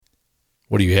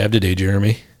What do you have today,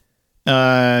 Jeremy?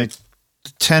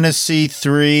 Tennessee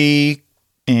 3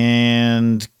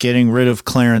 and getting rid of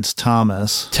Clarence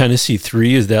Thomas. Tennessee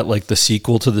 3, is that like the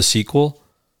sequel to the sequel?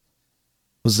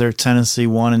 Was there Tennessee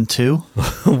 1 and 2?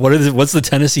 What's the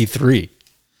Tennessee 3?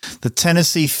 The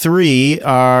Tennessee 3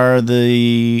 are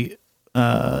the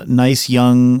nice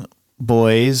young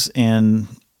boys and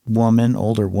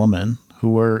older woman,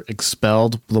 who were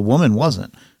expelled. The woman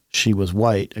wasn't. She was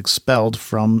white, expelled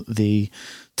from the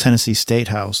Tennessee State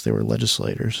House. They were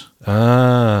legislators.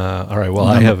 Ah, all right. Well,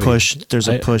 There's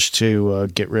a push to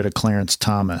get rid of Clarence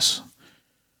Thomas.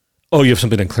 Oh, you have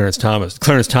something on Clarence Thomas.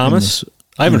 Clarence Thomas?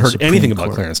 I haven't heard anything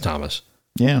about Clarence Thomas.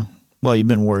 Yeah. Well, you've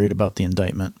been worried about the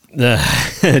indictment.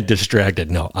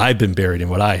 Distracted. No, I've been buried in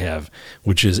what I have,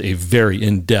 which is a very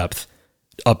in-depth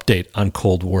update on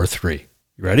Cold War III.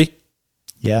 You ready?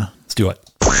 Yeah. Let's do it.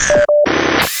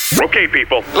 Okay,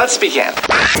 people, let's begin. 5,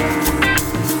 4,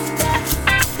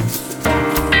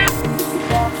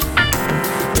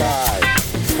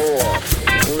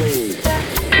 3,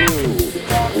 2,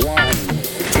 1,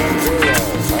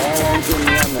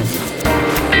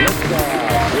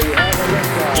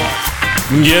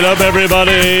 0. Get up,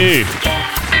 everybody.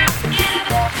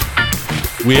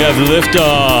 We have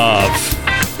liftoff.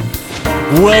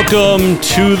 Welcome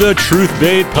to the Truth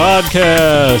Bait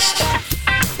Podcast.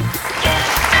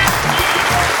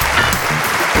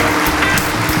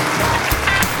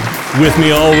 With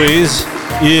me always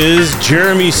is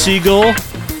Jeremy Siegel,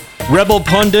 Rebel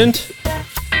Pundit.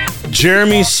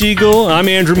 Jeremy Siegel, I'm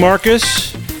Andrew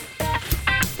Marcus.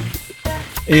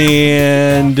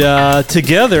 And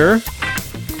together,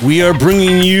 we are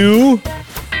bringing you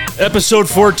episode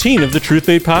 14 of the Truth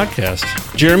Bait Podcast.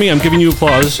 Jeremy, I'm giving you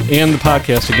applause and the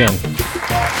podcast again.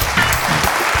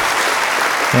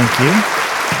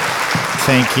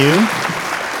 Thank you.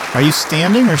 Are you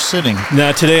standing or sitting?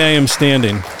 Nah, today I am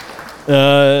standing.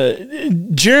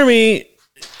 Jeremy,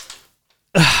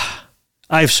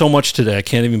 I have so much today. I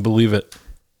can't even believe it.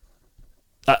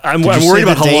 I'm worried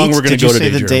about how long we're going to go today,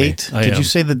 Jeremy. Did you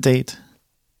say the date?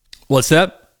 What's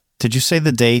that? Did you say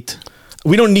the date?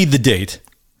 We don't need the date.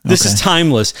 This is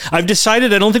timeless. I've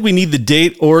decided I don't think we need the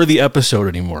date or the episode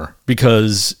anymore,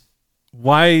 because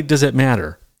why does it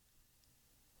matter?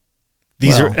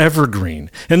 These are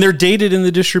evergreen, and they're dated in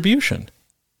the distribution.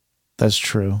 That's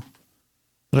true.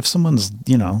 But if someone's,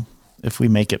 if we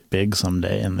make it big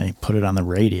someday and they put it on the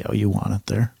radio, you want it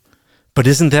there. But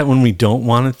isn't that when we don't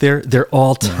want it there? They're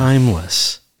all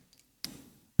timeless.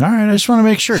 All right, I just want to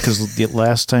make sure, because the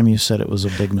last time you said it was a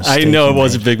big mistake. I know it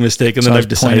was a big mistake, and then I've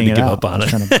decided to give up on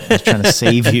it. I was trying to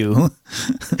save you.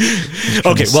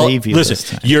 Okay, well,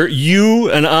 listen,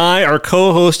 you and I are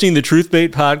co-hosting the Truth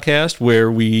Bait Podcast, where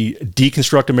we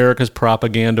deconstruct America's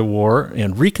propaganda war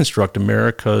and reconstruct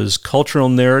America's cultural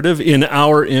narrative in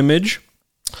our image.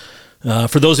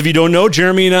 For those of you who don't know,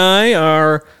 Jeremy and I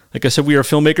are... Like I said, we are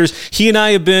filmmakers. He and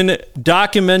I have been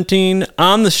documenting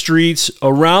on the streets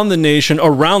around the nation,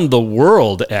 around the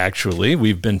world, actually.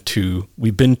 We've been to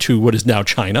what is now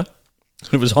China.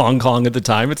 It was Hong Kong at the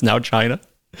time. It's now China.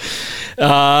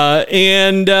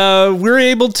 And we're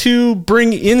able to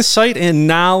bring insight and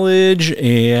knowledge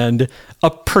and a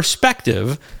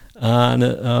perspective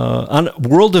on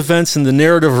world events and the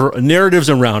narratives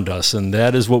around us. And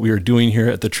that is what we are doing here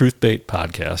at the Truth Bait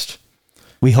Podcast.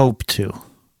 We hope to.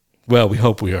 Well, we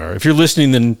hope we are. If you're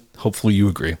listening, then hopefully you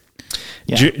agree.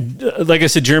 Yeah. Like I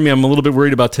said, Jeremy, I'm a little bit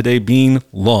worried about today being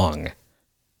long,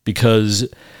 because,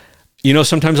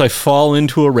 sometimes I fall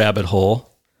into a rabbit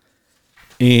hole,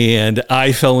 and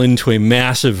I fell into a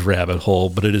massive rabbit hole,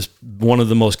 but it is one of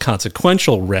the most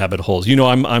consequential rabbit holes.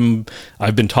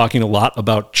 I've been talking a lot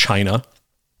about China,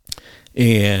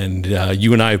 and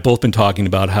you and I have both been talking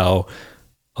about how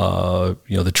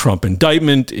the Trump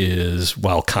indictment is,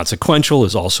 while consequential,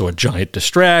 is also a giant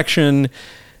distraction.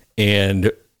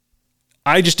 And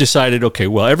I just decided, okay,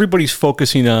 well, everybody's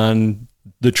focusing on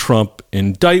the Trump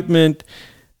indictment.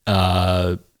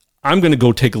 I'm going to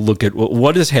go take a look at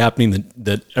what is happening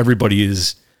that everybody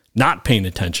is not paying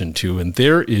attention to. And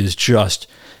there is just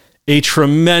a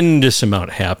tremendous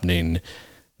amount happening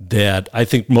that I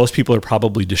think most people are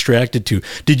probably distracted to.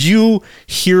 Did you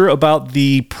hear about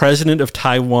the president of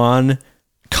Taiwan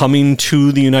coming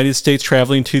to the United States,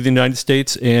 traveling to the United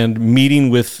States, and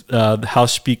meeting with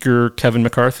House Speaker Kevin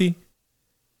McCarthy?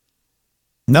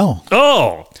 No.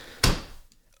 Oh,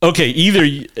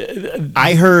 okay.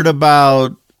 I heard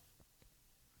about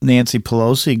Nancy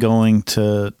Pelosi going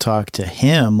to talk to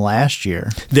him last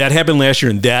year. That happened last year,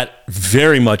 and that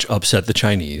very much upset the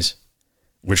Chinese,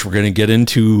 which we're going to get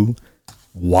into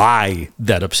why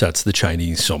that upsets the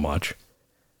Chinese so much.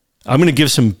 I'm going to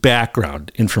give some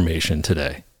background information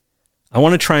today. I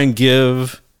want to try and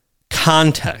give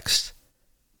context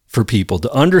for people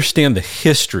to understand the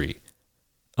history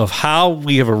of how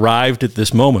we have arrived at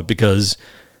this moment, because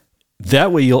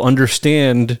that way you'll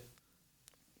understand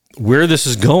where this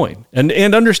is going and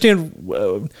understand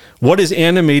what is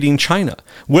animating China,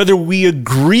 whether we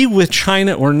agree with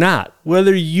China or not,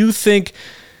 whether you think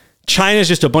China is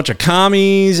just a bunch of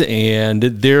commies and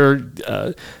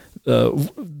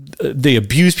they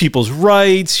abuse people's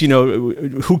rights.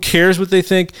 Who cares what they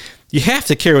think? You have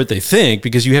to care what they think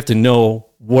because you have to know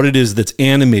what it is that's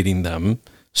animating them,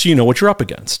 so you know what you're up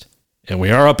against. And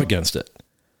we are up against it.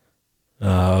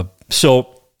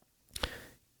 So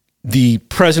the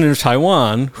president of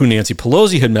Taiwan, who Nancy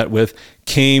Pelosi had met with,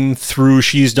 came through.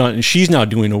 She's now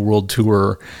doing a world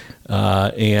tour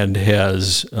and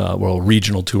has a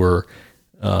regional tour.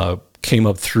 Came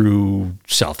up through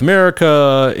South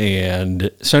America and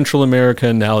Central America,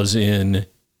 and now is in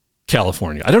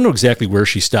California. I don't know exactly where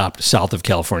she stopped south of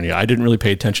California. I didn't really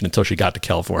pay attention until she got to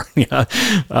California.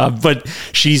 But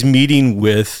she's meeting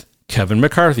with Kevin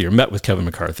McCarthy, or met with Kevin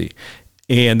McCarthy.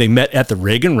 And they met at the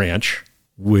Reagan Ranch,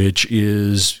 which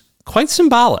is quite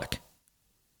symbolic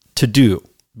to do,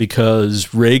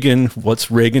 because Reagan,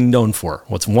 what's Reagan known for?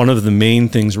 What's one of the main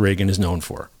things Reagan is known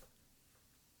for?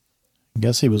 I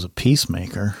guess he was a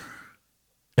peacemaker.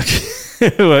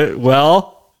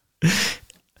 Well,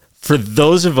 for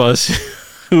those of us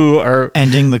who are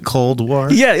ending the Cold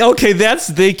War. Yeah, okay,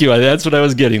 thank you. That's what I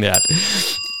was getting at.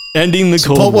 Ending the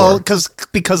Cold War. Well,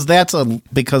 because that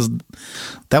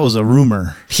was a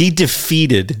rumor. He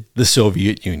defeated the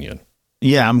Soviet Union.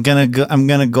 Yeah, I'm gonna go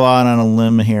out on a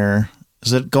limb here.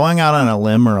 Is it going out on a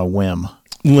limb or a whim?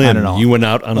 Limb. I don't know. You went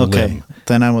out on a limb. Okay,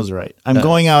 then I was right. I'm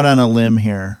going out on a limb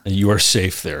here. And you are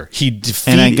safe there. He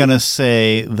defeated. And I'm gonna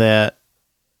say that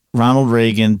Ronald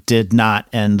Reagan did not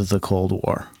end the Cold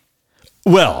War.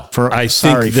 Well, for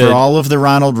all of the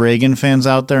Ronald Reagan fans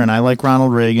out there, and I like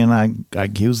Ronald Reagan.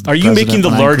 He was the Are you making the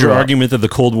larger argument that the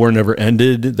Cold War never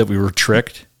ended, that we were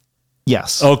tricked?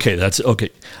 Yes. Okay, that's okay.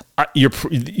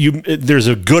 There's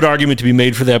a good argument to be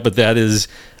made for that, but that is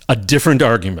a different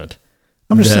argument.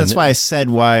 That's why I said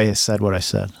what I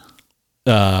said.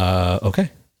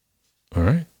 Okay. All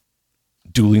right.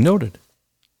 Duly noted.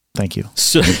 Thank you.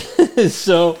 The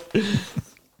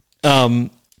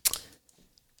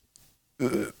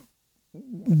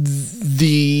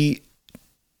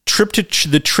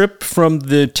trip from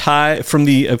the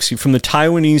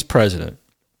Taiwanese president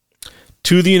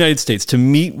to the United States to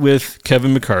meet with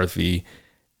Kevin McCarthy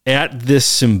at this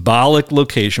symbolic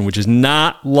location, which is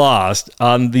not lost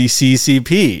on the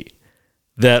CCP,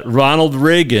 that Ronald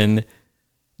Reagan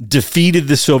defeated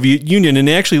the Soviet Union. And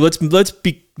actually, let's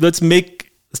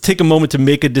take a moment to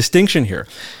make a distinction here.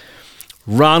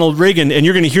 Ronald Reagan, and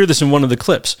you're going to hear this in one of the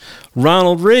clips,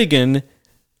 Ronald Reagan,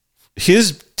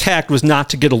 his tact was not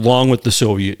to get along with the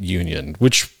Soviet Union,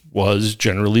 which was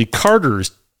generally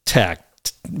Carter's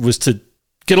tact, was to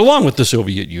get along with the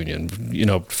Soviet Union,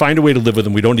 find a way to live with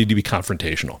them. We don't need to be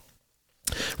confrontational.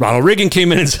 Ronald Reagan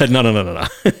came in and said, no.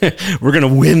 We're going to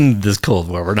win this Cold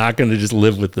War. We're not going to just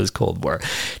live with this Cold War.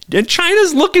 And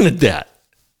China's looking at that.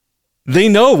 They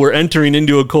know we're entering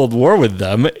into a Cold War with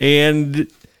them,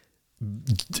 and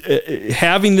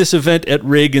having this event at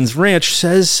Reagan's Ranch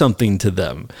says something to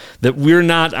them, that we're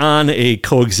not on a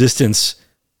coexistence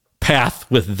path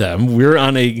with them. We're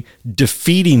on a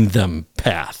defeating them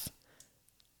path.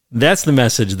 That's the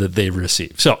message that they've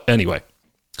received. So anyway,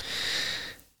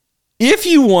 if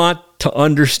you want to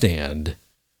understand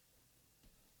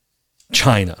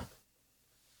China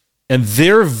and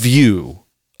their view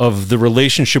of the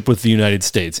relationship with the United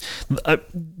States,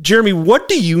 Jeremy, what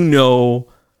do you know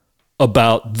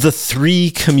about the 3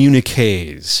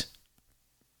 Communiqués?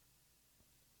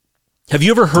 Have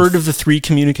you ever heard of the 3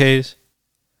 Communiqués?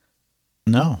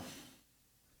 No.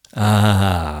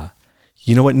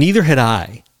 You know what? Neither had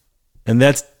I. And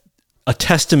that's a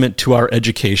testament to our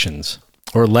educations,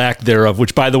 or lack thereof,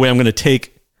 which, by the way, I'm going to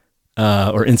take,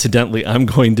 or incidentally, I'm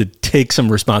going to take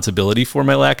some responsibility for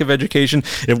my lack of education.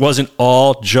 It wasn't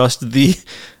all just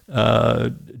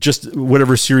just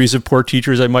whatever series of poor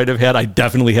teachers I might have had. I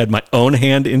definitely had my own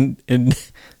hand in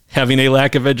having a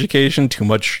lack of education, too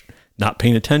much not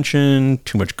paying attention,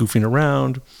 too much goofing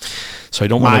around. So I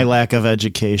don't want my lack of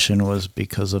education was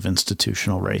because of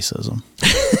institutional racism.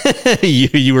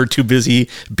 you were too busy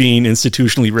being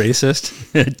institutionally racist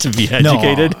to be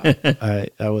educated. No,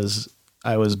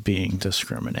 I was being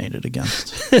discriminated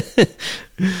against.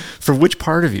 For which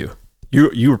part of you?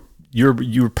 You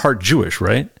were part Jewish,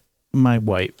 right? My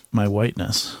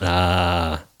whiteness.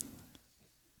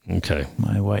 Okay.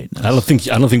 My whiteness. I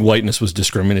don't think whiteness was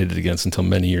discriminated against until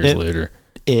many years later.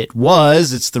 It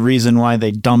was. It's the reason why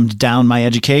they dumbed down my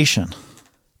education.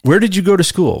 Where did you go to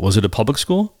school? Was it a public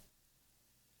school?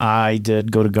 I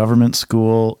did go to government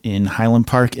school in Highland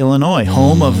Park, Illinois,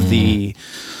 home of the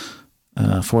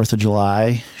 4th of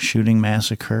July shooting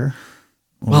massacre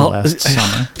last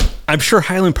summer. I'm sure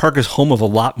Highland Park is home of a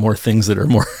lot more things that are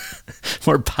more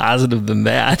positive than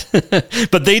that.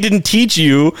 But they didn't teach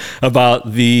you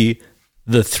about the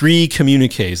three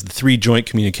communiques, the three joint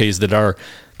communiques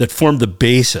that form the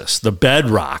basis, the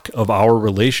bedrock of our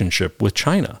relationship with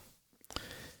China.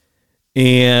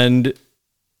 And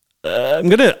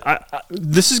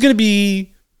it's going to be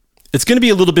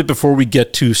a little bit before we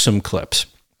get to some clips,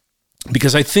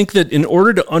 because I think that in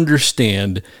order to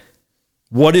understand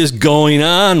what is going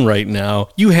on right now,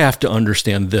 you have to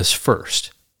understand this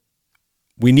first.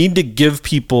 We need to give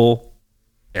people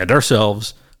and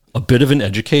ourselves a bit of an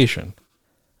education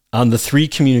on the three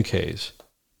communiques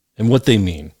and what they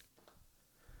mean.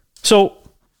 So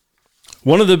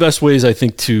one of the best ways, I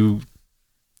think, to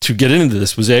get into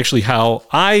this was actually how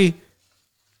I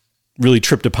really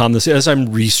tripped upon this as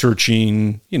I'm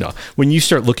researching. When you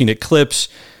start looking at clips,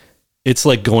 it's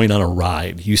like going on a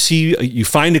ride. You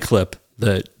find a clip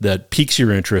that piques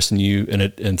your interest,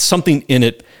 and something in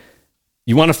it,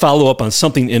 you want to follow up on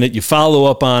something in it, you follow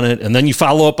up on it, and then you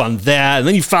follow up on that, and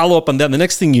then you follow up on that, and the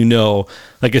next thing you know,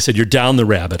 like I said, you're down the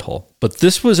rabbit hole. But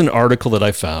this was an article that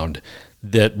I found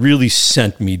that really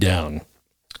sent me down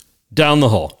the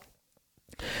hole.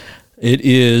 It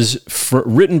is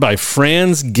written by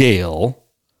Franz Gale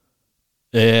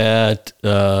at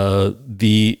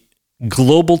the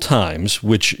Global Times,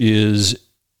 which is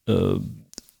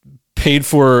paid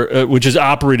for, which is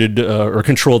operated or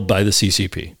controlled by the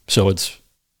CCP. So it's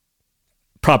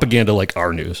propaganda like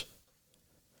our news.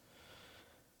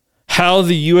 How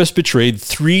the U.S. betrayed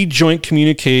three joint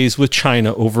communiques with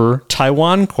China over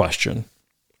Taiwan question.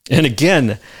 And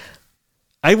again,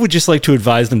 I would just like to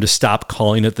advise them to stop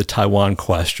calling it the Taiwan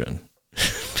question,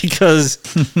 because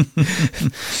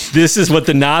this is what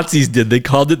the Nazis did. They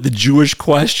called it the Jewish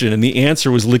question, and the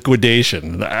answer was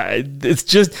liquidation. It's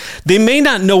just, they may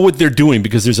not know what they're doing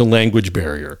because there's a language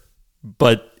barrier,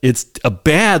 but it's a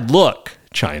bad look,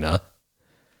 China.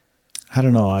 I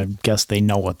don't know. I guess they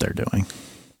know what they're doing.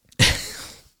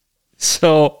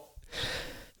 So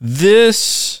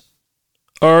this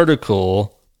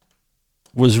article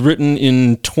was written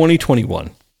in 2021.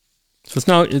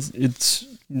 So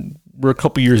we're a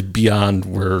couple years beyond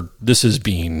where this is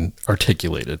being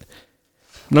articulated.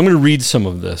 And I'm going to read some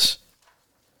of this.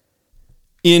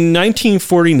 In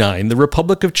 1949, the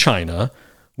Republic of China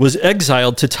was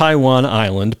exiled to Taiwan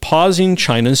Island, pausing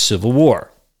China's civil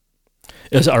war.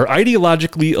 As our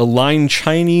ideologically aligned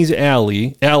Chinese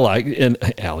ally, and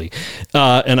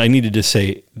I needed to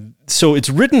say, so it's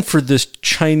written for this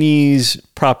Chinese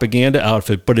propaganda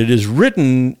outfit, but it is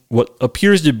written, what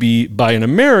appears to be by an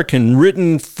American,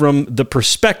 written from the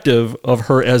perspective of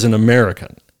her as an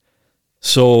American.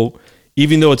 So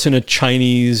even though it's in a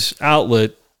Chinese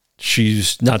outlet,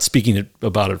 she's not speaking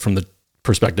about it from the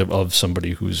perspective of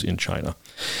somebody who's in China.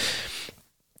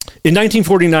 In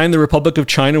 1949, the Republic of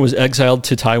China was exiled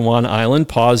to Taiwan Island,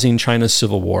 pausing China's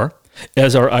civil war.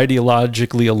 As our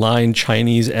ideologically aligned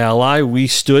Chinese ally, we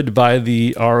stood by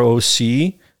the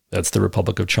ROC, that's the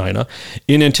Republic of China,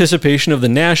 in anticipation of the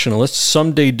nationalists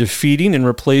someday defeating and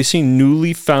replacing the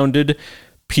newly founded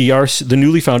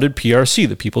PRC,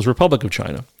 the People's Republic of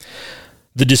China.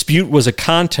 The dispute was a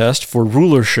contest for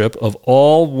rulership of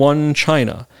all one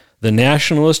China. The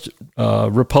nationalist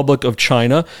Republic of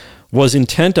China was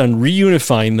intent on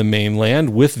reunifying the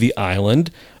mainland with the island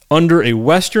under a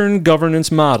Western governance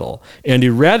model and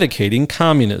eradicating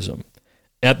communism.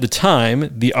 At the time,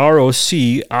 the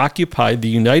ROC occupied the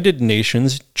United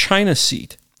Nations China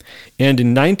seat, and in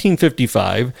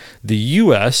 1955, the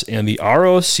U.S. and the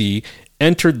ROC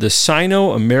entered the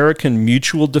Sino-American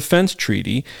Mutual Defense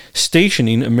Treaty,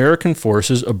 stationing American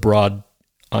forces abroad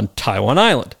on Taiwan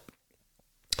Island.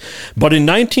 But in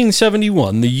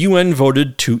 1971, the UN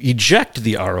voted to eject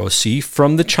the ROC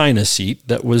from the China seat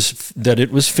that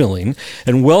it was filling,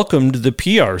 and welcomed the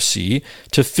PRC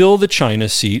to fill the China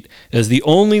seat as the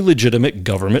only legitimate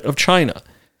government of China.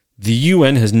 The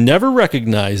UN has never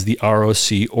recognized the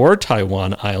ROC or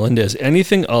Taiwan Island as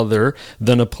anything other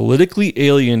than a politically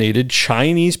alienated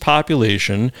Chinese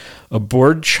population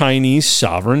aboard Chinese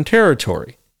sovereign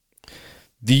territory.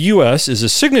 The U.S. is a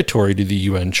signatory to the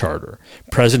UN Charter.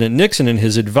 President Nixon and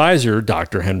his advisor,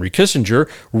 Dr. Henry Kissinger,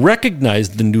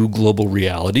 recognized the new global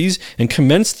realities and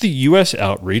commenced the U.S.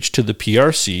 outreach to the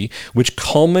PRC, which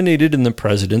culminated in the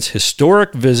president's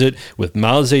historic visit with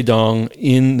Mao Zedong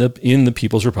in the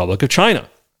People's Republic of China.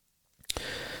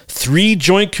 3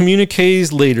 joint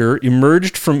communiques later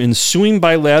emerged from ensuing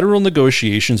bilateral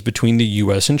negotiations between the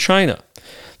U.S. and China.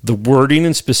 The wording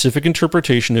and specific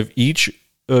interpretation of each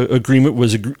agreement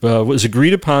was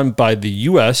agreed upon by the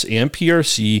U.S. and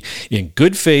PRC in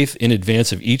good faith in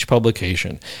advance of each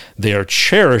publication. They are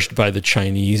cherished by the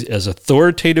Chinese as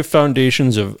authoritative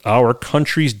foundations of our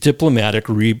country's diplomatic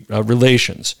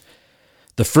relations.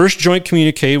 The first joint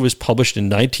communique was published in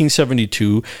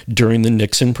 1972 during the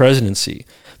Nixon presidency.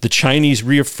 The Chinese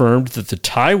reaffirmed that the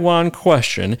Taiwan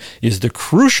question is the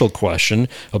crucial question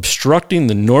obstructing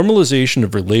the normalization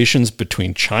of relations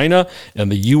between China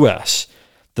and the U.S.,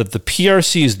 that the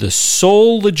PRC is the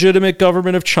sole legitimate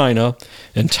government of China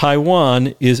and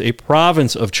Taiwan is a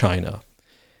province of China,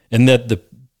 and that the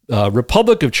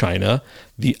Republic of China,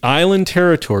 the island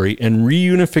territory, and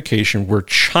reunification were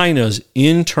China's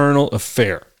internal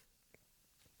affair.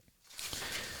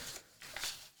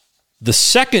 The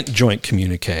second joint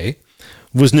communique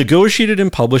was negotiated and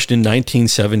published in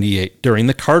 1978 during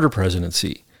the Carter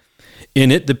presidency. In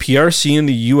it, the PRC and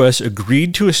the U.S.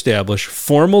 agreed to establish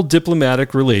formal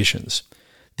diplomatic relations.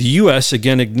 The U.S.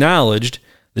 again acknowledged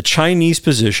the Chinese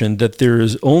position that there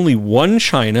is only one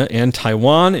China and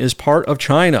Taiwan is part of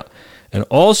China, and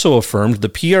also affirmed the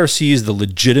PRC is the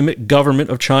legitimate government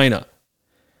of China.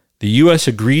 The U.S.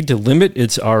 agreed to limit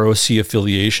its ROC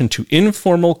affiliation to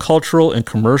informal cultural and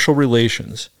commercial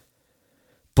relations.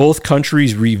 Both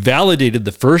countries revalidated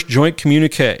the first joint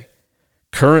communique.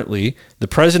 Concurrently, the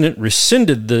president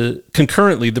rescinded the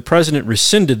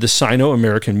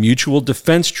Sino-American Mutual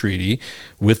Defense Treaty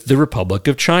with the Republic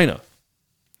of China.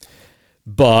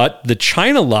 But the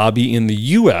China lobby in the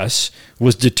U.S.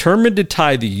 was determined to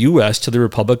tie the U.S. to the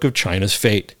Republic of China's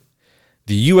fate.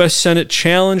 The U.S. Senate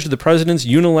challenged the president's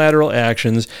unilateral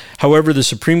actions, however, the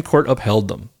Supreme Court upheld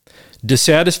them.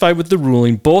 Dissatisfied with the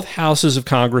ruling, both houses of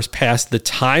Congress passed the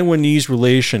Taiwanese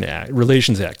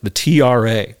Relations Act, the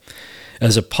TRA.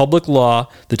 As a public law,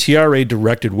 the TRA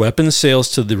directed weapons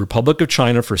sales to the Republic of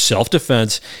China for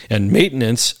self-defense and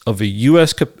maintenance of a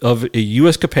U.S.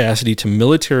 capacity to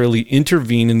militarily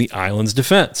intervene in the island's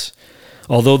defense.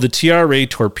 Although the TRA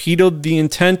torpedoed the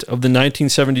intent of the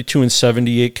 1972 and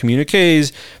 78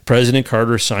 communiques, President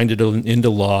Carter signed it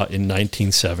into law in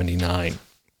 1979.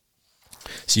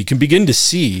 So you can begin to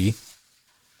see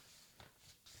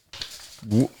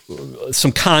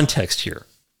some context here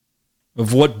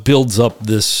of what builds up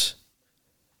this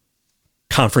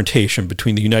confrontation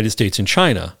between the United States and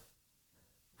China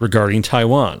regarding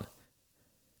Taiwan.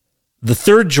 The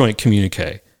third joint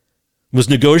communique was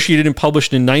negotiated and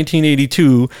published in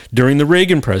 1982 during the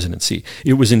Reagan presidency.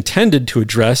 It was intended to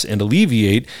address and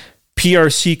alleviate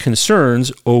PRC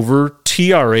concerns over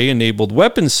TRA-enabled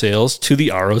weapons sales to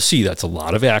the ROC. That's a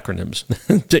lot of acronyms.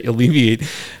 To alleviate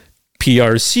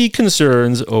PRC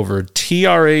concerns over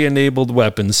TRA-enabled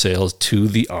weapons sales to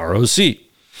the ROC.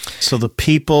 So the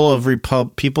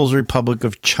People's Republic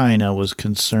of China was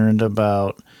concerned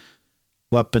about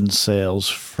weapons sales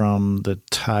from the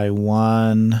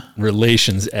Taiwan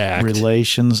Relations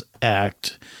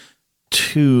Act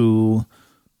to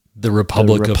the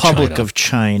Republic of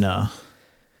China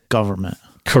government.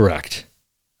 Correct.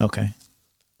 Okay.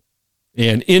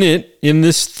 And in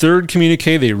this third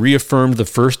communique, they reaffirmed the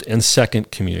first and second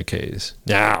communiques.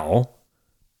 Now,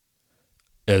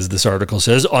 as this article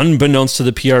says, unbeknownst to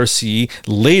the PRC,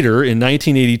 later in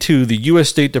 1982, the U.S.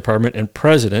 State Department and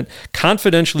President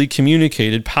confidentially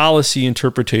communicated policy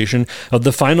interpretation of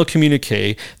the final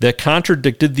communique that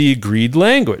contradicted the agreed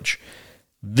language.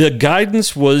 The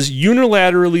guidance was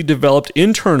unilaterally developed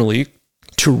internally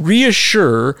to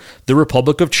reassure the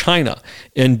Republic of China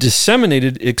and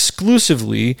disseminated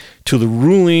exclusively to the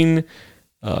ruling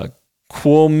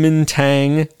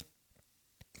Kuomintang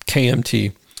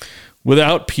KMT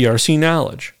without PRC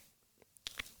knowledge.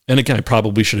 And again, I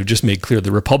probably should have just made clear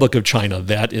the Republic of China,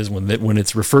 that is when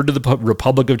it's referred to the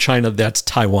Republic of China, that's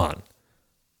Taiwan.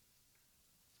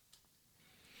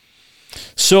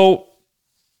 So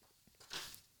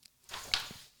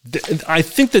I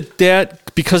think that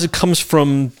because it comes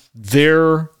from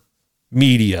their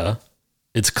media,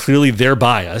 it's clearly their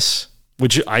bias,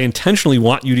 which I intentionally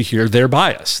want you to hear their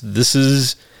bias.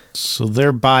 So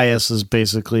their bias is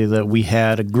basically that we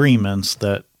had agreements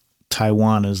that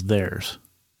Taiwan is theirs.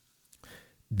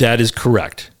 That is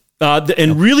correct.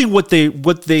 And really what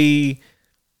they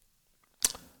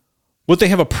What they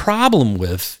have a problem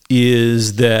with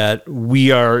is that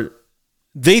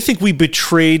they think we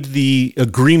betrayed the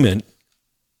agreement.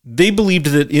 They believed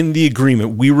that in the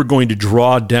agreement, we were going to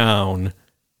draw down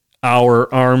our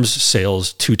arms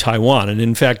sales to Taiwan. And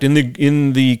in fact, in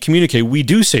the communique, we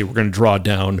do say we're going to draw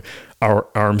down our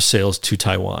arms sales to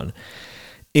Taiwan.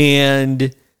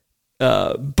 And,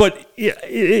 but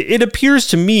it appears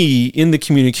to me in the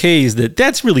communiques that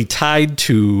that's really tied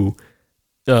to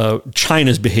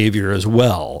China's behavior as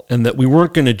well, and that we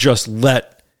weren't going to just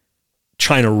let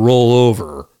China roll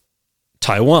over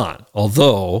Taiwan.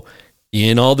 Although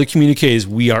in all the communiques,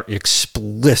 we are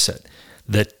explicit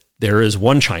that there is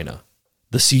one China.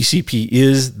 The CCP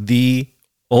is the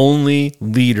only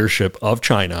leadership of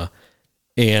China,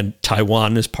 and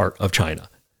Taiwan is part of China.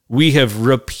 We have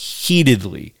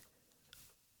repeatedly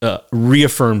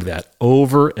reaffirmed that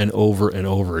over and over and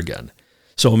over again.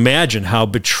 So imagine how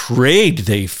betrayed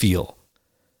they feel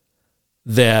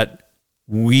that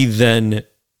we then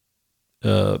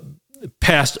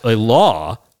passed a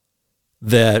law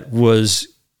that was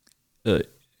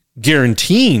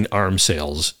guaranteeing arms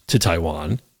sales to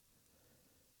Taiwan.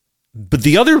 But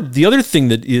the other thing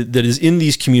that is in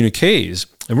these communiques,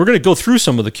 and we're going to go through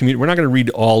some of the we're not going to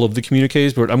read all of the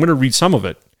communiques, but I'm going to read some of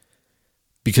it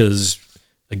because,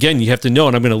 again, you have to know,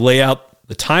 and I'm going to lay out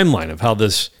the timeline of how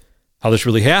this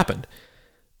really happened.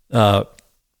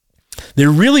 They're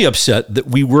really upset that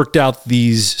we worked out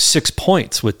these 6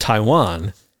 points with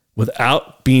Taiwan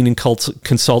without being in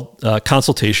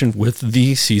consultation with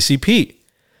the CCP.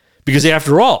 Because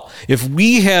after all, if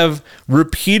we have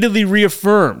repeatedly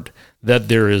reaffirmed that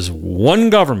there is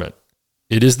one government,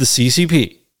 it is the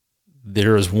CCP.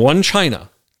 There is one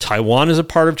China. Taiwan is a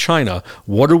part of China.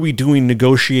 What are we doing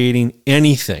negotiating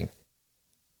anything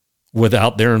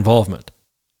without their involvement?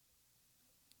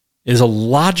 It is a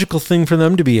logical thing for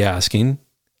them to be asking.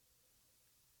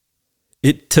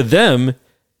 It, to them,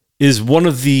 is one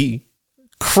of the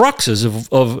cruxes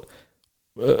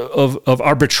of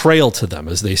our betrayal to them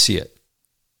as they see it.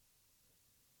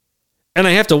 And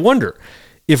I have to wonder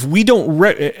if we don't,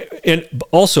 and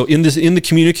also in the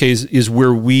communiques is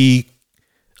where we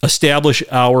establish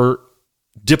our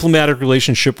diplomatic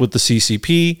relationship with the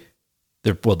CCP,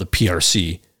 the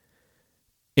PRC,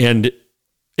 and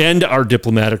our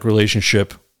diplomatic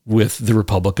relationship with the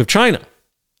Republic of China.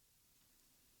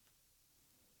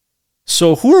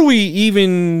 So who are we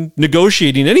even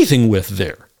negotiating anything with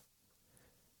there?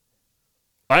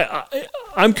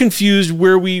 I'm confused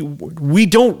where we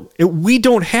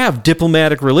don't have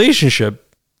diplomatic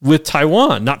relationship with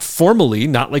Taiwan, not formally,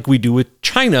 not like we do with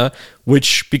China,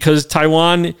 because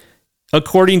Taiwan,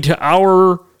 according to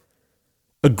our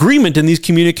agreement in these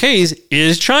communiques,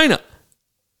 is China.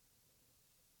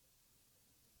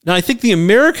 Now, I think the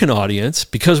American audience,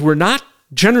 because we're not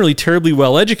generally terribly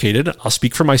well educated, I'll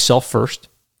speak for myself first.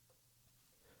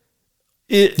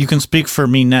 You can speak for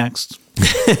me next.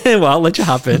 Well, I'll let you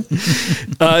hop in.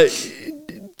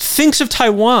 Thinks of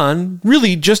Taiwan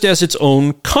really just as its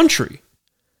own country.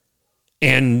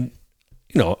 And,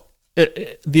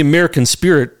 the American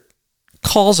spirit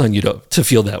calls on you to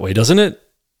feel that way, doesn't it?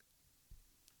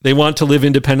 They want to live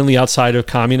independently outside of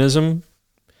communism.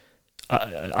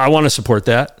 I want to support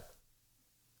that.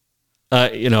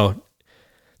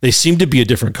 They seem to be a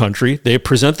different country. They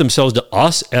present themselves to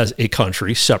us as a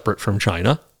country separate from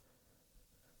China.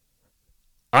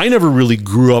 I never really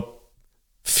grew up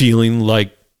feeling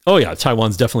like, oh yeah,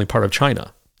 Taiwan's definitely part of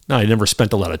China. Now, I never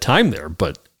spent a lot of time there,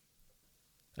 but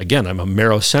again, I'm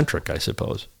Amerocentric, I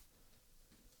suppose.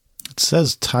 It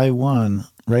says Taiwan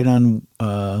right on,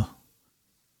 I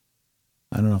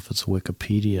don't know if it's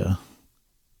Wikipedia.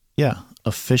 Yeah,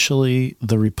 officially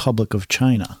the Republic of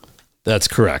China. That's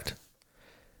correct.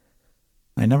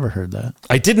 I never heard that.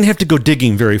 I didn't have to go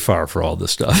digging very far for all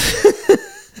this stuff.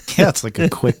 Yeah, it's like a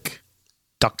quick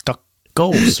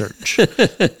DuckDuckGo search.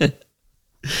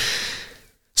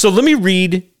 So let me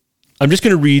read. I'm just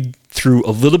going to read through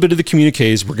a little bit of the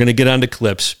communiques. We're going to get onto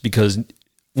clips because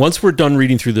once we're done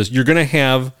reading through this, you're going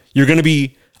to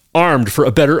be armed for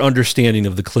a better understanding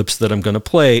of the clips that I'm going to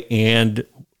play and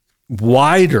the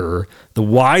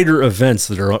wider events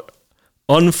that are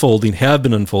have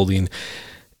been unfolding.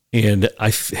 And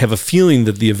I have a feeling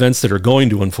that the events that are going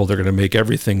to unfold are going to make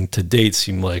everything to date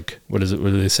seem like, what is it?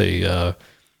 What do they say?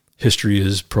 History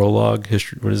is prologue.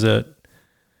 History. What is that?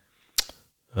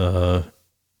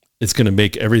 It's going to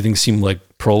make everything seem like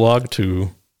prologue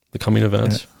to the coming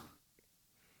events.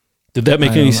 Did that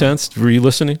make any sense? Were you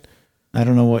listening? I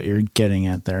don't know what you're getting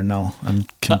at there. No, I'm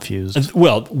confused.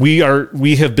 Well, we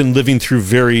have been living through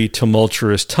very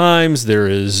tumultuous times.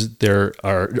 There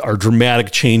are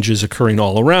dramatic changes occurring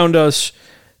all around us,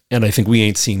 and I think we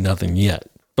ain't seen nothing yet.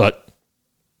 But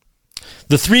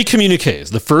the three communiques.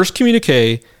 The first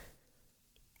communique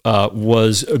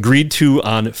was agreed to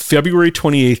on February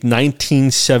 28th,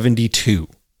 1972.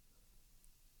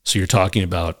 So you're talking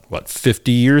about, what,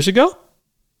 50 years ago?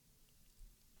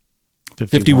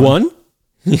 51?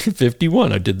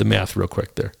 51. I did the math real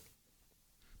quick there.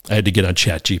 I had to get on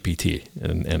ChatGPT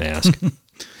and ask.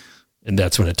 And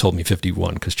that's when it told me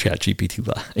 51, because ChatGPT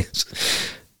lies.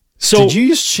 So, did you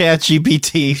use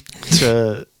ChatGPT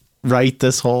to write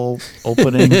this whole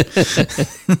opening?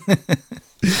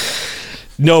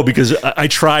 No, because I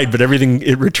tried, but everything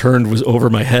it returned was over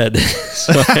my head.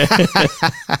 So I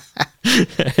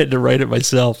had to write it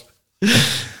myself.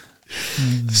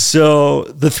 So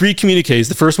the three communiques,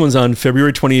 the first one's on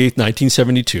February 28th,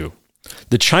 1972.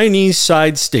 The Chinese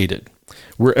side stated,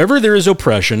 wherever there is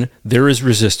oppression, there is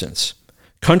resistance.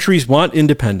 Countries want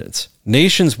independence,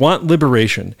 nations want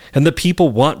liberation, and the people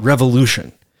want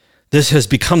revolution. This has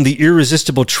become the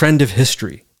irresistible trend of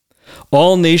history.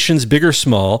 All nations, big or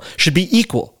small, should be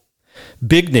equal.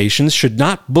 Big nations should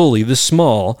not bully the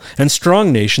small, and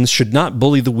strong nations should not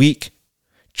bully the weak.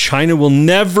 China will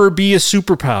never be a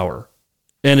superpower,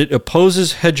 and it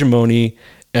opposes hegemony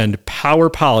and power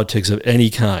politics of any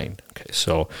kind. Okay,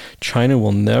 so China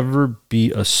will never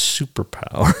be a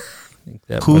superpower.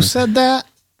 Who said that?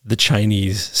 The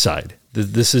Chinese side.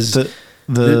 This is the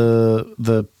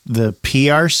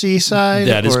PRC side.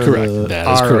 That is correct.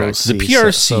 That is correct. The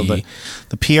PRC. So the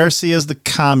PRC is the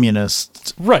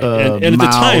communist, right? And at the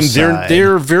time,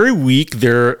 they're very weak.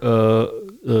 They're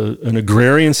an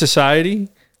agrarian society,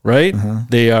 right?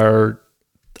 They are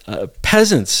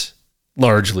peasants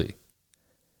largely.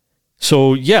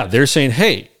 So yeah, they're saying,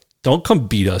 hey, don't come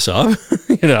beat us up.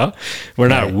 We're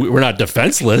not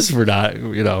defenseless. We're not,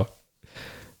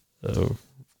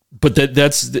 but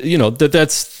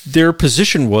that's their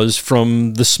position was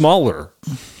from the smaller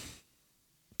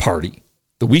party,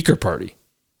 the weaker party.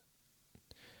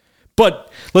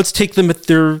 But let's take them at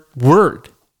their word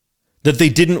that they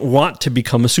didn't want to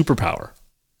become a superpower.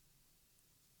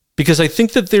 Because I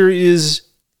think that there is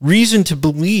reason to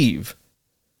believe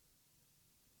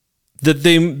that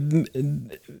they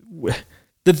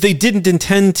didn't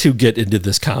intend to get into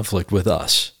this conflict with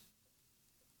us.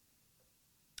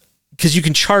 Because you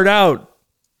can chart out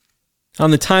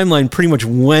on the timeline pretty much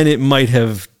when it might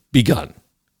have begun.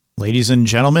 Ladies and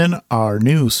gentlemen, our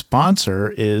new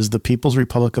sponsor is the People's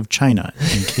Republic of China.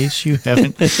 In case you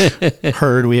haven't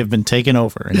heard, we have been taken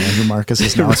over, and Andrew Marcus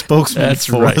is now a spokesman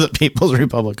for the People's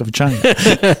Republic of China.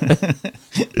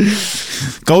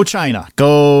 Go China.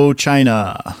 Go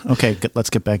China. Okay, let's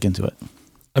get back into it.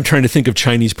 I'm trying to think of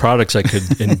Chinese products I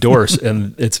could endorse,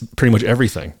 and it's pretty much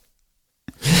everything.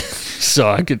 So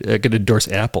I could endorse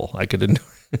Apple. I could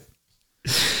endorse.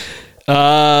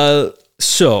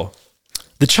 So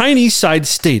the Chinese side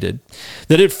stated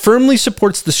that it firmly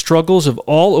supports the struggles of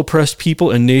all oppressed people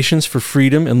and nations for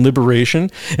freedom and liberation,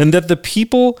 and that the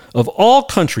people of all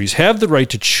countries have the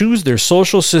right to choose their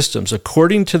social systems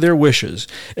according to their wishes,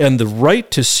 and the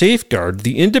right to safeguard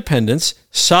the independence,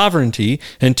 sovereignty,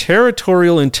 and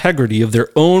territorial integrity of their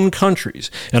own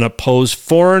countries, and oppose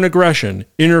foreign aggression,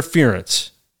 interference,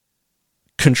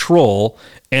 control,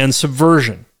 and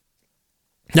subversion.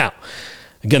 Now,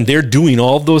 again, they're doing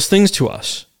all of those things to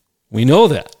us. We know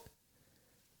that.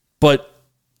 But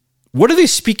what are they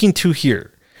speaking to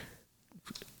here?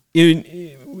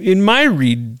 In my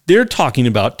read, they're talking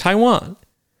about Taiwan.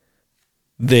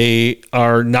 They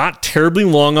are not terribly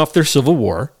long off their civil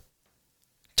war.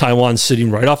 Taiwan's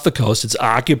sitting right off the coast. It's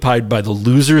occupied by the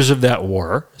losers of that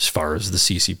war, as far as the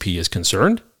CCP is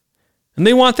concerned. And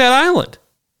they want that island.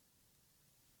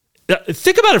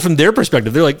 Think about it from their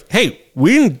perspective. They're like, hey,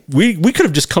 we could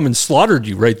have just come and slaughtered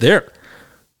you right there.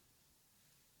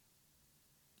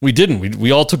 We didn't.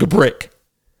 We all took a break.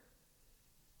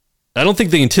 I don't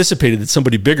think they anticipated that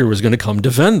somebody bigger was going to come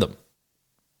defend them.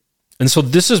 And so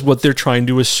this is what they're trying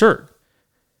to assert.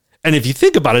 And if you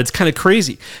think about it, it's kind of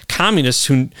crazy. Communists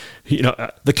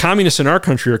the communists in our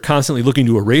country are constantly looking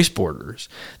to erase borders.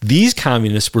 These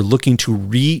communists were looking to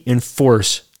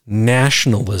reinforce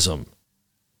nationalism,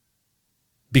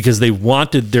 because they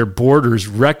wanted their borders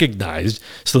recognized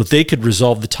so that they could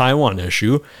resolve the Taiwan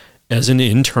issue as an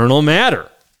internal matter.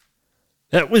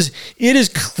 It is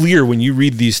clear when you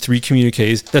read these three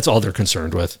communiques, that's all they're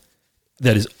concerned with.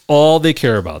 That is all they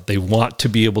care about. They want to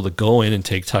be able to go in and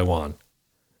take Taiwan.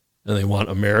 And they want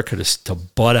America to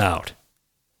butt out.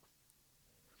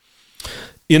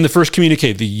 In the first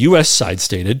communique, the U.S. side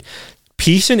stated,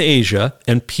 peace in Asia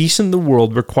and peace in the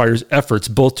world requires efforts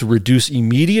both to reduce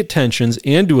immediate tensions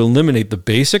and to eliminate the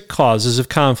basic causes of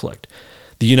conflict.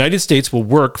 The United States will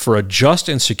work for a just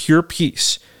and secure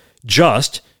peace,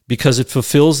 just because it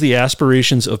fulfills the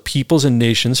aspirations of peoples and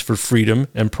nations for freedom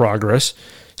and progress,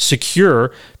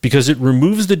 secure because it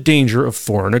removes the danger of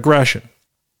foreign aggression.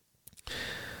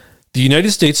 The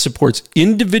United States supports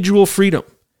individual freedom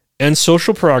and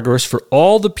social progress for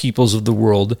all the peoples of the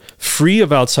world, free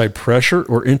of outside pressure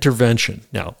or intervention.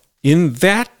 Now, in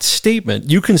that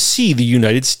statement, you can see the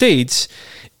United States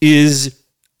is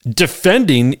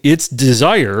defending its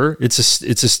desire, it's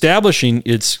establishing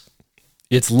its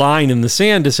line in the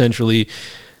sand, essentially,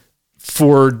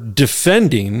 for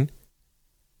defending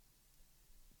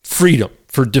freedom,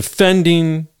 for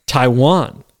defending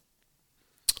Taiwan,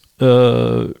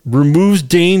 removes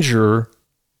danger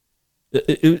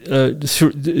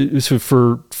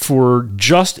for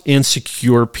just and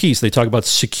secure peace. They talk about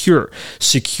secure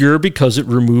because it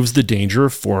removes the danger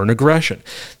of foreign aggression.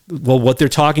 Well, what they're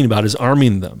talking about is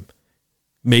arming them,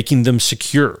 making them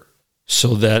secure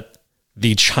so that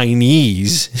the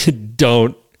Chinese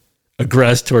don't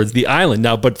aggress towards the island.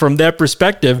 Now, but from that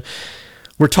perspective,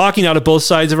 we're talking out of both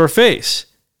sides of our face,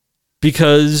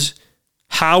 because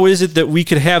how is it that we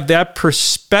could have that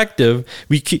perspective?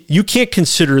 You can't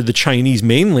consider the Chinese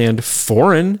mainland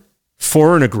foreign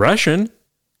aggression.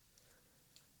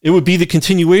 It would be the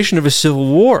continuation of a civil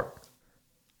war,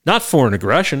 not foreign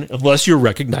aggression, unless you're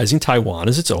recognizing Taiwan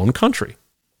as its own country.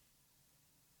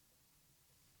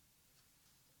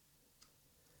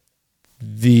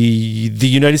 The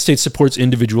United States supports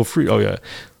individual freedom. Oh, yeah.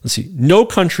 Let's see. No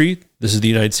country, this is the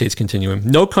United States continuing,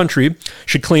 no country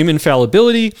should claim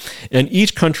infallibility, and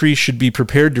each country should be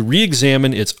prepared to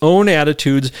re-examine its own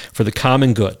attitudes for the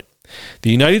common good.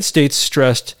 The United States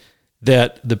stressed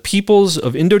that the peoples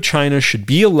of Indochina should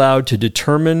be allowed to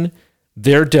determine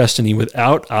their destiny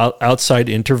without outside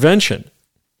intervention.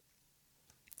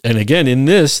 And again, in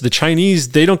this, the Chinese,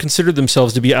 they don't consider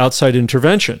themselves to be outside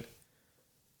intervention.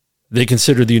 They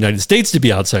consider the United States to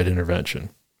be outside intervention.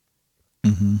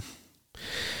 Mm-hmm.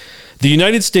 The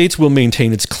United States will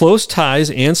maintain its close ties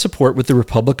and support with the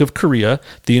Republic of Korea.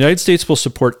 The United States will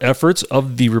support efforts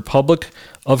of the Republic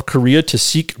of Korea to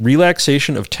seek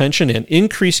relaxation of tension and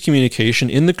increase communication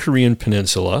in the Korean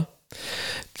Peninsula.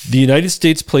 The United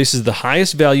States places the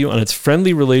highest value on its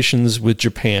friendly relations with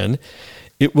Japan.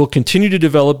 It will continue to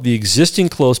develop the existing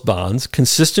close bonds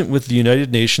consistent with the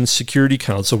United Nations Security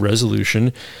Council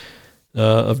resolution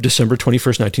of December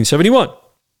 21st, 1971.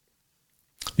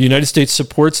 The United States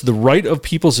supports the right of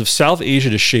peoples of South Asia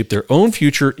to shape their own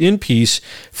future in peace,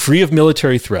 free of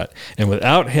military threat, and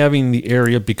without having the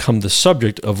area become the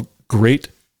subject of great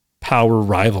power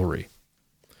rivalry.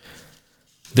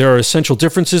 There are essential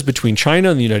differences between China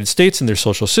and the United States in their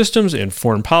social systems and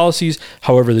foreign policies.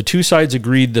 However, the two sides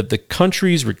agreed that the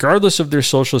countries, regardless of their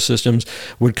social systems,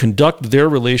 would conduct their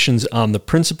relations on the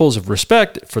principles of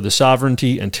respect for the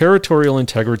sovereignty and territorial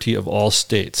integrity of all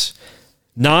states.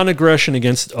 Non-aggression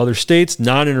against other states,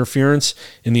 non-interference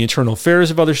in the internal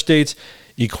affairs of other states,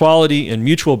 equality and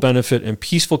mutual benefit and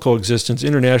peaceful coexistence.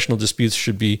 International disputes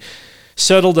should be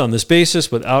settled on this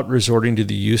basis without resorting to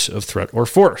the use of threat or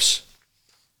force.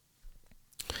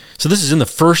 So this is in the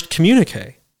first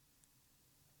communique.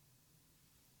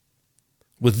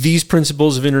 With these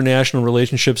principles of international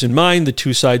relationships in mind, the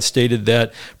two sides stated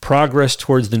that progress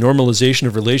towards the normalization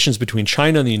of relations between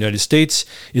China and the United States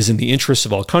is in the interests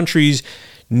of all countries.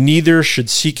 Neither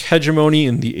should seek hegemony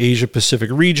in the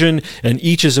Asia-Pacific region, and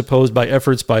each is opposed by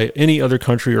efforts by any other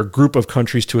country or group of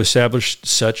countries to establish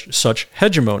such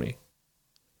hegemony.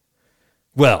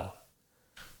 Well,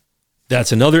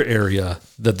 that's another area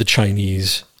that the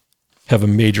Chinese have a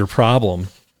major problem,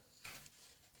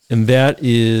 and that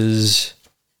is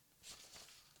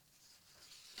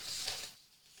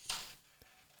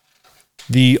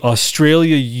the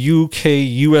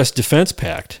Australia-UK-US Defense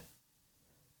Pact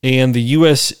and the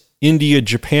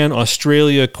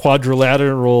US-India-Japan-Australia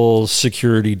Quadrilateral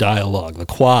Security Dialogue, the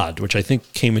Quad, which I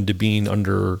think came into being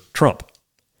under Trump,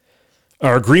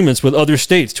 are agreements with other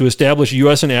states to establish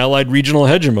U.S. and allied regional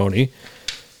hegemony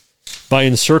by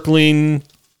encircling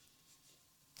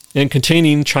and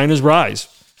containing China's rise.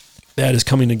 That is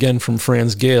coming again from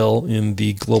Franz Gale in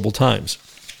the Global Times.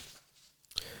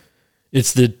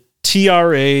 It's the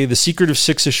TRA, the Secret of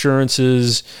Six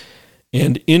Assurances,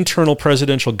 and internal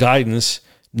presidential guidance,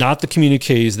 not the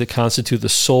communiques that constitute the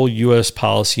sole U.S.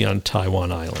 policy on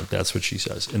Taiwan Island. That's what she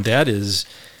says. And that is,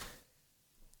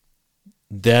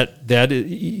 they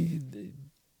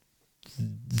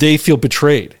feel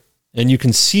betrayed. And you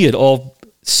can see it all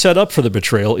set up for the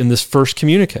betrayal in this first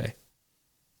communique.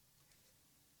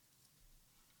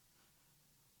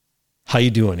 How you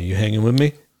doing? Are you hanging with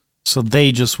me? So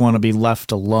they just want to be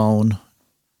left alone,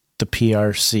 the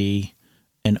PRC,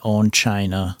 and own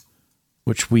China,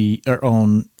 which we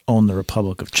own the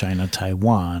Republic of China,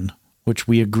 Taiwan, which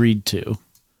we agreed to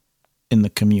in the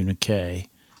communique.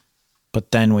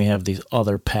 But then we have these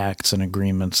other pacts and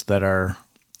agreements that are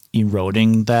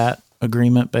eroding that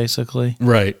agreement, basically.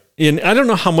 Right. And I don't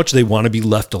know how much they want to be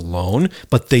left alone,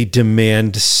 but they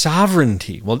demand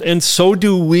sovereignty. Well, and so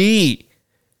do we.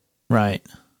 Right.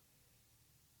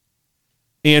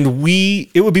 And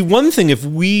it would be one thing if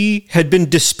we had been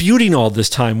disputing all this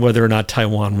time whether or not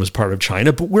Taiwan was part of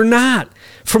China, but we're not.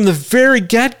 From the very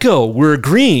get-go, we're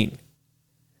agreeing.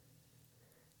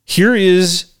 Here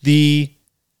is the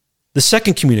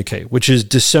second communique, which is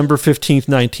December 15th,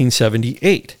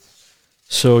 1978.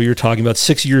 So you're talking about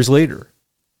 6 years later,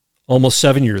 almost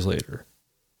 7 years later.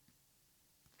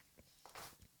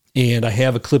 And I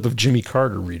have a clip of Jimmy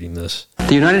Carter reading this.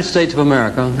 The United States of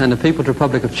America and the People's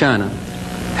Republic of China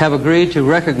have agreed to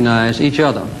recognize each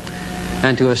other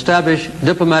and to establish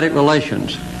diplomatic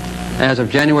relations as of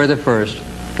January the 1st,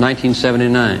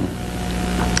 1979.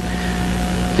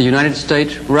 The United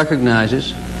States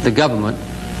recognizes the government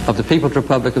of the People's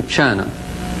Republic of China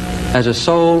as a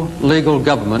sole legal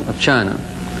government of China.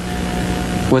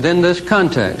 Within this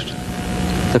context,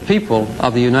 the people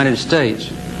of the United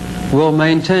States will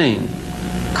maintain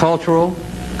cultural,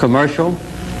 commercial,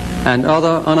 and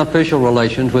other unofficial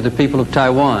relations with the people of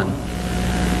Taiwan.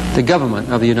 The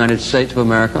government of the United States of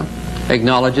America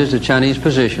acknowledges the Chinese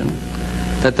position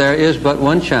that there is but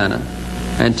one China,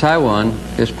 and Taiwan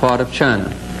is part of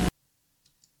China.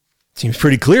 Seems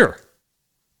pretty clear.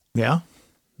 Yeah.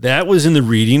 That was in the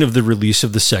reading of the release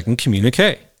of the second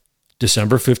communique,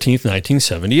 December 15th,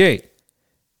 1978.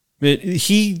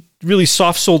 He really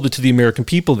soft-sold it to the American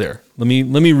people there. Let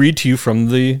me read to you from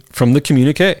the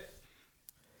communique.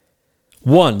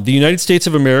 1. The United States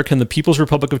of America and the People's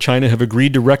Republic of China have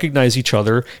agreed to recognize each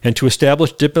other and to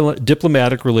establish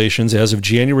diplomatic relations as of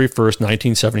January 1st,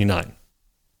 1979.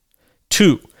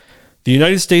 2. The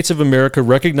United States of America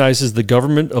recognizes the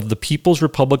government of the People's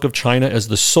Republic of China as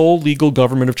the sole legal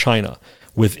government of China.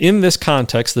 Within this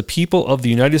context, the people of the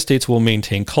United States will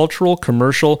maintain cultural,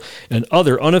 commercial, and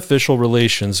other unofficial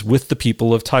relations with the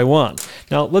people of Taiwan.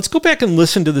 Now, let's go back and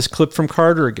listen to this clip from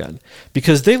Carter again,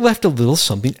 because they left a little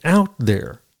something out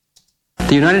there.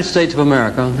 The United States of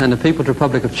America and the People's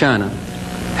Republic of China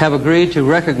have agreed to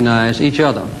recognize each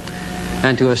other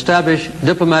and to establish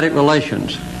diplomatic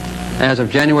relations as of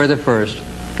January the 1st,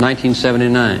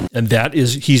 1979. And that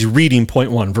is, he's reading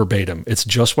point 1 verbatim. It's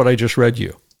just what I just read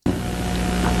you.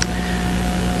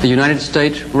 The United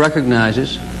States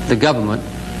recognizes the government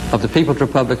of the People's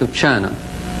Republic of China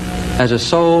as a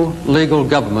sole legal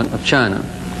government of China.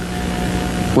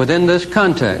 Within this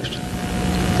context,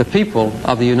 the people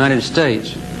of the United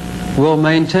States will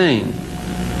maintain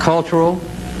cultural,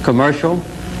 commercial,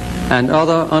 and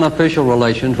other unofficial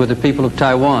relations with the people of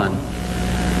Taiwan.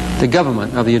 The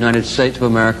government of the United States of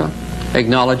America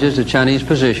acknowledges the Chinese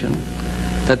position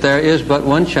that there is but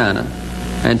one China,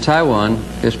 and Taiwan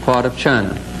is part of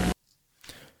China.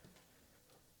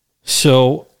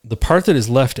 So the part that is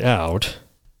left out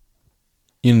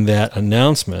in that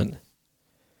announcement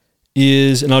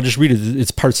is, and I'll just read it, it's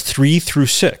parts 3 through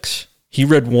 6. He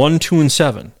read 1, 2, and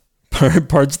 7.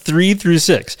 Parts 3 through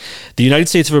 6. The United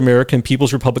States of America and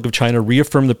People's Republic of China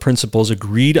reaffirm the principles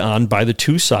agreed on by the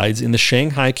two sides in the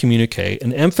Shanghai Communique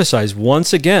and emphasize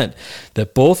once again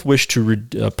that both wish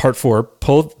to, part 4,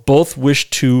 both wish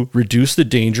to reduce the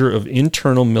danger of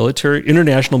international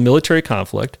military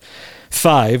conflict.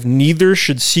 5, neither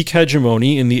should seek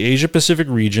hegemony in the Asia-Pacific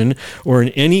region or in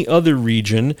any other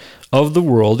region of the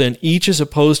world, and each is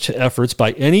opposed to efforts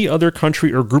by any other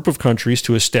country or group of countries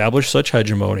to establish such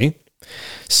hegemony.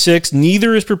 6,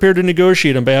 neither is prepared to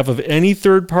negotiate on behalf of any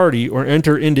third party or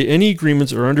enter into any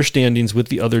agreements or understandings with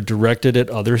the other directed at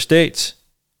other states.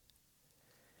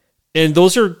 And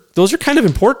those are kind of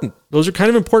important. Those are kind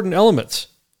of important elements,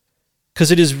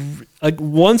 because it is,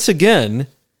 once again,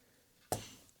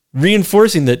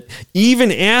 reinforcing that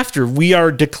even after we are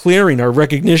declaring our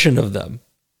recognition of them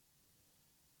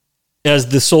as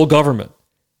the sole government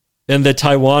and that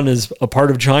Taiwan is a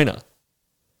part of China,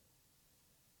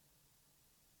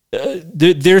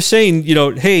 they're saying,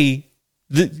 hey,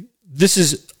 this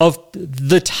is of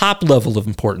the top level of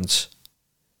importance,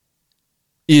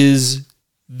 is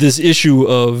this issue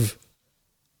of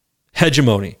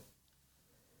hegemony,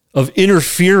 of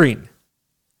interfering.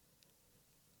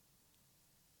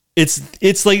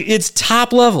 It's like, it's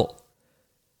top level.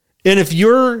 And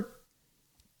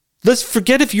let's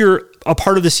forget if you're a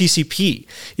part of the CCP.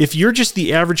 If you're just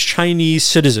the average Chinese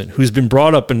citizen who's been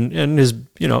brought up and is,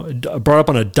 brought up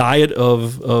on a diet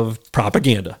of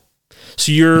propaganda.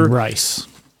 So you're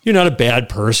not a bad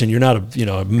person. You're not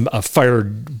a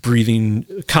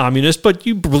fire-breathing communist, but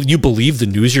you believe the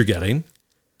news you're getting.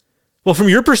 Well, from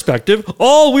your perspective,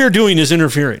 all we're doing is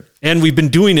interfering. And we've been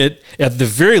doing it at the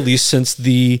very least since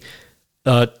the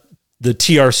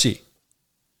TRC.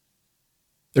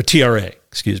 Or TRA,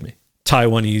 excuse me,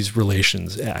 Taiwanese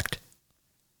Relations Act.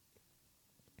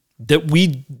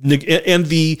 And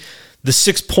the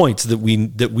 6 points that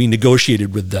we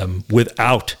negotiated with them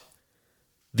without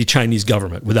the Chinese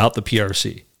government, without the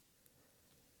PRC.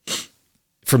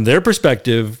 From their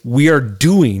perspective, we are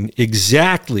doing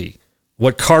exactly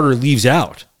what Carter leaves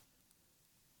out.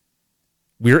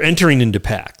 We're entering into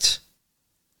pacts.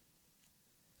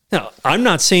 Now, I'm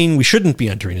not saying we shouldn't be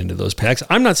entering into those pacts.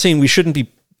 I'm not saying we shouldn't be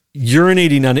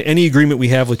urinating on any agreement we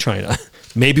have with China.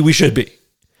 Maybe we should be.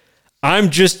 I'm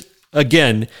just,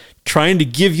 again, trying to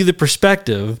give you the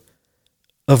perspective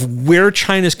of where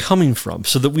China's coming from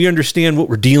so that we understand what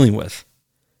we're dealing with.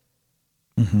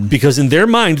 Mm-hmm. Because in their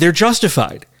mind, they're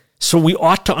justified. So we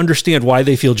ought to understand why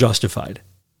they feel justified.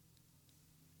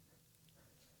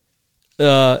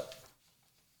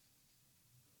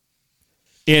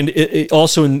 And it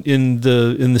also in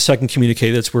the second communique,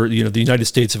 that's where the United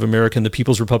States of America and the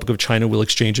People's Republic of China will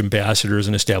exchange ambassadors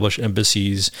and establish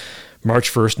embassies March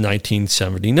 1st,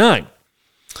 1979,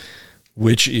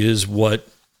 which is what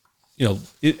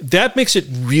that makes it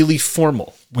really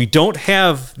formal. We don't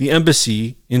have the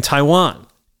embassy in Taiwan.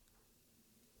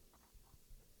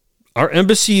 Our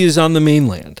embassy is on the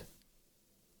mainland.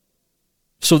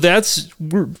 So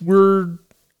we're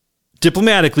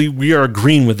diplomatically, we are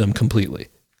agreeing with them completely.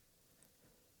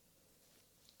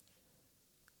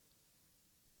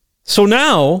 So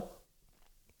now,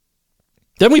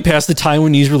 then we passed the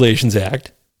Taiwanese Relations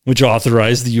Act, which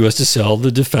authorized the U.S. to sell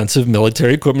the defensive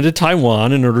military equipment to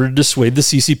Taiwan in order to dissuade the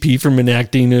CCP from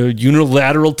enacting a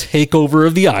unilateral takeover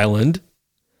of the island.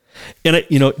 And,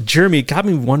 Jeremy, it got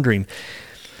me wondering,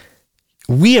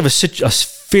 we have a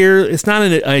fair, it's not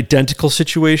an identical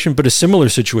situation, but a similar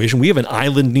situation. We have an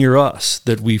island near us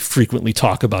that we frequently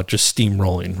talk about just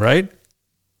steamrolling, right?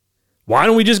 Why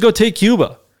don't we just go take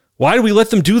Cuba? Why do we let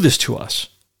them do this to us?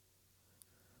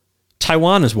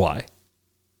 Taiwan is why.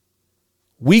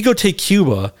 We go take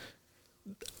Cuba,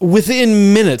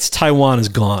 within minutes, Taiwan is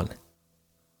gone.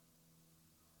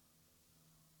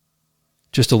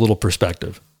 Just a little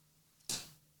perspective.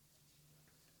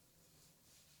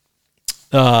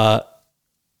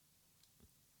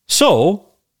 So,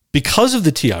 because of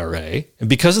the TRA and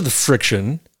because of the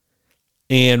friction,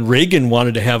 and Reagan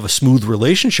wanted to have a smooth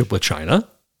relationship with China,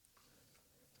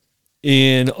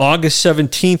 in August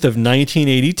 17th of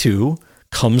 1982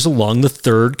 comes along the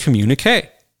third communique.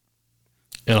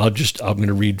 And I'm going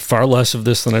to read far less of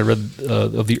this than I read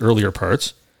of the earlier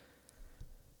parts.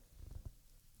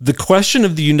 The question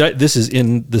of this is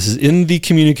in the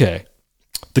communique.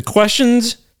 The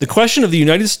question of the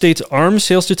United States arms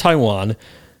sales to Taiwan.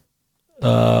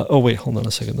 Hold on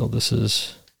a second. No, this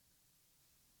is.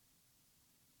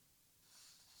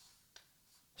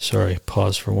 Sorry,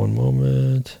 pause for one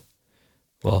moment.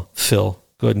 Well, Phil,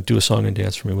 go ahead and do a song and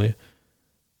dance for me, will you?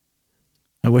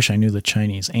 I wish I knew the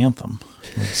Chinese anthem.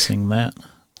 Let's sing that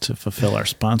to fulfill our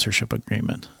sponsorship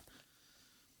agreement.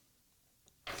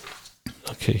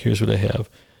 Okay, here's what I have.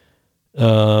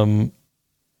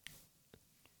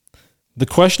 The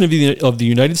question of the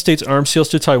United States arms sales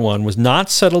to Taiwan was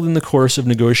not settled in the course of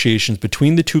negotiations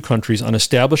between the two countries on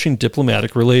establishing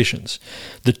diplomatic relations.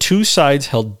 The two sides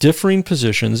held differing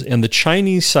positions, and the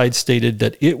Chinese side stated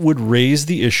that it would raise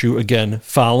the issue again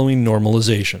following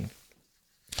normalization.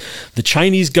 The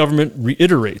Chinese government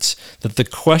reiterates that the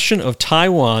question of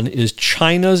Taiwan is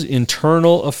China's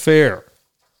internal affair.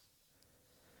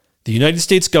 The United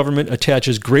States government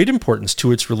attaches great importance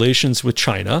to its relations with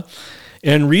China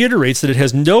and reiterates that it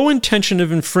has no intention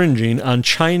of infringing on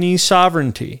Chinese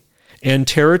sovereignty and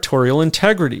territorial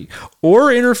integrity,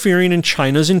 or interfering in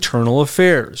China's internal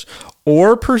affairs,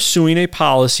 or pursuing a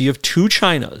policy of two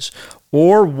Chinas,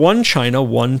 or one China,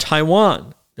 one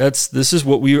Taiwan. This is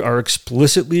what we are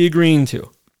explicitly agreeing to.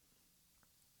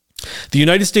 The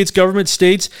United States government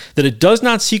states that it does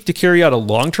not seek to carry out a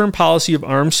long-term policy of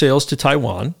arms sales to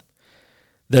Taiwan,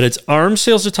 that its arms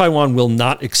sales to Taiwan will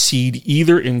not exceed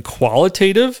either in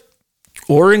qualitative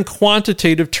or in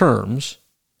quantitative terms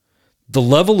the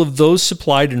level of those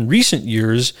supplied in recent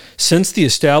years since the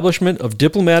establishment of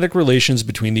diplomatic relations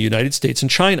between the United States and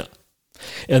China.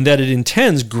 and that it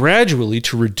intends gradually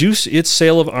to reduce its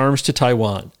sale of arms to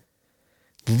Taiwan,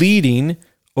 leading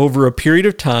over a period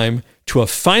of time to a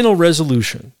final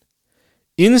resolution.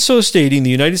 In so stating, the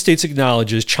United States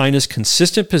acknowledges China's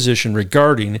consistent position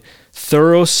regarding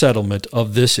thorough settlement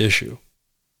of this issue.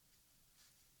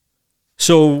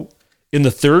 So, in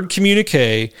the third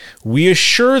communique, we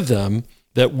assure them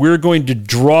that we're going to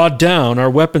draw down our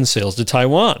weapon sales to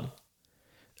Taiwan.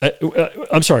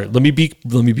 I'm sorry, let me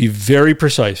be very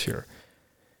precise here.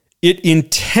 It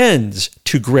intends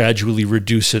to gradually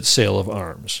reduce its sale of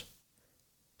arms.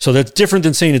 So that's different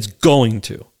than saying it's going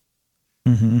to.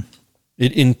 Mm-hmm.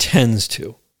 It intends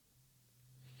to.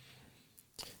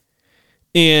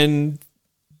 And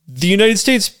the United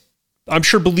States, I'm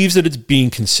sure, believes that it's being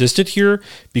consistent here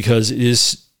because it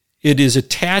is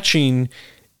attaching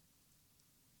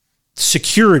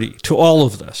security to all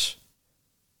of this.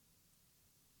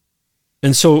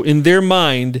 And so in their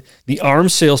mind, the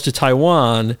arms sales to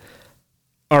Taiwan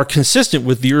are consistent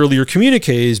with the earlier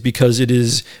communiques because it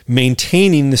is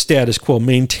maintaining the status quo,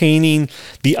 maintaining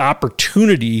the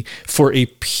opportunity for a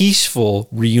peaceful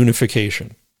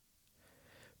reunification.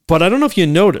 But I don't know if you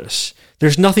notice,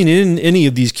 there's nothing in any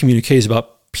of these communiques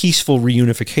about peaceful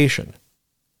reunification.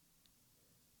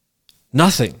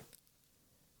 Nothing.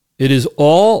 It is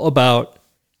all about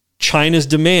China's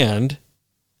demand,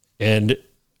 and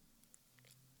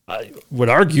I would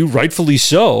argue, rightfully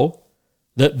so,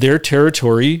 that their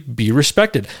territory be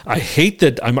respected. I hate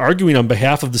that I'm arguing on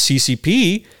behalf of the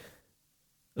CCP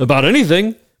about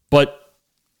anything, but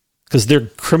because they're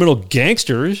criminal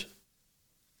gangsters,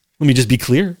 let me just be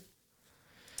clear.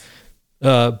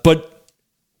 But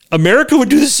America would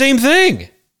do the same thing.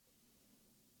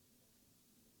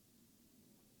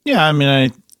 Yeah, I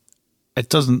mean, it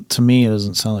doesn't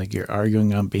sound like you're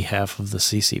arguing on behalf of the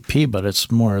CCP, but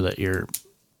it's more that you're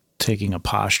taking a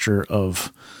posture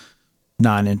of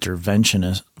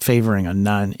non-interventionist, favoring a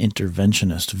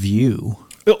non-interventionist view.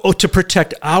 Oh, to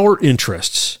protect our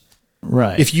interests.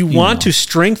 Right. If you want to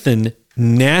strengthen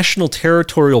national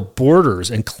territorial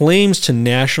borders and claims to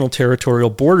national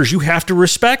territorial borders, you have to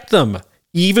respect them,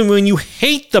 even when you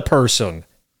hate the person.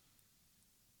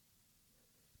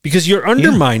 Because you're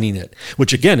undermining it,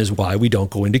 which again is why we don't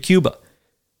go into Cuba.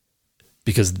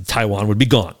 Because Taiwan would be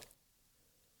gone.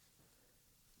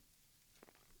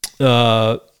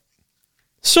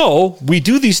 So we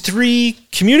do these three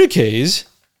communiques,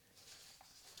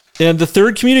 and the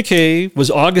third communique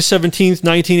was August 17th,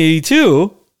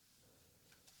 1982.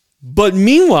 But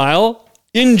meanwhile,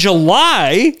 in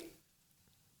July,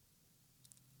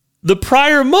 the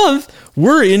prior month,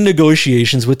 we're in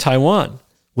negotiations with Taiwan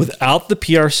without the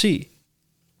PRC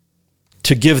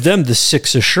to give them the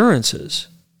 6 assurances.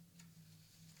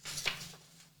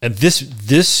 And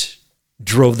this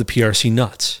drove the PRC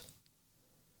nuts.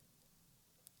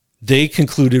 They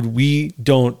concluded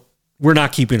we're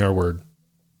not keeping our word.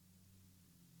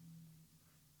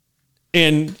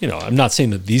 And, I'm not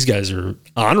saying that these guys are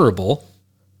honorable.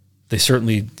 They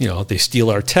certainly, they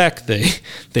steal our tech. They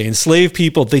enslave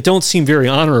people. They don't seem very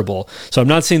honorable. So I'm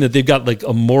not saying that they've got like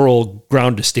a moral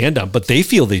ground to stand on, but they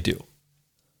feel they do.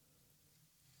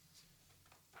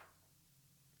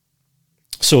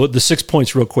 So the 6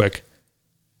 points real quick.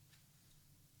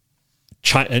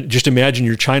 China, just imagine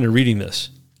you're China reading this.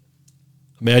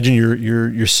 Imagine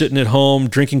you're sitting at home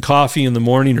drinking coffee in the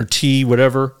morning or tea,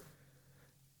 whatever,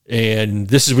 and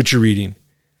this is what you're reading.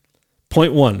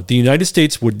 Point 1, the United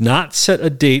States would not set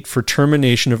a date for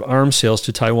termination of arms sales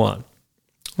to Taiwan.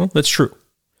 Well, that's true.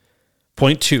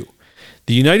 Point 2,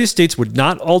 the United States would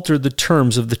not alter the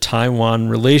terms of the Taiwan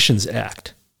Relations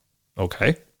Act.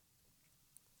 Okay.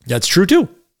 That's true too,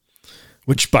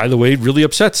 which, by the way, really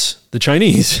upsets the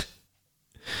Chinese.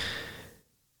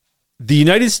 The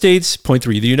United States, point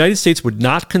 3, the United States would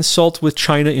not consult with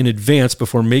China in advance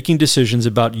before making decisions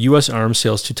about U.S. arms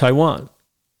sales to Taiwan.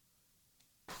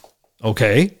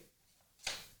 Okay.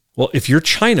 Well, if you're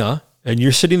China and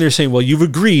you're sitting there saying, well, you've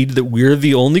agreed that we're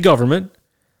the only government,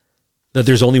 that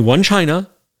there's only one China,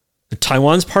 that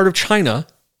Taiwan's part of China,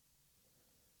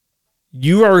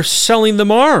 you are selling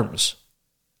them arms.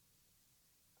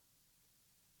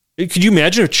 Could you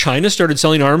imagine if China started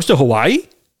selling arms to Hawaii?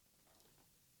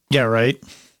 Yeah, right.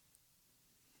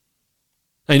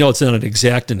 I know it's not an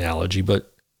exact analogy,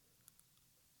 but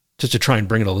just to try and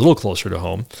bring it a little closer to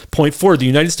home. Point 4, the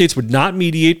United States would not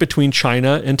mediate between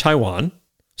China and Taiwan.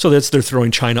 So they're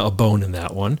throwing China a bone in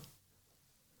that one.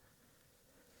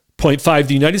 Point 5,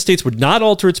 the United States would not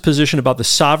alter its position about the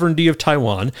sovereignty of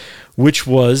Taiwan, which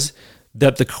was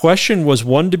that the question was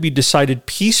one to be decided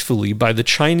peacefully by the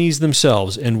Chinese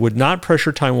themselves and would not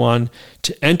pressure Taiwan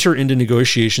to enter into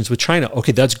negotiations with China.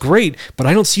 Okay, that's great, but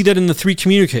I don't see that in the three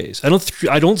communiques.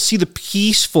 I don't see the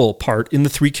peaceful part in the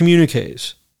three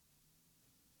communiques.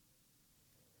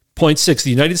 Point 6, the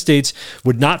United States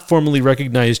would not formally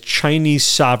recognize Chinese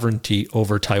sovereignty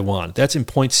over Taiwan. That's in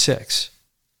point 6,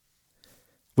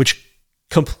 which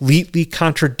completely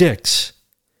contradicts.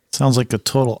 Sounds like a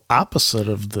total opposite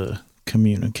of the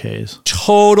communiques.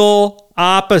 Total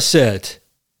opposite.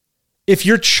 If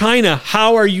you're China,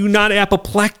 how are you not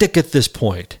apoplectic at this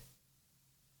point?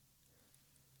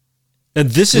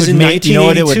 And this is in 1982. You know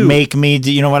what it would make me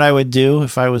do? You know what I would do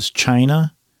if I was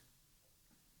China?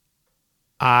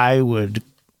 I would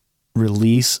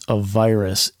release a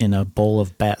virus in a bowl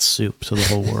of bat soup to the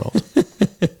whole world.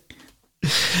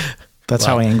 That's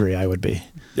how angry I would be.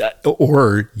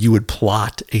 Or you would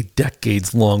plot a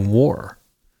decades-long war.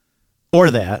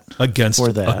 Or that. Against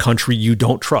a country you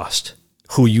don't trust,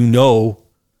 who you know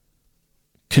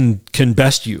can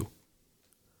best you.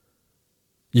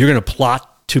 You're going to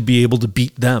plot to be able to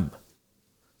beat them,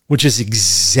 which is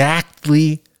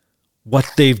exactly what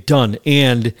they've done.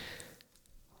 And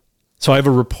so I have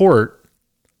a report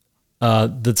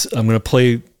that's I'm going to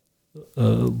play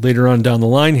later on down the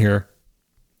line here,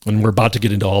 and we're about to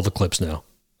get into all the clips now.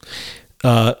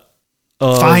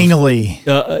 Finally,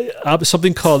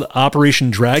 something called Operation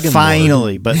Dragon.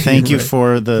 Finally, but thank you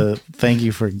for.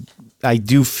 I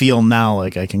do feel now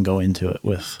like I can go into it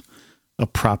with a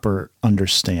proper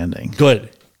understanding.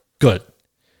 Good.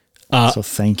 So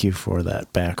thank you for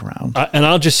that background. And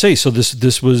I'll just say, so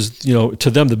this was, to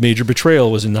them, the major betrayal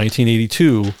was in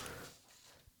 1982,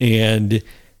 and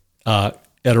at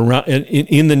around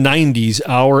in the 90s,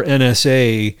 our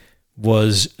NSA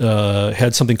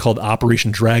had something called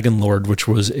Operation Dragon Lord, which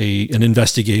was an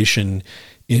investigation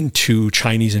into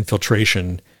Chinese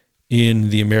infiltration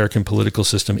in the American political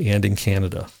system and in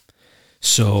Canada.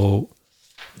 So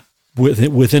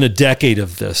within a decade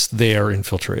of this, they are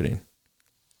infiltrating.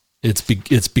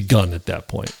 It's begun at that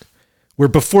point. Where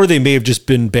before they may have just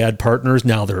been bad partners,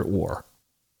 now they're at war.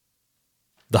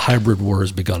 The hybrid war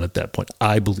has begun at that point,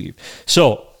 I believe.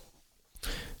 So,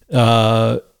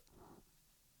 with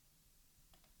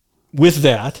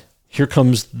that, here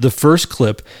comes the first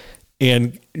clip.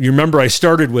 And you remember I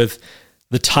started with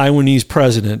the Taiwanese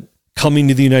president coming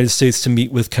to the United States to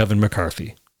meet with Kevin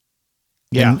McCarthy.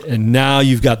 Yeah. And now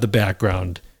you've got the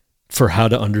background for how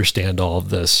to understand all of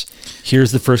this.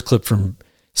 Here's the first clip from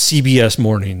CBS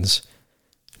Mornings.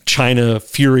 China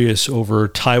furious over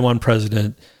Taiwan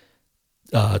President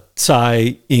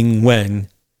Tsai Ing-wen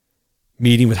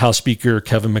meeting with House Speaker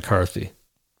Kevin McCarthy.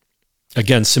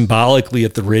 Again, symbolically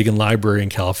at the Reagan Library in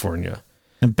California.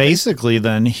 And basically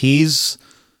then he's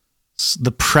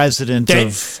the president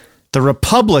of the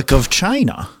Republic of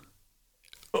China.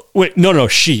 Wait, no,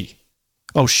 she.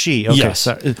 Oh, she. Okay. Yes.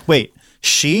 Sorry. Wait,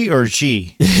 she or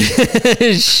G?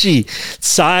 She.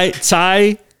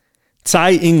 Tsai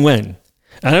Ing-wen.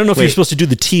 I don't know if you're supposed to do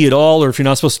the T at all, or if you're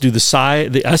not supposed to do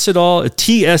the S at all.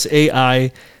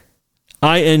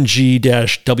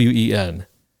 TSAIING-WEN.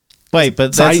 Wait,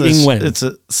 but Tsai Ing-wen. It's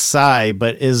a Tsai,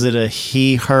 but is it a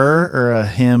he, her, or a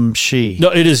him, she?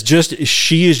 No,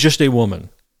 she is just a woman.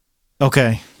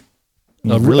 Okay.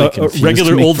 A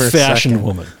regular old-fashioned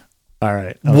woman. All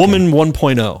right. Okay. Woman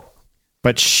 1.0.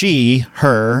 But she,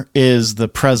 her, is the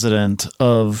president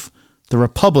of the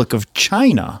Republic of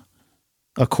China,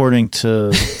 according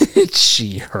to...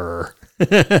 She, her.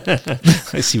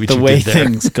 I see what the you way did there.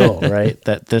 things go, right?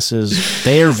 That this is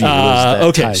their view is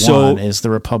that Taiwan is the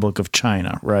Republic of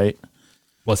China, right?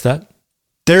 What's that?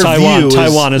 Their Taiwan view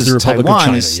is the Republic of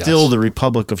China. Is still the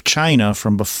Republic of China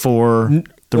from before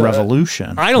the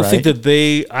revolution. I don't think that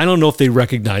I don't know if they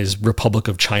recognize Republic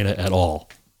of China at all.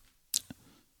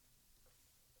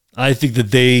 I think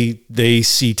that they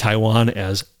see Taiwan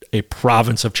as a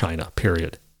province of China,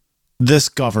 period. This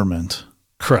government.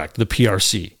 Correct, the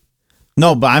PRC.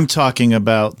 No, but I'm talking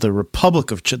about the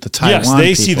Republic of the Taiwan. Yes,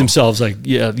 they see themselves like,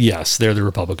 yes, they're the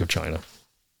Republic of China.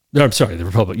 No, I'm sorry, the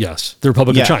Republic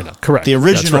of China. Correct. The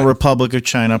original Republic of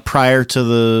China prior to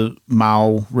the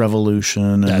Mao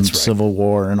Revolution and Civil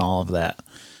War and all of that.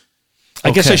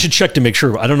 I guess I should check to make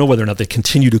sure. I don't know whether or not they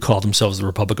continue to call themselves the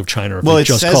Republic of China or if they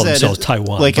just call themselves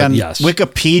Taiwan. Like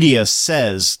Wikipedia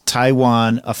says,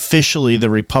 Taiwan, officially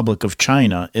the Republic of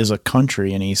China, is a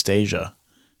country in East Asia.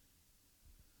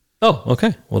 Oh,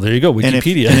 okay. Well, there you go.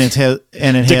 Wikipedia.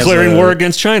 And it declaring war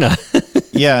against China.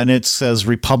 Yeah, and it says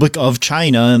Republic of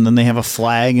China, and then they have a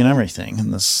flag and everything.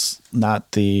 And it's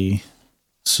not the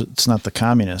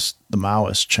communist, the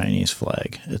Maoist Chinese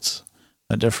flag. It's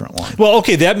a different one. Well,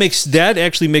 okay, that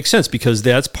actually makes sense because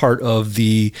that's part of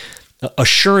the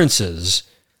assurances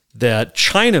that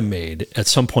China made at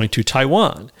some point to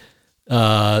Taiwan,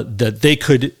 that they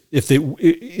could, if they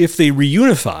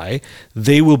reunify,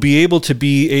 they will be able to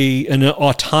be an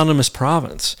autonomous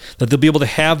province, that they'll be able to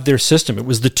have their system. It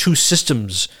was the two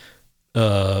systems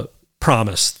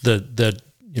promise that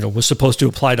was supposed to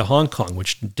apply to Hong Kong,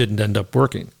 which didn't end up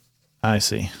working. I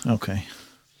see. Okay.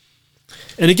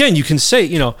 And again, you can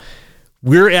say,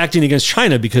 we're acting against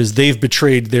China because they've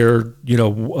betrayed their,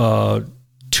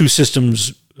 two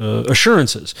systems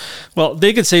assurances. Well,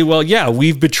 they could say, well, yeah,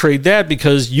 we've betrayed that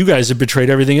because you guys have betrayed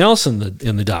everything else in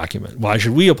the document. Why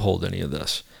should we uphold any of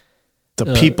this?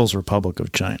 The People's Republic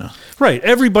of China. Right.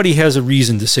 Everybody has a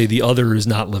reason to say the other is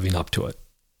not living up to it.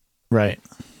 Right.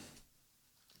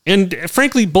 And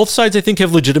frankly, both sides, I think,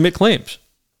 have legitimate claims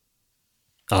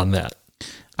on that.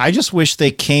 I just wish they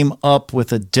came up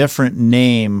with a different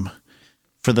name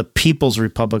for the People's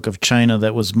Republic of China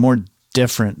that was more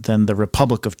different than the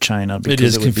Republic of China,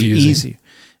 because it would confusing. be easy.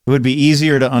 It would be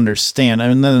easier to understand. I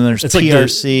mean, then there's it's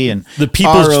PRC like and the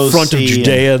People's ROC Front of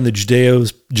Judea and the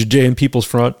Judean People's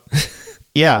Front.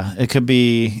 Yeah, it could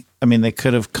be. I mean, they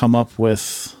could have come up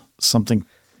with something.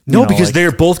 No, because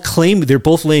they're both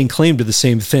laying claim to the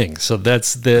same thing. So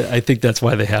I think that's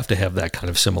why they have to have that kind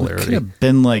of similarity. It could have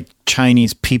been like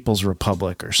Chinese People's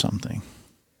Republic or something.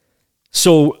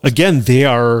 So again,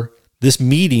 this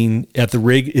meeting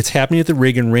it's happening at the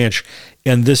Reagan Ranch,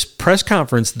 and this press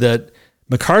conference that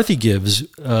McCarthy gives,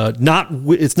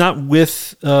 it's not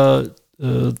with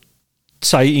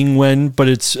Tsai Ing-wen, but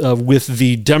it's with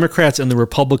the Democrats and the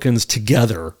Republicans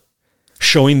together,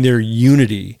 showing their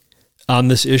unity on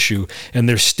this issue, and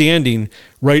they're standing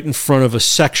right in front of a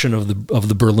section of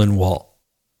the Berlin Wall.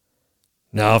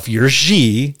 Now, if you're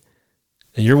Xi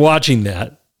and you're watching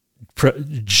that,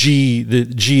 the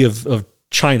G of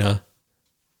China,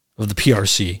 of the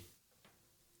PRC,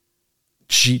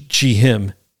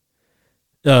 him.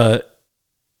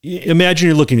 Imagine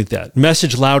you're looking at that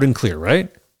message loud and clear, right?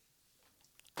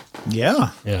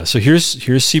 Yeah. Yeah. So here's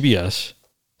CBS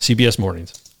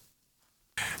Mornings.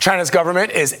 China's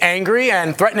government is angry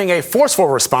and threatening a forceful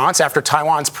response after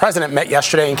Taiwan's president met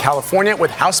yesterday in California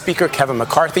with House Speaker Kevin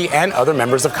McCarthy and other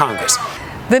members of Congress.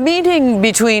 The meeting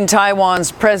between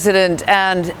Taiwan's president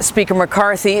and Speaker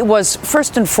McCarthy was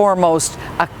first and foremost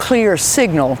a clear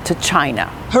signal to China.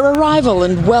 Her arrival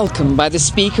and welcome by the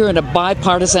Speaker and a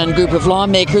bipartisan group of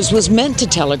lawmakers was meant to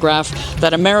telegraph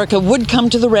that America would come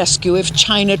to the rescue if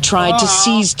China tried to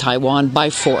seize Taiwan by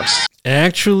force.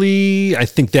 Actually, I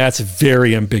think that's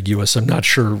very ambiguous. I'm not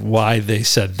sure why they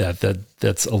said that.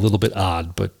 That's a little bit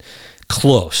odd, but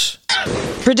close.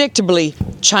 Predictably,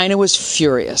 China was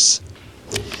furious.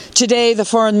 Today, the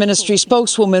Foreign Ministry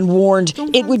spokeswoman warned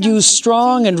it would use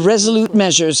strong and resolute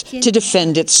measures to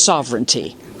defend its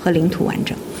sovereignty.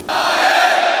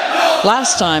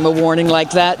 Last time, a warning like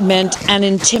that meant an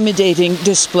intimidating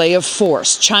display of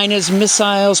force. China's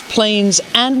missiles, planes,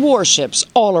 and warships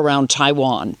all around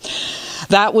Taiwan.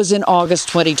 That was in August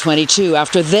 2022,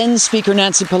 after then Speaker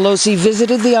Nancy Pelosi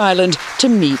visited the island to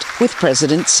meet with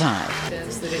President Tsai.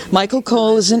 Michael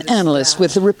Cole is an analyst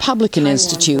with the Republican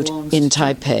Institute in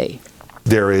Taipei.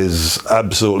 There is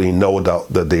absolutely no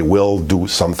doubt that they will do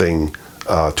something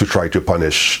to try to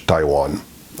punish Taiwan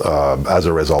as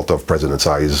a result of President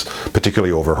Tsai's,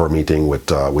 particularly over her meeting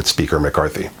with Speaker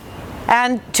McCarthy.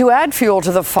 And to add fuel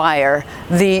to the fire,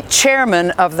 the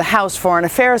chairman of the House Foreign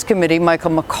Affairs Committee,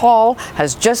 Michael McCall,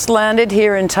 has just landed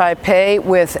here in Taipei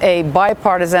with a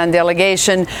bipartisan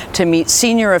delegation to meet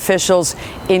senior officials,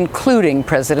 including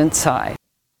President Tsai.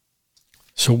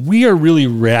 So we are really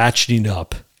ratcheting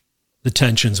up the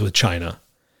tensions with China.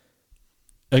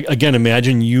 Again,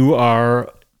 imagine you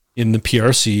are in the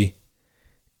PRC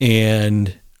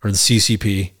or the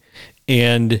CCP,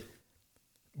 and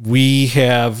we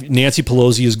have Nancy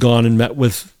Pelosi has gone and met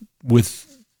with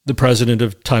the president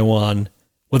of Taiwan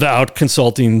without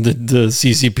consulting the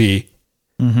CCP.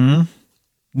 Mm-hmm.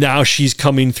 Now she's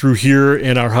coming through here,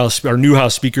 and our new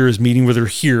House Speaker is meeting with her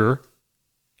here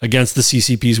against the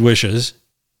CCP's wishes.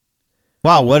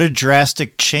 Wow, what a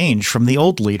drastic change from the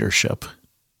old leadership.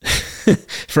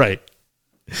 Right.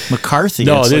 McCarthy,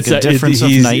 it's like a difference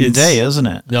of night and day, isn't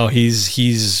it? No,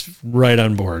 he's right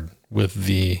on board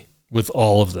with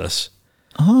all of this.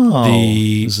 Oh,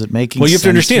 is it making sense? Well, you have to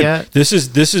understand, yet? this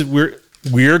is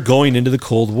we're going into the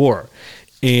Cold War,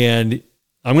 and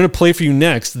I'm going to play for you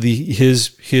next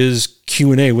his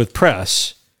Q&A with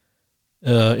press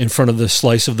in front of the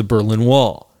slice of the Berlin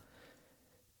Wall,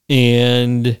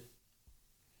 and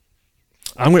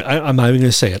I'm not even going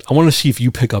to say it. I want to see if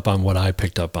you pick up on what I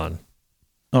picked up on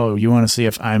Oh, you want to see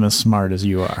if I'm as smart as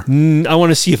you are? I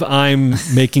want to see if I'm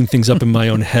making things up in my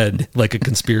own head like a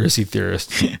conspiracy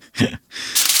theorist.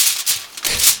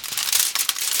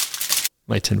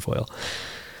 My tinfoil.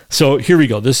 So here we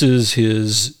go. This is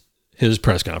his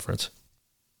press conference.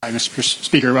 Hi, Mr.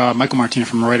 Speaker. Michael Martina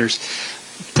from Reuters.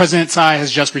 President Tsai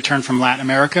has just returned from Latin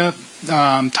America.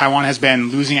 Taiwan has been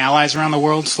losing allies around the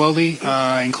world slowly,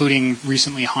 including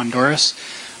recently Honduras.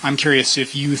 I'm curious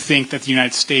if you think that the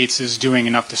United States is doing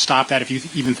enough to stop that, if you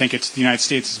even think it's the United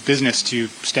States' business to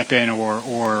step in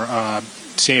or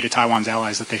say to Taiwan's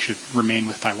allies that they should remain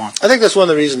with Taiwan. I think that's one of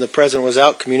the reasons the president was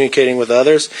out communicating with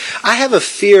others. I have a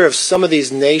fear of some of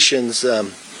these nations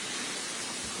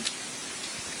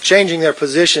changing their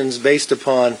positions based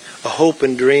upon a hope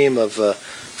and dream of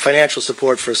financial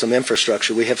support for some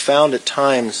infrastructure. We have found at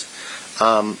times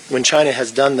when China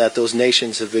has done that, those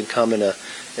nations have become in a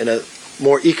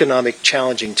more economic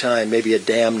challenging time, maybe a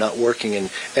dam not working in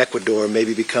Ecuador,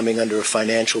 maybe becoming under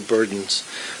financial burdens.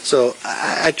 So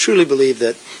I truly believe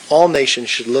that all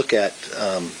nations should look at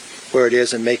where it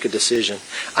is and make a decision.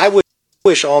 I would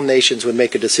wish all nations would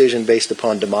make a decision based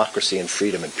upon democracy and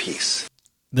freedom and peace.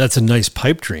 That's a nice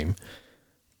pipe dream.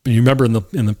 But you remember in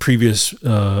the previous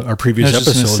our previous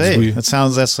episodes,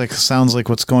 sounds like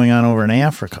what's going on over in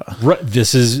Africa. Right.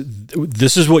 This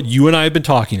is what you and I have been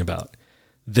talking about.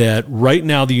 That right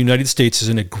now the United States is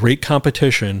in a great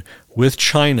competition with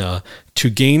China to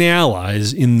gain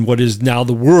allies in what is now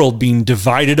the world being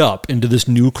divided up into this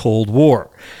new Cold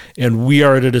War. And we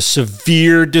are at a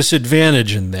severe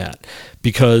disadvantage in that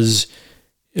because,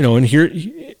 and here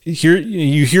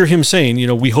you hear him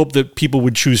saying, we hope that people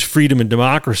would choose freedom and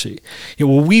democracy.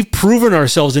 Well, we've proven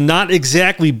ourselves to not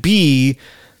exactly be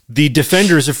the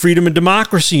defenders of freedom and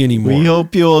democracy anymore. We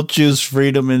hope you'll choose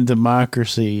freedom and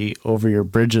democracy over your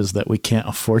bridges that we can't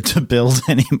afford to build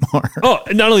anymore. Oh,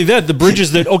 not only that, the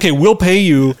bridges that, okay, we'll pay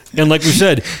you. And like we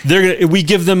said, we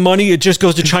give them money. It just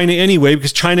goes to China anyway,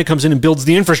 because China comes in and builds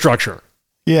the infrastructure.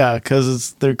 Yeah,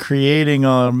 because they're creating,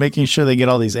 making sure they get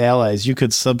all these allies. You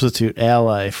could substitute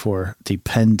ally for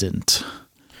dependent.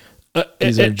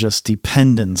 These are just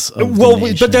dependents of the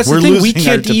nation. But that's the thing. We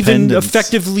can't even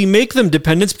effectively make them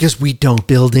dependents because we don't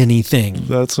build anything.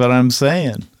 That's what I'm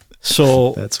saying.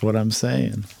 So that's what I'm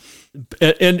saying.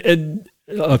 And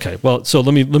okay, well, so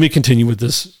let me continue with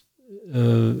this.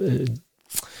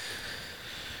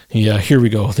 Yeah, here we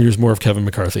go. Here's more of Kevin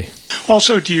McCarthy.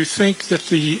 Also, do you think that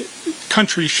the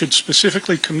country should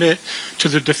specifically commit to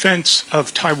the defense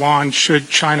of Taiwan should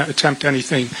China attempt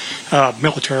anything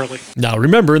militarily? Now,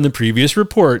 remember, in the previous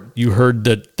report, you heard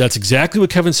that that's exactly what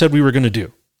Kevin said we were going to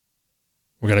do.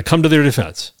 We're going to come to their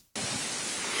defense.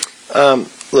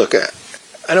 Look,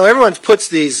 I know everyone puts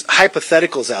these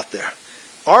hypotheticals out there.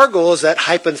 Our goal is that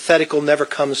hypothetical never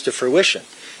comes to fruition.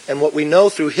 And what we know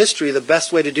through history, the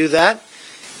best way to do that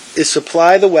is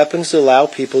supply the weapons to allow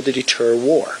people to deter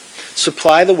war.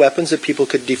 Supply the weapons that people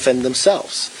could defend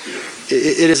themselves.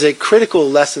 It is a critical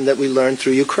lesson that we learned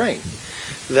through Ukraine,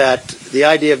 that the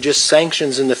idea of just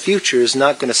sanctions in the future is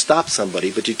not going to stop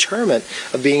somebody, but deterrent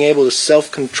of being able to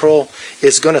self-control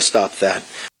is going to stop that.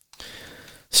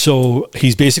 So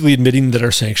he's basically admitting that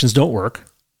our sanctions don't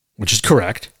work, which is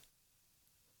correct.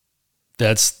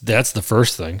 That's the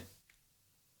first thing.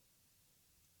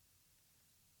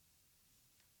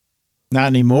 Not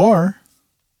anymore.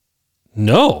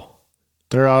 No.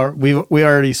 We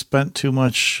already spent too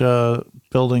much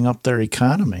building up their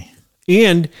economy.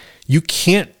 And you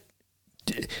can't...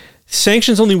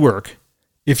 Sanctions only work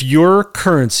if your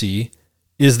currency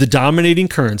is the dominating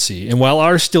currency. And while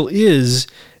ours still is,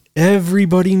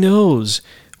 everybody knows.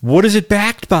 What is it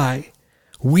backed by?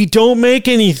 We don't make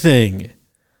anything.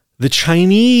 The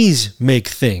Chinese make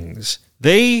things.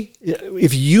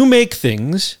 If you make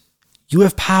things, you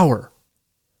have power.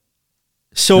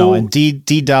 So and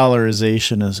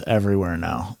de-dollarization is everywhere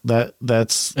now.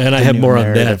 That's and I have more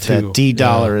on that too. That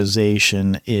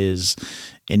de-dollarization is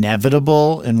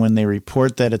inevitable, and when they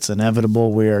report that it's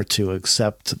inevitable, we are to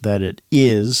accept that it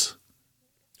is.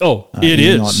 Oh, it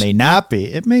is. It may not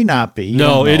be. It may not be.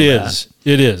 No, it is.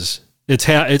 It is.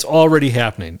 It's already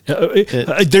happening.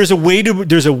 There's a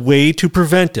way to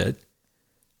prevent it.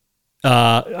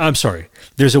 I'm sorry.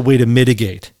 There's a way to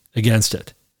mitigate against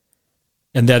it.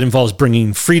 And that involves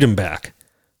bringing freedom back.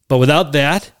 But without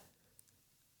that,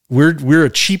 we're a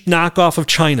cheap knockoff of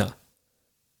China.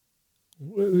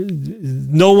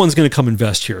 No one's going to come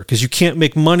invest here because you can't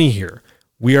make money here.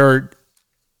 We are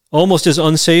almost as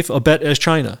unsafe a bet as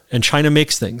China, and China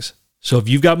makes things. So if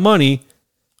you've got money,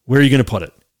 where are you going to put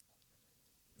it?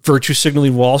 Virtue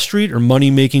signaling Wall Street or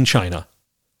money making China?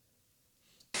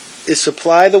 is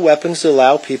supply the weapons to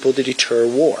allow people to deter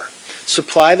war.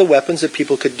 Supply the weapons that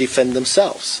people could defend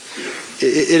themselves.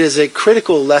 It is a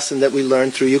critical lesson that we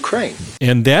learned through Ukraine.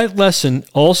 And that lesson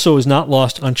also is not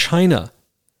lost on China.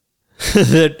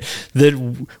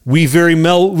 that we very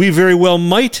well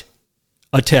might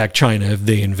attack China if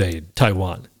they invade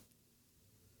Taiwan.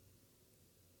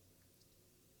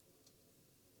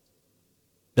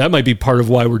 That might be part of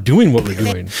why we're doing what we're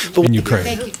doing in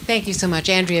Ukraine. Thank you so much,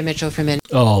 Andrea Mitchell from NBC.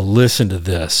 Oh, listen to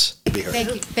this.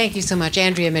 Thank you so much,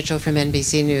 Andrea Mitchell from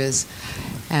NBC News.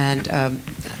 And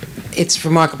it's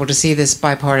remarkable to see this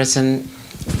bipartisan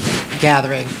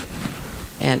gathering.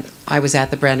 And I was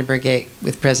at the Brandenburg Gate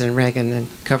with President Reagan and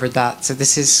covered that. So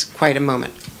this is quite a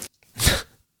moment.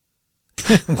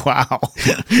 Wow.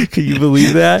 Can you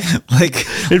believe that? Like,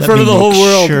 in front of the whole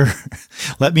world.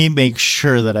 Let me make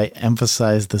sure that I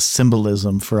emphasize the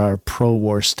symbolism for our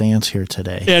pro-war stance here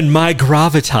today. And my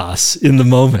gravitas in the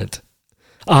moment.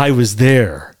 I was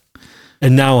there.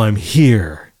 And now I'm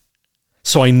here.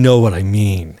 So I know what I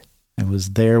mean. I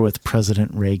was there with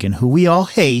President Reagan, who we all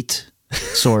hate,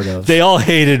 sort of. They all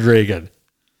hated Reagan.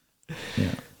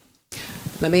 Yeah.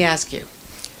 Let me ask you,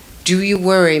 do you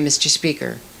worry, Mr.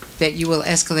 Speaker, that you will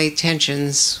escalate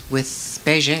tensions with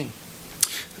Beijing?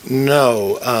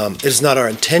 No, it is not our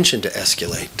intention to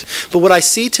escalate. But what I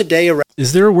see today around...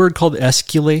 Is there a word called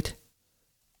escalate?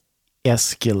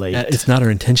 Escalate. It's not our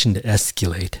intention to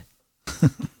escalate.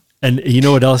 And you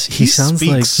know what else? He sounds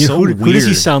like... Who does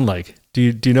he sound like? Do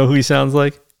you know who he sounds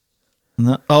like?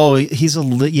 No, oh, he's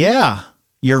yeah,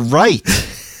 you're right.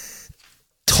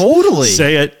 Totally.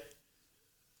 Say it.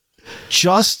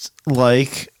 Just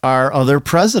like our other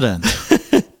president.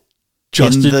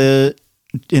 Justin.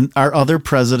 In our other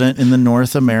president in the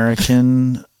North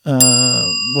American,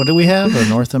 what do we have? A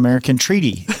North American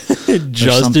treaty.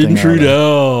 Justin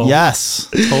Trudeau. Yes,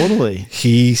 totally.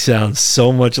 He sounds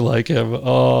so much like him.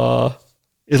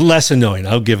 It's less annoying.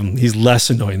 I'll give him. He's less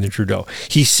annoying than Trudeau.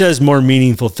 He says more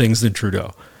meaningful things than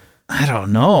Trudeau. I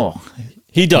don't know.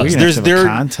 He does. There's a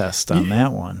contest on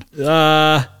that one.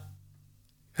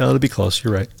 It'll be close.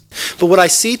 You're right. But what I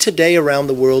see today around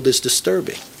the world is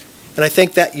disturbing. And I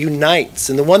think that unites.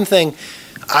 And the one thing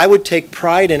I would take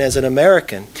pride in as an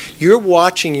American, you're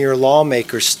watching your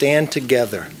lawmakers stand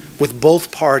together with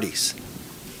both parties,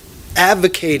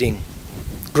 advocating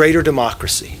greater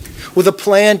democracy, with a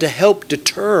plan to help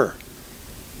deter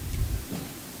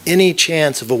any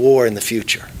chance of a war in the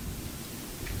future.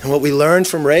 And what we learned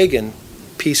from Reagan,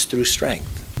 peace through strength.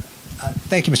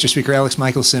 Thank you, Mr. Speaker. Alex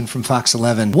Michelson from Fox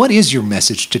 11. What is your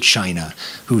message to China,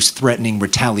 who's threatening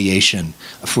retaliation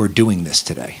for doing this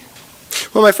today?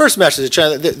 Well, my first message to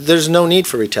China, there's no need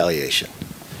for retaliation.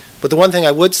 But the one thing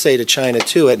I would say to China,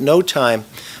 too, at no time,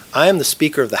 I am the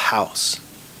Speaker of the House.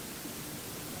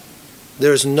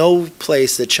 There's no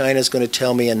place that China is going to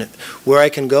tell me and where I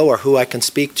can go or who I can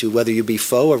speak to, whether you be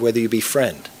foe or whether you be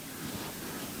friend.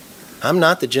 I'm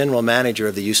not the general manager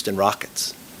of the Houston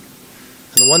Rockets.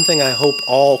 And the one thing I hope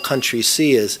all countries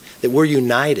see is that we're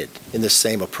united in this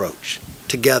same approach,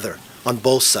 together, on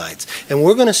both sides. And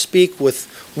we're going to speak with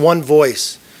one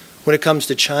voice when it comes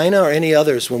to China or any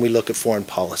others when we look at foreign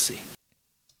policy.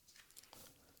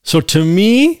 So to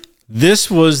me,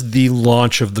 this was the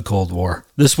launch of the Cold War.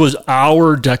 This was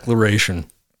our declaration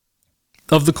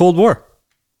of the Cold War.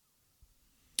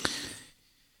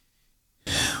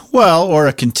 Well, or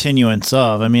a continuance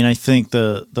of. I mean, I think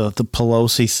the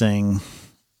Pelosi thing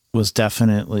was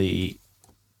definitely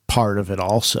part of it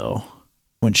also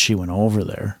when she went over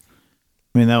there.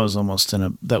 I mean, that was almost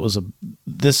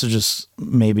this is just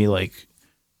maybe like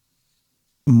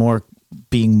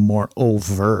being more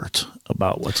overt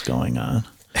about what's going on.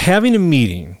 Having a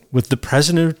meeting with the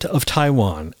president of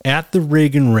Taiwan at the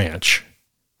Reagan Ranch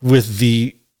with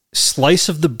the slice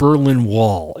of the Berlin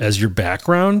Wall as your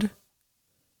background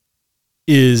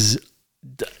is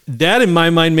that, in my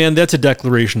mind, man, that's a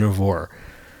declaration of war.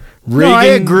 Reagan, no, I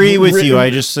agree with you.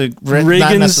 I just Reagan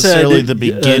not necessarily said, the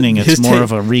beginning. It's more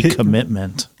of a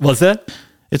recommitment. What's that?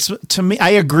 It's to me. I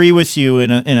agree with you in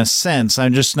a sense.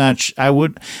 I'm just not. I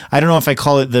don't know if I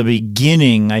call it the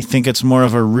beginning. I think it's more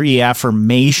of a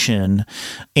reaffirmation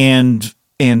and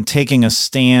taking a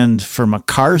stand for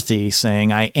McCarthy,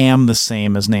 saying I am the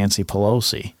same as Nancy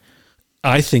Pelosi.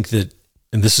 I think that,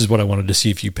 and this is what I wanted to see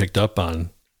if you picked up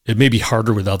on. It may be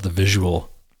harder without the visual.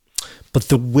 But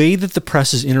the way that the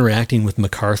press is interacting with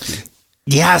McCarthy.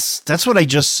 Yes, that's what I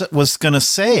just was going to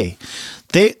say.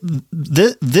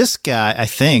 This guy, I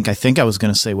think I was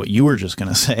going to say what you were just going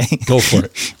to say. Go for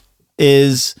it.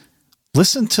 Is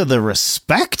listen to the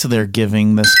respect they're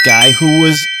giving this guy who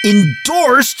was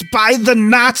endorsed by the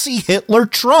Nazi Hitler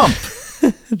Trump.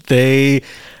 They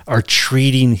are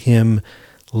treating him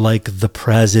like the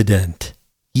president.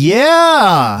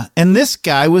 Yeah. And this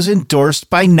guy was endorsed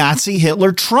by Nazi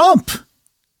Hitler Trump.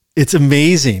 It's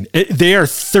amazing. They are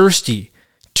thirsty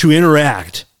to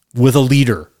interact with a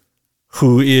leader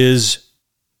who is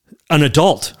an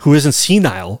adult, who isn't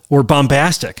senile or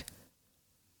bombastic.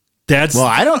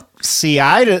 I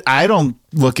don't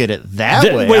look at it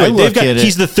that way.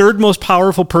 He's the third most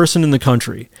powerful person in the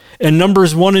country, and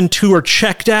numbers 1 and 2 are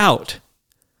checked out.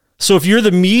 So if you're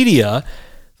the media,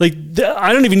 like,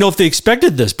 I don't even know if they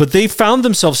expected this, but they found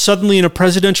themselves suddenly in a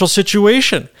presidential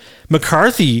situation.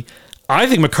 McCarthy, I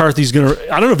think McCarthy's I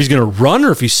don't know if he's going to run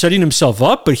or if he's setting himself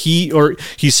up, but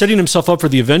he's setting himself up for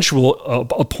the eventual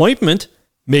appointment,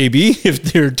 maybe, if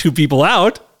there are 2 people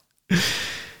out.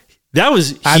 I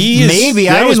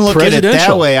didn't look at it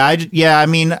that way.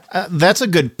 That's a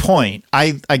good point.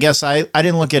 I guess I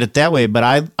didn't look at it that way,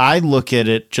 but I look at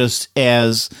it just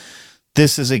as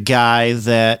this is a guy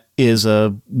that is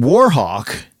a war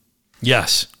hawk.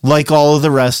 Yes. Like all of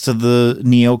the rest of the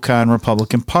neocon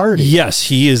Republican Party. Yes,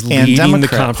 he is leading the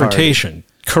confrontation. Party.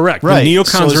 Correct. Right. The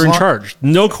neocons are in charge.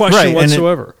 No question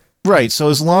whatsoever. Right. So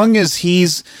as long as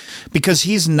because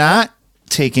he's not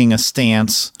taking a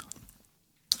stance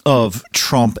of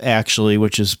Trump, actually,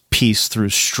 which is peace through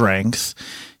strength.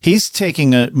 He's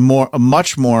taking a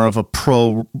much more of a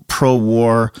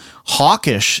pro-war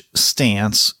hawkish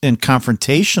stance and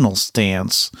confrontational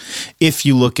stance. If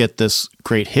you look at this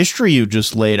great history you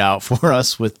just laid out for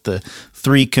us with the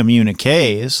 3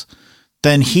 communiques,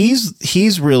 then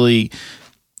he's really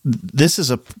this is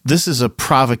a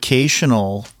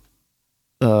provocational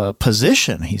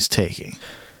position he's taking.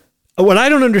 What I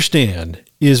don't understand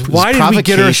is why did we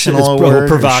get ourselves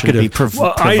provocative?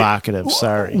 Provocative.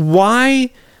 Sorry. Why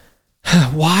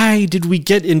did we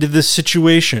get into this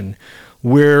situation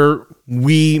where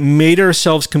we made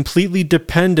ourselves completely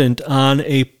dependent on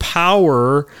a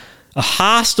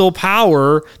hostile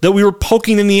power that we were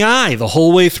poking in the eye the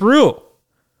whole way through?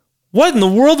 What in the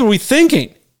world were we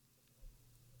thinking?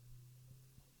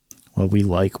 Well, we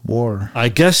like war. I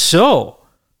guess so.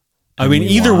 I mean,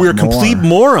 either we're complete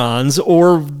morons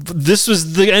or this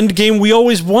was the end game we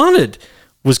always wanted,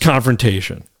 was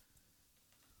confrontation.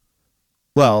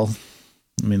 Well,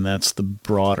 I mean, that's the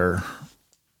broader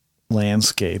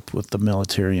landscape with the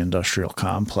military-industrial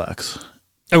complex.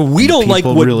 And we don't like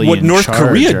what North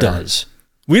Korea does.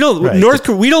 We don't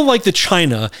like that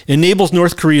China enables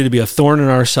North Korea to be a thorn in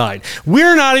our side.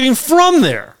 We're not even from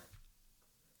there.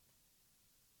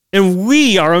 And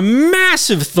we are a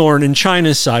massive thorn in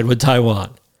China's side with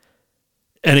Taiwan.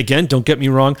 And again, don't get me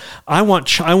wrong. I want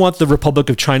the Republic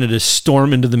of China to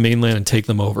storm into the mainland and take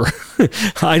them over.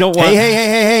 I don't want.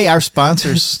 Hey! Our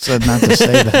sponsors said not to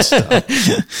say that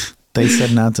stuff. They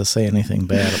said not to say anything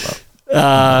bad about.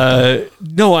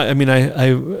 No, I mean,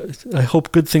 I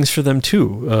hope good things for them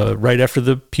too. Right after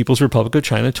the People's Republic of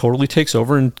China totally takes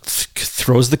over and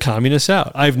throws the communists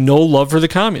out. I have no love for the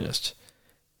communists.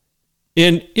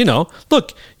 And,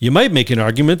 look, you might make an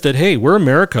argument that, hey, we're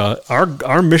America.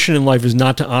 Our mission in life is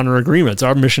not to honor agreements.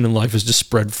 Our mission in life is to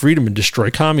spread freedom and destroy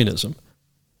communism.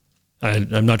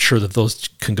 I'm not sure that those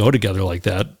can go together like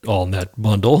that, all in that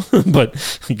bundle.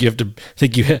 But you have to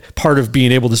think part of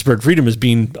being able to spread freedom is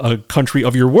being a country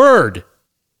of your word.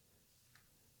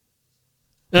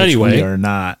 Anyway, we are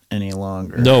not any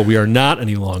longer. No, we are not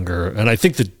any longer. And I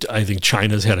think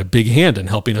China's had a big hand in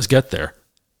helping us get there.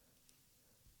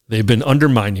 They've been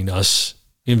undermining us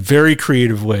in very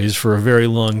creative ways for a very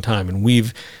long time, and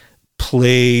we've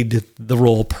played the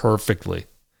role perfectly.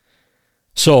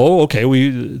 So, okay,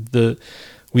 we've been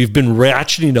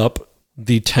ratcheting up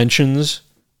the tensions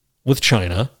with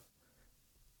China,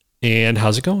 and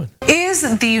how's it going?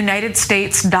 Is the United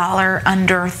States dollar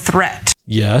under threat?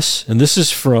 Yes, and this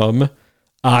is from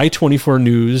I-24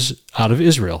 News out of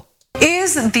Israel.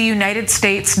 Is the United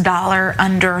States dollar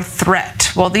under threat?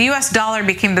 Well, the U.S. dollar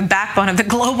became the backbone of the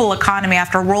global economy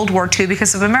after World War II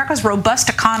because of America's robust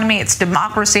economy, its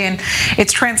democracy, and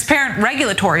its transparent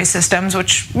regulatory systems,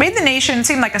 which made the nation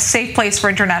seem like a safe place for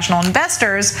international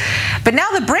investors. But now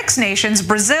the BRICS nations,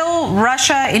 Brazil,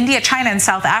 Russia, India, China, and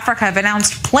South Africa, have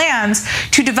announced plans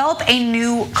to develop a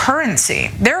new currency.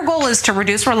 Their goal is to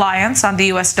reduce reliance on the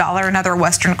U.S. dollar and other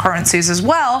Western currencies as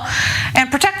well,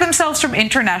 and protect themselves from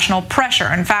international pressure.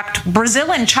 In fact,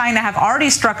 Brazil and China have already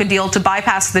struck a deal to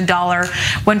bypass the dollar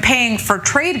when paying for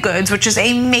trade goods, which is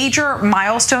a major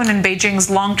milestone in Beijing's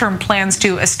long-term plans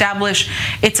to establish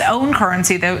its own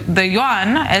currency, the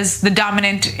yuan, as the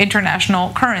dominant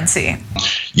international currency.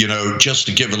 Just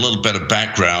to give a little bit of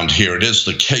background here, it is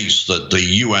the case that the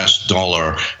U.S.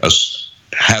 dollar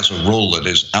has a role that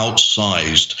is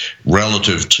outsized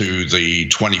relative to the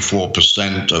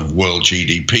 24% of world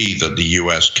GDP that the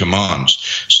US commands.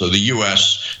 So the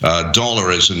US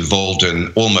dollar is involved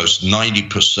in almost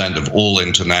 90% of all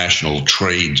international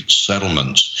trade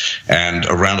settlements, and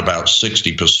around about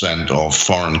 60% of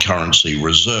foreign currency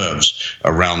reserves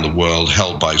around the world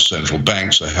held by central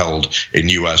banks are held in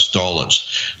US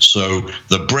dollars. So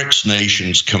the BRICS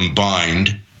nations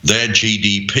combined, their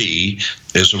GDP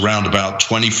is around about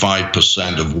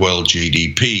 25% of world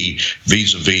GDP,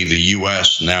 vis-a-vis the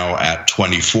US now at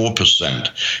 24%.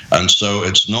 And so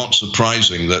it's not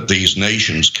surprising that these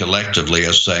nations collectively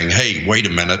are saying, hey, wait a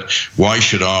minute, why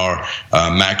should our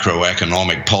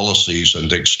macroeconomic policies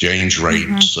and exchange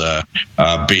rates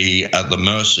be at the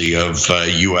mercy of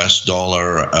US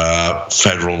dollar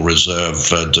Federal Reserve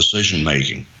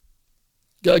decision-making?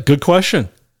 Good question.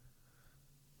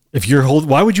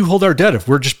 Why would you hold our debt if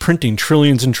we're just printing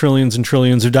trillions and trillions and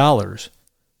trillions of dollars,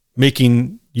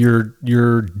 making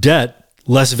your debt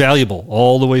less valuable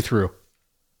all the way through?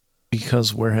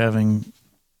 Because we're having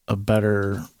a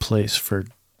better place for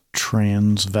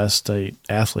transvestite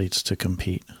athletes to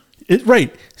compete.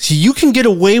 Right. So you can get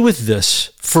away with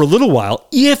this for a little while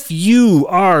if you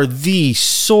are the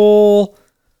sole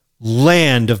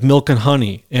land of milk and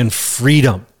honey and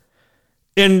freedom.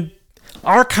 And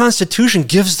our Constitution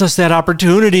gives us that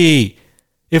opportunity.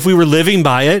 If we were living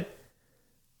by it,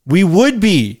 we would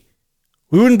be.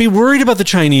 We wouldn't be worried about the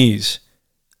Chinese.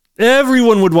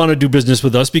 Everyone would want to do business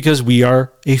with us because we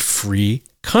are a free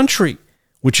country,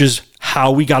 which is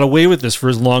how we got away with this for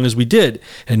as long as we did.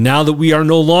 And now that we are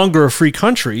no longer a free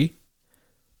country,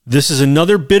 this is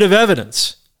another bit of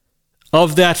evidence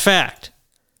of that fact,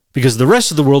 because the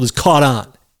rest of the world is caught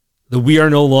on that we are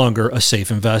no longer a safe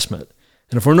investment.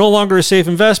 And if we're no longer a safe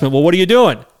investment, well, what are you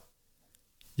doing?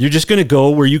 You're just going to go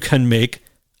where you can make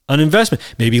an investment.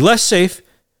 Maybe less safe,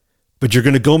 but you're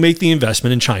going to go make the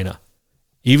investment in China.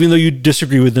 Even though you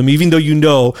disagree with them, even though you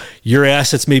know your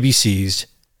assets may be seized.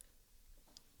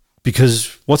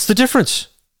 Because what's the difference?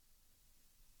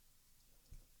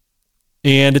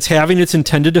 And it's having its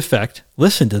intended effect.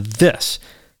 Listen to this.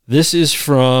 This is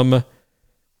from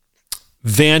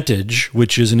Vantage,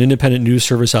 which is an independent news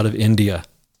service out of India.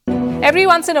 Every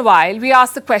once in a while, we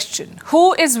ask the question,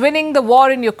 who is winning the war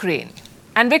in Ukraine?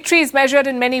 And victory is measured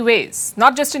in many ways,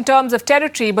 not just in terms of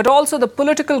territory, but also the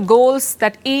political goals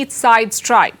that each side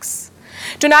strikes.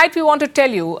 Tonight, we want to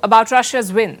tell you about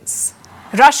Russia's wins.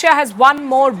 Russia has one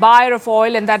more buyer of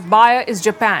oil, and that buyer is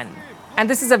Japan. And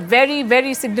this is a very,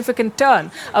 very significant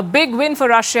turn, a big win for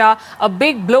Russia, a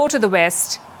big blow to the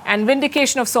West, and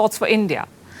vindication of sorts for India.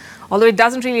 Although it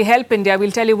doesn't really help India,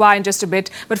 we'll tell you why in just a bit.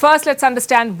 But first, let's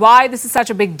understand why this is such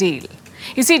a big deal.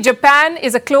 You see, Japan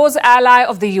is a close ally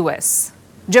of the US.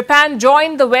 Japan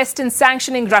joined the West in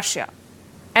sanctioning Russia.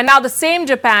 And now the same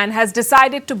Japan has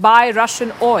decided to buy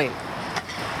Russian oil.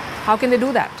 How can they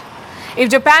do that? If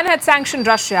Japan had sanctioned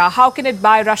Russia, how can it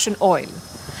buy Russian oil?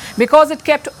 Because it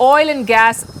kept oil and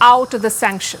gas out of the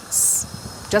sanctions,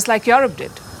 just like Europe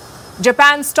did.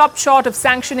 Japan stopped short of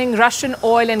sanctioning Russian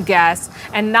oil and gas,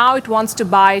 and now it wants to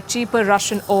buy cheaper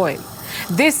Russian oil.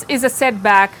 This is a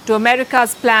setback to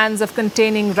America's plans of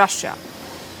containing Russia.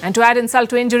 And to add insult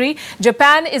to injury,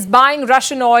 Japan is buying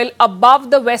Russian oil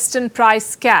above the Western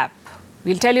price cap.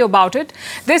 We'll tell you about it.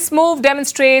 This move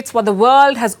demonstrates what the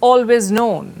world has always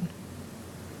known,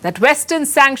 that Western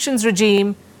sanctions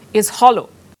regime is hollow.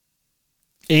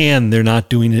 And they're not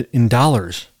doing it in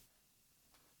dollars.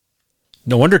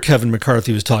 No wonder Kevin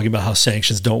McCarthy was talking about how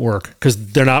sanctions don't work,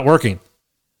 because they're not working.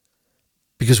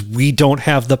 Because we don't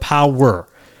have the power.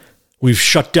 We've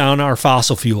shut down our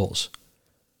fossil fuels.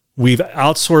 We've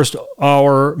outsourced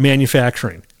our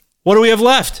manufacturing. What do we have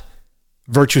left?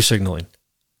 Virtue signaling,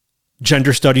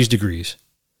 gender studies degrees,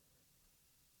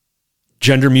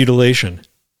 gender mutilation,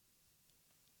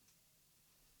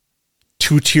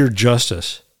 two-tier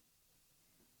justice.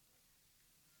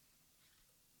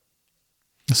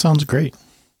 That sounds great.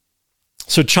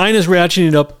 So China's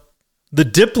ratcheting up the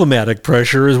diplomatic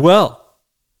pressure as well,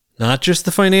 not just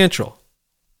the financial.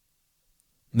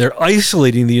 They're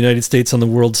isolating the United States on the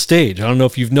world stage. I don't know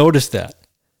if you've noticed that.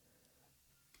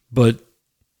 But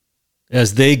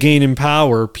as they gain in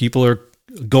power, people are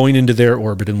going into their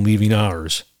orbit and leaving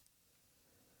ours.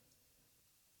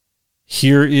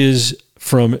 Here is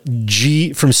from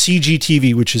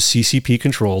CGTV, which is CCP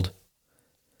controlled.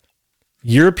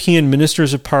 European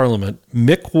Ministers of Parliament,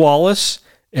 Mick Wallace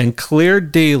and Claire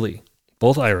Daly,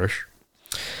 both Irish,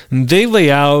 and they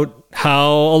lay out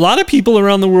how a lot of people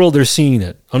around the world are seeing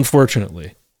it,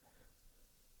 unfortunately.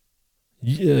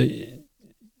 You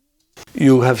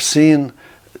have seen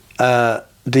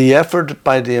the effort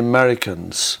by the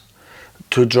Americans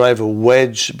to drive a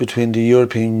wedge between the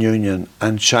European Union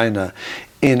and China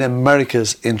in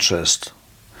America's interest,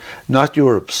 not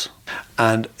Europe's.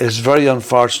 And it's very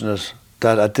unfortunate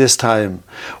that at this time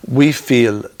we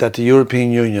feel that the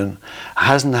European Union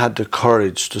hasn't had the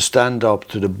courage to stand up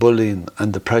to the bullying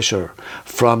and the pressure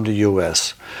from the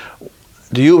US.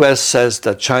 The US says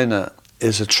that China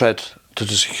is a threat to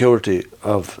the security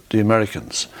of the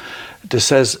Americans. It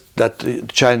says that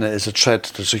China is a threat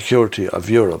to the security of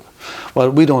Europe. Well,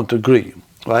 we don't agree,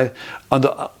 right?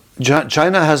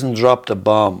 China hasn't dropped a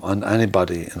bomb on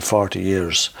anybody in 40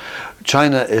 years.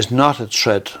 China is not a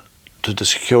threat to the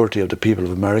security of the people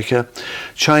of America.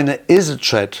 China is a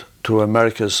threat to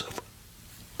America's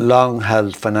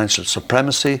long-held financial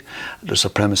supremacy, the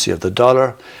supremacy of the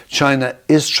dollar. China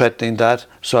is threatening that,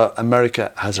 so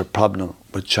America has a problem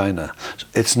with China.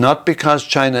 It's not because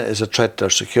China is a threat to their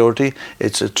security,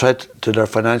 it's a threat to their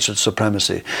financial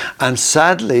supremacy. And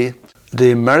sadly,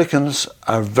 the Americans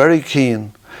are very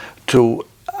keen to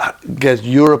get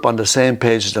Europe on the same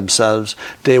page as themselves.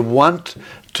 They want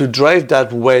to drive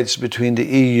that wedge between the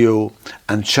EU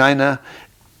and China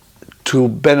to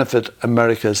benefit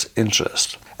America's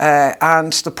interest.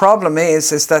 And the problem is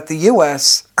that the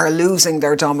US are losing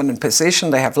their dominant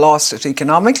position. They have lost it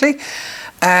economically,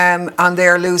 and they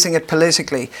are losing it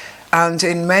politically. And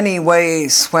in many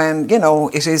ways, when,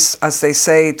 it is, as they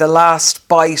say, the last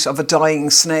bite of a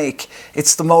dying snake,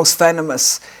 it's the most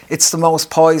venomous, it's the most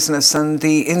poisonous, and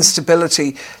the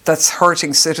instability that's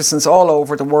hurting citizens all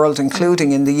over the world,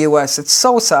 including in the US. It's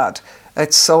so sad.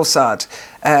 It's so sad.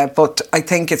 But I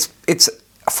think it's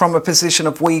from a position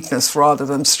of weakness rather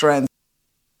than strength.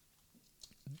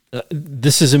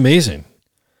 This is amazing.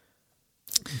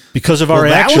 Because of our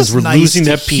actions, we're losing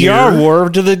that PR war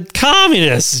to the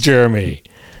communists, Jeremy.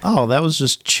 Oh, that was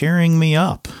just cheering me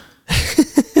up.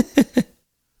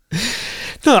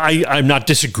 No, I'm not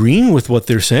disagreeing with what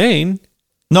they're saying.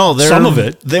 No, some of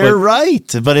it. They're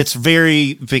right, but it's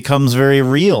becomes very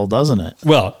real, doesn't it?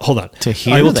 Well, hold on. To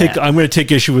hear I'm going to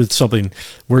take issue with something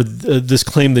where this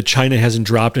claim that China hasn't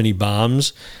dropped any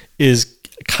bombs is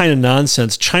kind of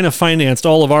nonsense. China financed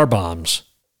all of our bombs.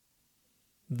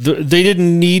 They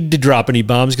didn't need to drop any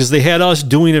bombs because they had us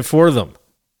doing it for them.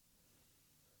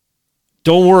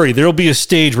 Don't worry, there'll be a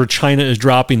stage where China is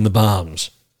dropping the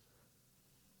bombs.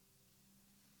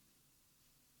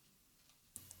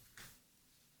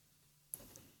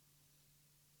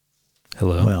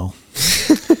 Hello? Well.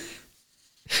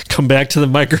 Come back to the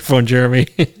microphone, Jeremy.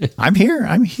 I'm here.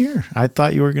 I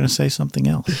thought you were going to say something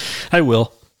else. I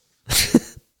will.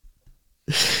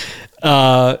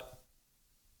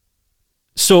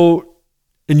 So,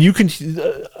 and you can,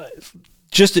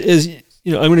 just as,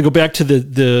 I'm going to go back to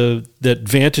that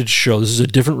Vantage show. This is a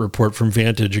different report from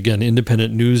Vantage, again,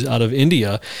 independent news out of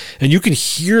India. And you can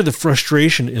hear the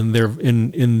frustration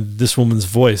in this woman's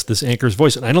voice, this anchor's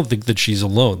voice. And I don't think that she's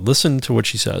alone. Listen to what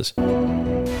she says.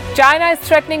 China is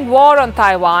threatening war on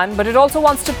Taiwan, but it also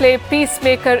wants to play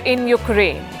peacemaker in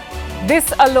Ukraine.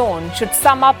 This alone should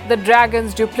sum up the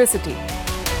dragon's duplicity.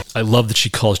 I love that she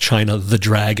calls China the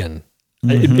dragon.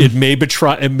 Mm-hmm. It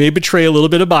may betray a little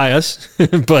bit of bias,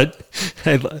 but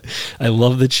I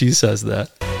love that she says that.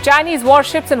 Chinese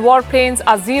warships and warplanes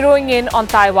are zeroing in on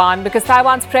Taiwan because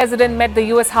Taiwan's president met the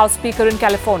U.S. House Speaker in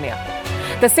California.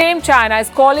 The same China is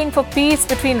calling for peace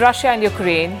between Russia and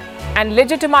Ukraine, and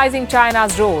legitimizing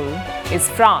China's role is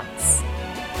France.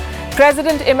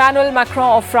 President Emmanuel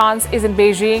Macron of France is in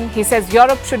Beijing. He says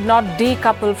Europe should not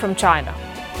decouple from China.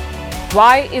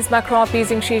 Why is Macron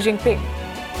appeasing Xi Jinping?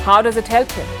 How does it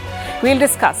help him? We'll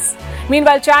discuss.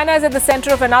 Meanwhile, China is at the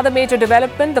center of another major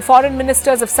development. The foreign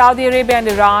ministers of Saudi Arabia and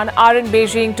Iran are in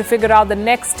Beijing to figure out the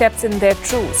next steps in their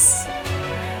truce.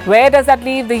 Where does that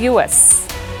leave the US?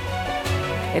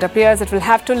 It appears it will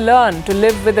have to learn to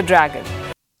live with the dragon.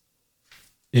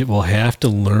 It will have to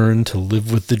learn to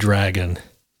live with the dragon.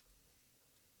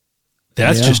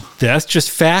 That's just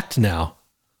fact now.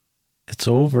 It's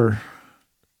over.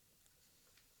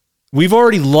 We've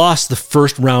already lost the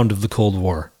first round of the Cold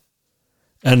War.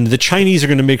 And the Chinese are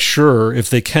going to make sure, if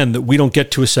they can, that we don't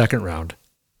get to a second round.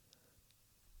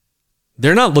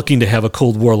 They're not looking to have a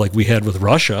Cold War like we had with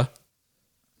Russia.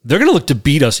 They're going to look to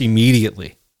beat us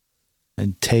immediately.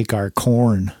 And take our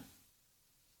corn.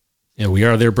 Yeah, we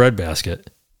are their breadbasket.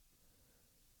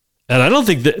 And I don't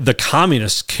think that the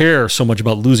communists care so much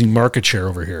about losing market share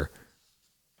over here.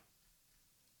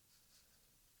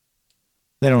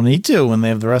 They don't need to when they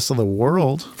have the rest of the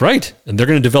world. Right. And they're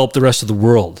going to develop the rest of the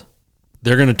world.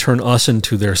 They're going to turn us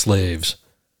into their slaves.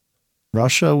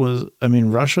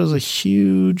 Russia's a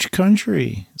huge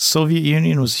country. Soviet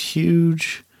Union was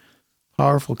huge,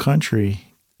 powerful country.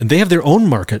 And they have their own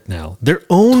market now. Their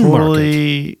own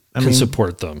market can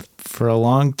support them. For a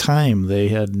long time, they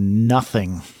had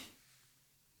nothing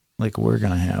like we're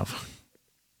going to have.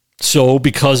 So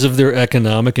because of their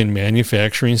economic and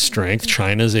manufacturing strength,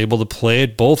 China is able to play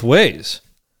it both ways.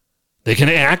 They can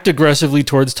act aggressively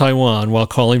towards Taiwan while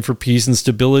calling for peace and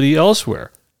stability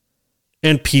elsewhere.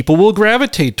 And people will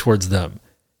gravitate towards them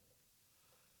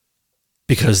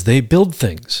because they build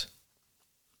things.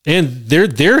 And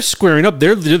they're squaring up.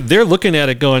 They're looking at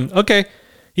it going, okay,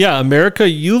 yeah, America,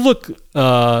 you look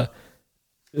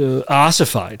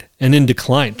ossified and in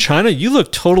decline. China, you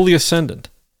look totally ascendant.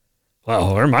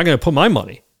 Well, where am I going to put my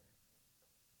money?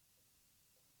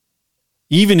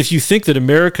 Even if you think that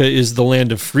America is the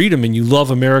land of freedom and you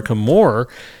love America more,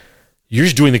 you're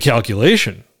just doing the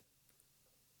calculation.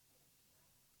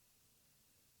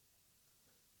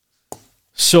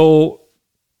 So,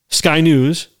 Sky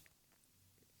News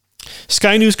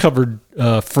covered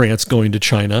France going to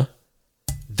China.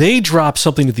 They dropped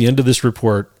something at the end of this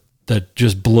report that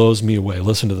just blows me away.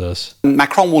 Listen to this.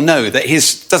 Macron will know that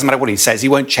doesn't matter what he says, he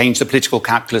won't change the political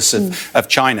calculus of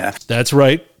China. That's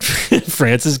right.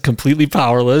 France is completely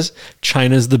powerless.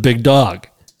 China's the big dog.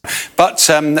 But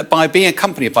by being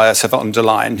accompanied by Ursula von der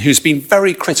Leyen, who's been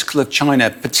very critical of China,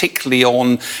 particularly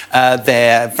on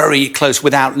their very close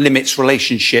without limits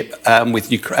relationship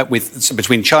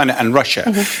between China and Russia.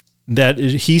 Mm-hmm. That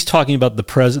he's talking about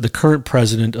the current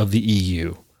president of the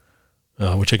EU,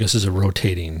 which I guess is a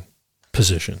rotating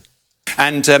position.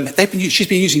 And she's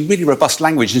been using really robust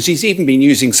language, and she's even been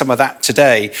using some of that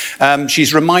today.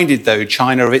 She's reminded, though,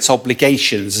 China of its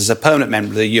obligations as a permanent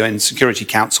member of the UN Security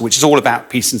Council, which is all about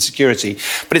peace and security.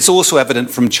 But it's also evident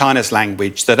from China's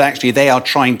language that actually they are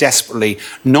trying desperately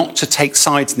not to take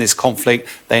sides in this conflict.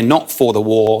 They're not for the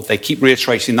war. They keep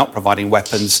reiterating not providing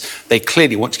weapons. They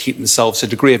clearly want to keep themselves a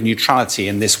degree of neutrality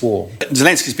in this war.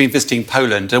 Zelensky's been visiting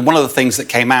Poland, and one of the things that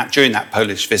came out during that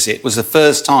Polish visit was the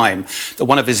first time that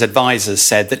one of his advisors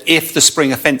said that if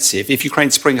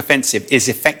Ukraine's spring offensive is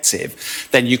effective,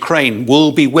 then Ukraine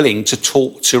will be willing to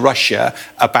talk to Russia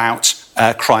about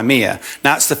Crimea.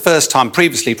 Now, it's the first time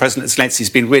previously President Zelensky's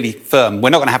been really firm.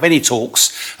 We're not going to have any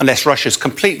talks unless Russia's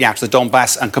completely out of the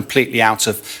Donbass and completely out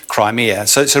of Crimea.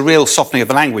 So it's a real softening of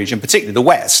the language, and particularly the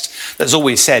West that's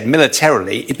always said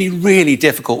militarily it'd be really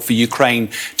difficult for Ukraine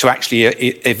to actually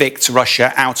evict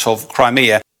Russia out of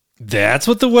Crimea. That's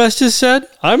what the West has said?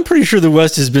 I'm pretty sure the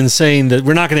West has been saying that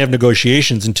we're not going to have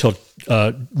negotiations until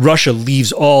Russia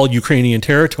leaves all Ukrainian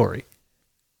territory.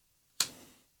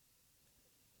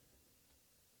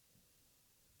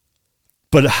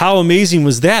 But how amazing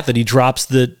was that he drops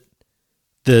that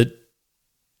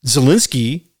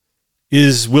Zelensky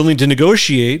is willing to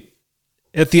negotiate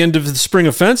at the end of the spring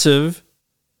offensive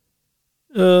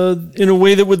in a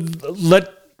way that would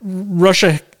let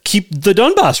Russia keep the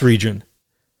Donbass region.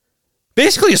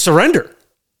 Basically a surrender.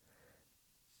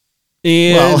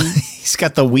 And he's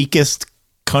got the weakest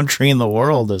country in the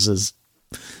world as his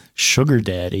sugar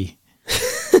daddy.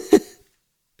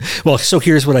 Well, so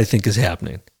here's what I think is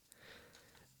happening.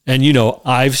 And,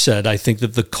 I've said I think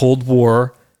that the Cold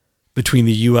War between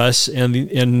the U.S.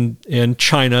 and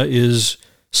China is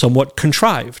somewhat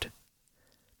contrived.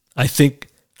 I think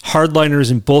hardliners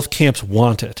in both camps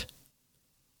want it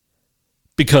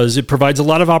because it provides a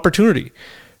lot of opportunity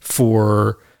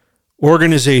for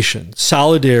organization,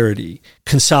 solidarity,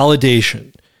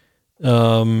 consolidation,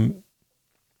 like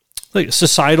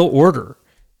societal order,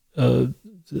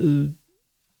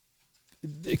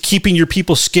 keeping your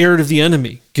people scared of the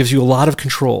enemy gives you a lot of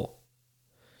control.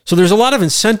 So there's a lot of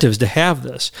incentives to have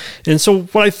this. And so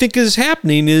what I think is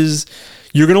happening is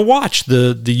you're going to watch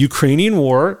the Ukrainian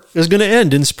war is going to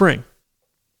end in spring.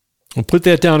 I'll put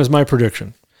that down as my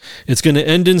prediction. It's going to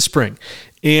end in spring.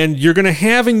 And you're going to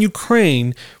have in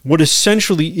Ukraine what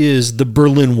essentially is the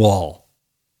Berlin Wall.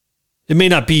 It may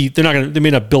not be, they may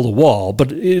not build a wall,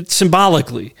 but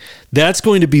symbolically, that's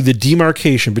going to be the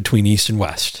demarcation between East and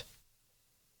West.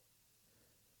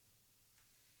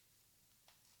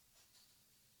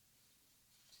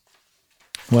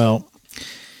 Well,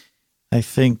 I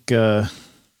think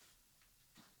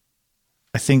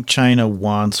China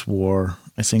wants war.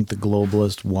 I think the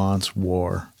globalist wants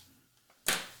war.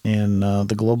 And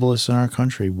the globalists in our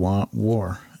country want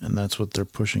war, and that's what they're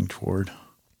pushing toward.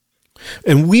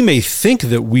 And we may think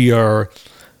that we are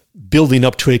building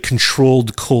up to a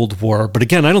controlled Cold War, but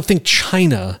again, I don't think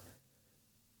China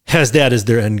has that as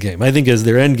their end game. I think as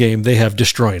their end game, they have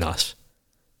destroying us.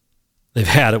 They've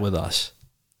had it with us.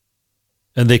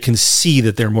 And they can see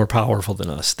that they're more powerful than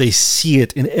us. They see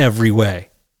it in every way.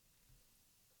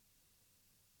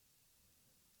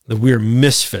 That we're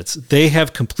misfits. They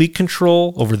have complete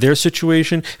control over their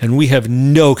situation, and we have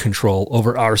no control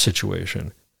over our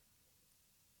situation.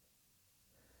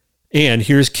 And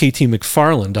here's KT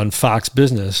McFarland on Fox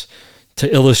Business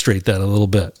to illustrate that a little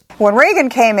bit. When Reagan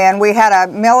came in, we were at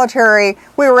a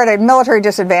military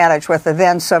disadvantage with the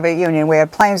then Soviet Union. We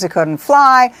had planes that couldn't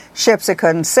fly, ships that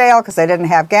couldn't sail because they didn't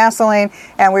have gasoline,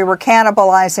 and we were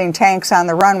cannibalizing tanks on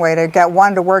the runway. To get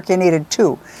one to work, you needed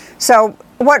two. So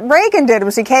what Reagan did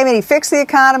was he came in, he fixed the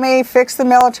economy, fixed the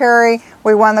military,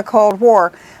 we won the Cold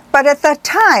War. But at that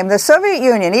time, the Soviet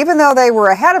Union, even though they were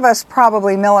ahead of us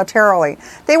probably militarily,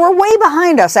 they were way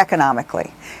behind us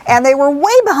economically. And they were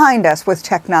way behind us with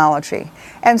technology.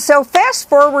 And so fast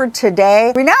forward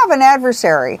today, we now have an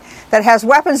adversary that has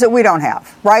weapons that we don't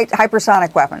have, right?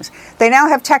 Hypersonic weapons. They now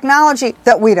have technology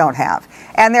that we don't have.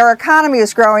 And their economy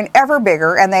is growing ever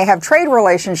bigger, and they have trade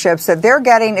relationships that they're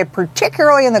getting,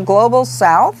 particularly in the global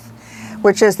south,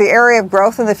 which is the area of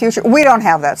growth in the future. We don't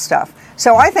have that stuff.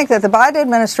 So I think that the Biden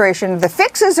administration, the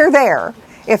fixes are there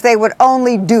if they would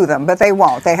only do them, but they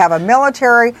won't. They have a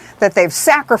military that they've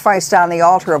sacrificed on the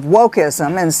altar of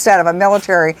wokeism instead of a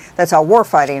military that's a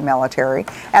warfighting military.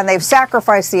 And they've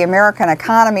sacrificed the American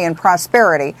economy and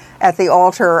prosperity at the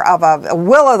altar of a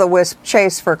will-o'-the-wisp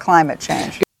chase for climate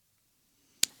change.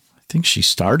 I think she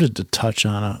started to touch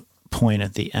on a point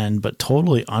at the end, but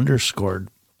totally underscored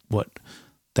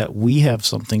that we have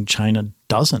something China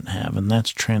doesn't have, and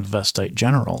that's transvestite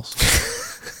generals.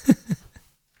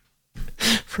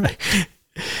 Right.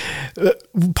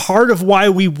 Part of why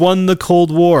we won the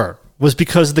Cold War was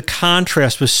because the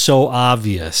contrast was so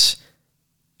obvious.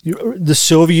 The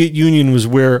Soviet Union was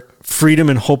where freedom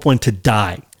and hope went to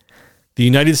die. The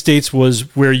United States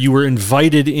was where you were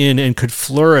invited in and could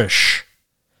flourish.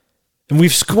 And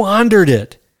we've squandered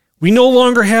it. We no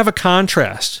longer have a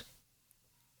contrast.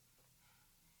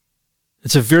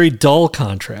 It's a very dull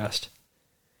contrast.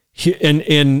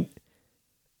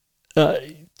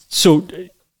 So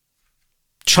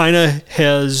China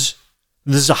has,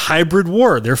 this is a hybrid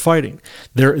war they're fighting.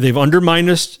 They've undermined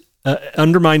us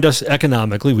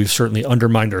economically. We've certainly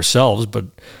undermined ourselves, but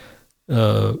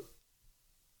we're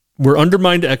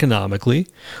undermined economically.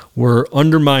 We're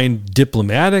undermined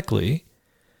diplomatically.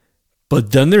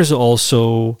 But then there's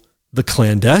also the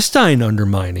clandestine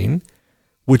undermining,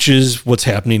 which is what's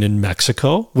happening in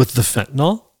Mexico with the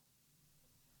fentanyl,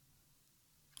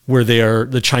 where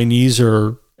the Chinese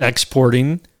are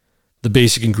exporting the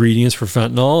basic ingredients for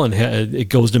fentanyl, and it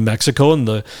goes to Mexico, and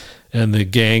the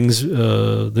gangs,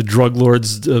 the drug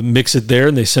lords mix it there,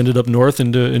 and they send it up north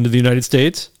into the United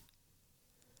States.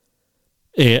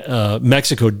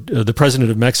 Mexico, the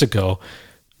president of Mexico,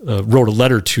 wrote a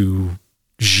letter to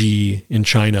Xi in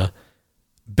China,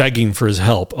 begging for his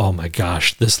help. Oh my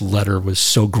gosh, this letter was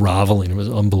so groveling; it was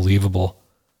unbelievable.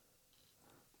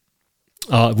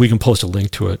 We can post a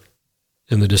link to it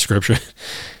in the description.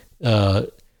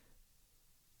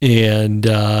 And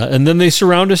then they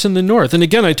surround us in the north. And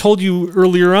again, I told you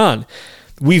earlier on,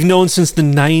 we've known since the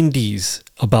 90s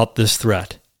about this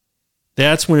threat.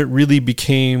 That's when it really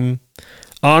became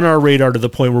on our radar to the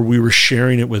point where we were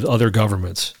sharing it with other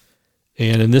governments.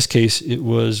 And in this case, it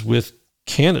was with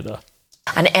Canada.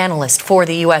 An analyst for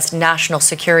the U.S. National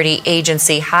Security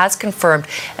Agency has confirmed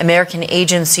American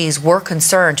agencies were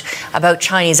concerned about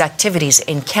Chinese activities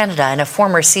in Canada, and a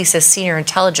former CSIS senior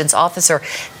intelligence officer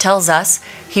tells us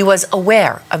he was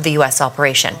aware of the U.S.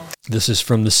 operation. This is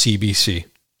from the CBC,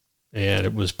 and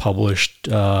it was published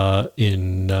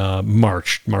in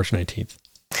March 19th.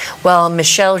 Well,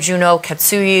 Michelle Juneau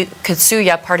Katsuya,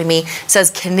 says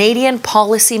Canadian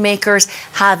policymakers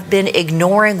have been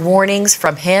ignoring warnings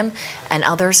from him and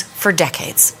others for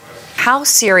decades. How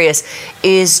serious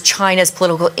is China's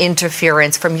political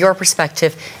interference from your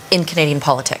perspective in Canadian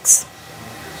politics?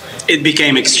 It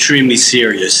became extremely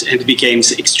serious, and it became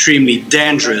extremely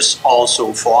dangerous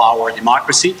also for our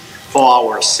democracy, for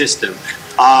our system.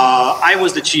 I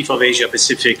was the chief of Asia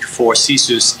Pacific for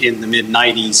CSIS in the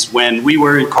mid-90s when we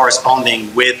were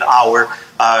corresponding with our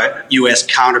U.S.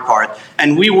 counterpart,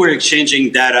 and we were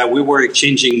exchanging data, we were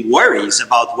exchanging worries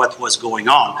about what was going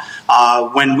on.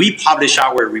 When we published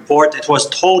our report, it was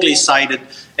totally cited,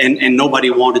 and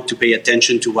nobody wanted to pay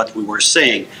attention to what we were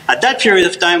saying. At that period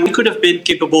of time, we could have been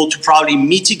capable to probably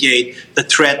mitigate the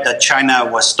threat that China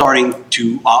was starting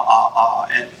to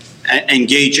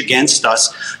engage against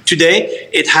us. Today,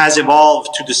 it has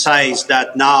evolved to the size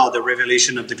that now the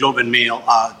revelation of the Globe and Mail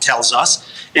tells us.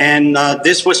 And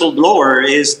this whistleblower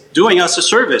is doing us a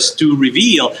service to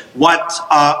reveal what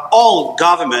all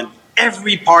government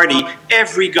every party,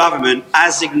 every government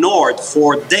has ignored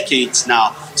for decades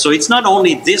now. So it's not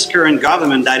only this current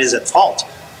government that is at fault.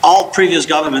 All previous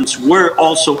governments were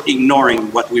also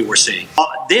ignoring what we were saying.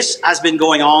 This has been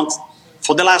going on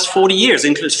for the last 40 years,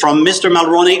 from Mr.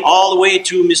 Mulroney all the way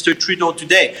to Mr. Trudeau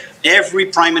today. Every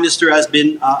prime minister has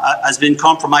been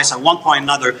compromised at one point or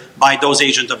another by those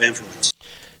agents of influence.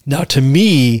 Now, to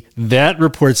me, that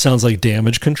report sounds like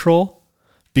damage control,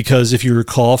 because if you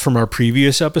recall from our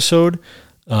previous episode,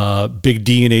 Big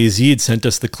D and AZ had sent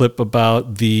us the clip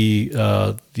about the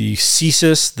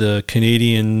CSIS, the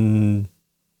Canadian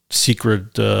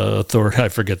Secret Authority. I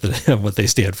forget what they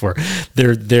stand for.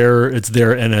 It's their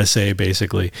NSA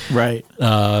basically. Right.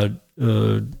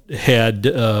 Had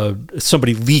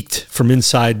somebody leaked from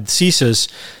inside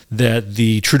CSIS that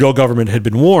the Trudeau government had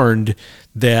been warned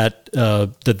that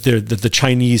the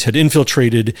Chinese had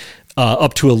infiltrated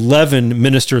up to 11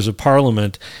 ministers of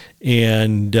parliament,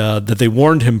 and that they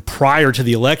warned him prior to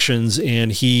the elections,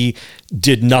 and he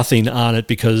did nothing on it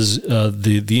because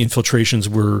the infiltrations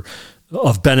were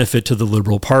of benefit to the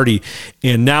Liberal Party.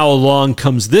 And now along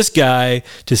comes this guy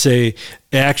to say,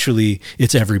 actually,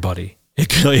 it's everybody.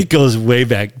 It goes way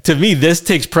back. To me, this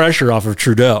takes pressure off of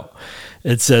Trudeau.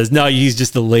 It says, no, he's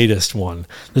just the latest one.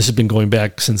 This has been going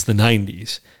back since the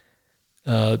 90s.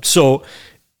 So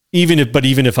even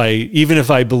if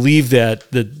I believe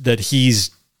that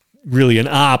he's really an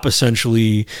op,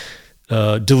 essentially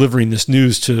delivering this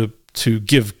news to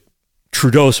give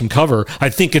Trudeau some cover, I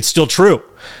think it's still true.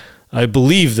 I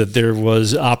believe that there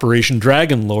was Operation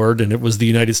Dragon Lord, and it was the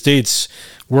United States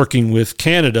working with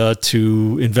Canada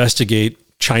to investigate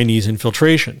Chinese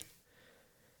infiltration.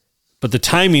 But the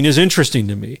timing is interesting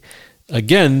to me.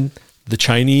 Again, the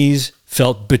Chinese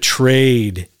felt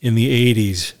betrayed in the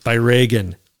 80s by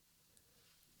Reagan.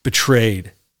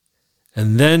 Betrayed.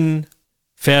 And then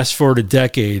fast forward a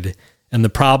decade, and the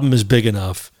problem is big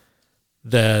enough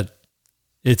that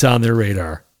it's on their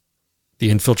radar. The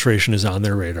infiltration is on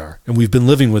their radar. And we've been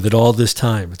living with it all this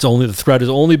time. The threat has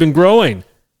only been growing.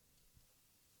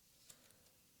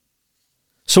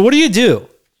 So what do?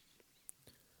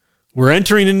 We're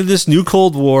entering into this new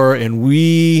Cold War, and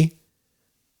we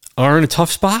are in a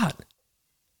tough spot.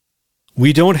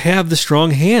 We don't have the strong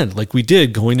hand like we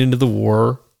did going into the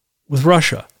war with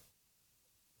Russia.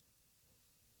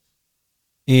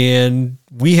 And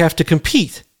we have to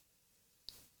compete.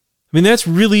 I mean, that's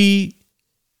really...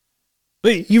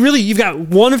 You've got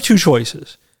one of two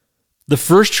choices. The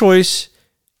first choice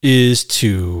is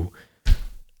to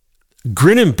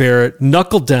grin and bear it,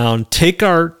 knuckle down, take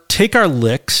our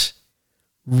licks,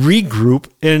 regroup,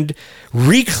 and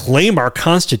reclaim our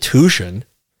Constitution,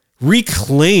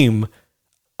 reclaim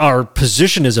our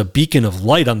position as a beacon of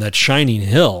light on that shining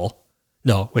hill.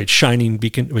 No, wait, shining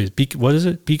beacon. Wait, what is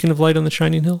it? Beacon of light on the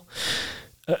shining hill?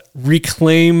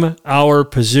 Reclaim our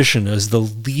position as the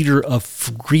leader of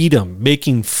freedom,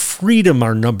 making freedom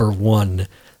our number one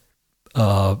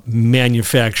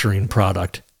manufacturing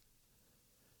product.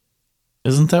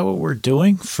 Isn't that what we're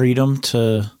doing? Freedom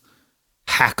to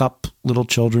hack up little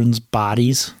children's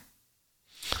bodies?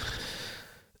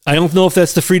 I don't know if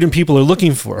that's the freedom people are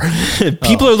looking for.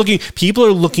 People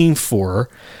are looking for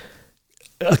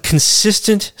a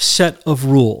consistent set of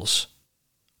rules.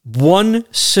 One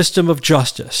system of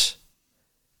justice,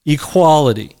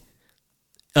 equality,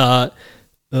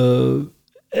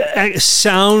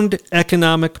 sound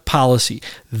economic policy.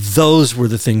 Those were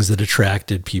the things that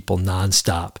attracted people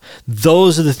nonstop.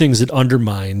 Those are the things that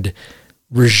undermined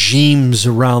regimes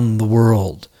around the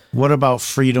world. What about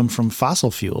freedom from fossil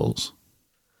fuels?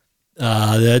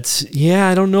 I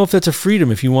don't know if that's a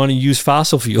freedom if you want to use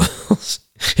fossil fuels.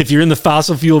 If you're in the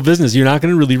fossil fuel business, you're not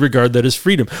going to really regard that as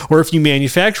freedom. Or if you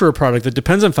manufacture a product that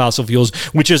depends on fossil fuels,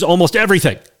 which is almost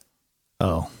everything.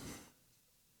 Oh.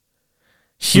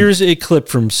 Here's a clip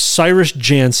from Cyrus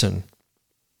Jansen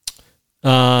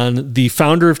on the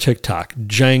founder of TikTok,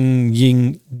 Zhang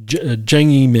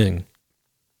Yiming.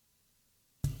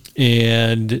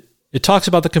 And it talks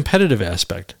about the competitive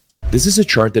aspect. This is a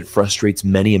chart that frustrates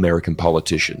many American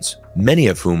politicians, many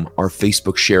of whom are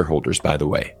Facebook shareholders, by the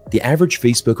way. The average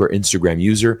Facebook or Instagram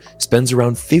user spends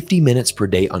around 50 minutes per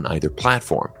day on either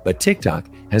platform, but TikTok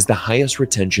has the highest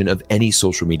retention of any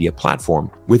social media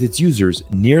platform, with its users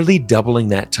nearly doubling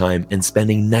that time and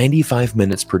spending 95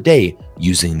 minutes per day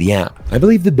using the app. I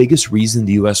believe the biggest reason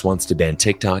the US wants to ban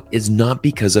TikTok is not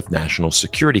because of national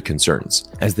security concerns.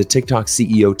 As the TikTok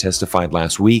CEO testified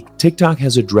last week, TikTok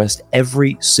has addressed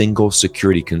every single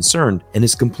security concern and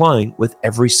is complying with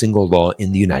every single law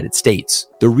in the United States.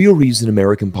 The real reason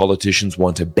American politicians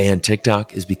want to ban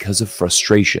TikTok is because of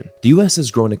frustration. The US has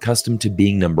grown accustomed to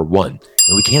being number one,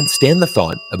 and we can't stand the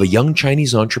thought of a young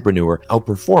Chinese entrepreneur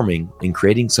outperforming and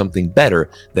creating something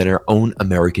better than our own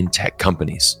American tech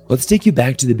companies. Let's take you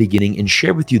back to the beginning and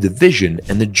share with you the vision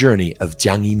and the journey of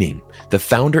Jiang Yiming, the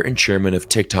founder and chairman of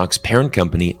TikTok's parent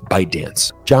company,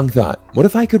 ByteDance. Jiang thought, what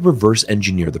if I could reverse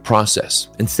engineer the process?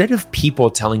 Instead of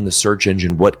people telling the search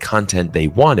engine what content they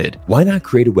wanted, why not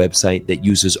create a website that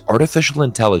uses artificial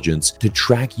intelligence to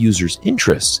track users'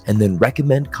 interests and then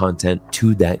recommend content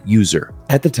to that user?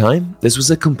 At the time, this was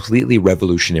a completely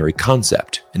revolutionary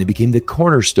concept, and it became the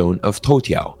cornerstone of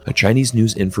Toutiao, a Chinese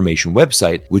news information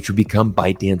website which would become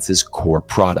ByteDance's core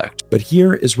product. But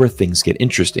here is where things get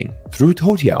interesting. Through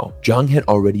Toutiao, Jiang had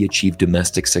already achieved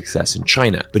domestic success in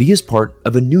China, but he is part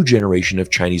of a new generation of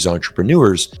Chinese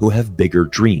entrepreneurs who have bigger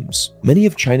dreams. Many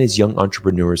of China's young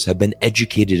entrepreneurs have been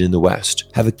educated in the West,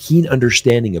 have a keen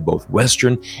understanding of both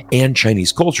Western and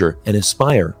Chinese culture, and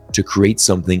aspire to create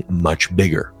something much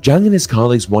bigger. Jiang and his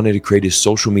colleagues wanted to create a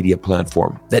social media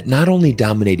platform that not only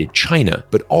dominated China,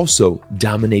 but also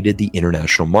dominated the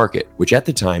international market, which at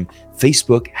the time,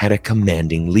 Facebook had a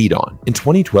commanding lead on. In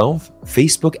 2012,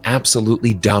 Facebook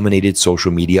absolutely dominated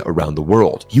social media around the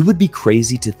world. You would be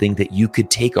crazy to think that you could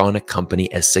take on a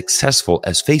company as successful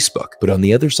as Facebook. But on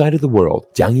the other side of the world,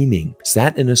 Jiang Yiming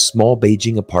sat in a small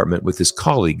Beijing apartment with his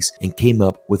colleagues and came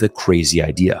up with a crazy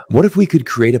idea. What if we could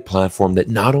create a platform that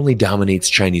not only dominates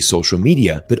Chinese social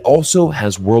media, but also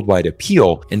has worldwide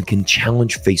appeal and can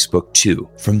challenge Facebook too?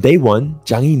 From day one,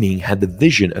 Jiang Yiming had the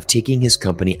vision of taking his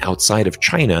company outside of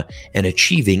China and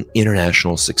achieving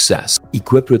international success.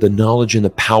 Equipped with the knowledge and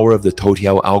the power of the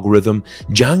Toutiao algorithm,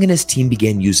 Jiang and his team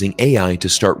began using AI to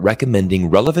start recommending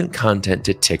relevant content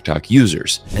to TikTok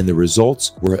users, and the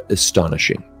results were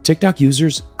astonishing. TikTok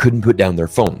users couldn't put down their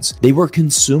phones. They were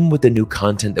consumed with the new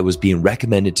content that was being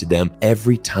recommended to them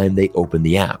every time they opened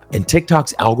the app. And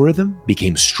TikTok's algorithm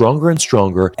became stronger and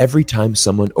stronger every time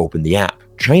someone opened the app.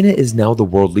 China is now the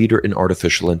world leader in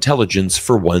artificial intelligence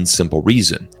for one simple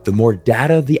reason. The more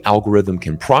data the algorithm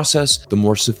can process, the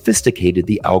more sophisticated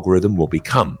the algorithm will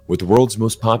become. With the world's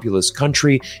most populous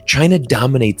country, China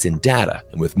dominates in data.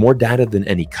 And with more data than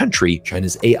any country,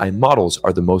 China's AI models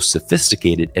are the most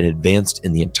sophisticated and advanced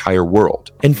in the entire world.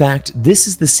 In fact, this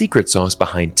is the secret sauce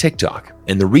behind TikTok,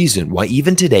 and the reason why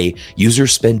even today,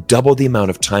 users spend double the amount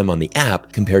of time on the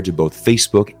app compared to both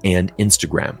Facebook and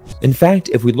Instagram. In fact,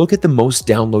 if we look at the most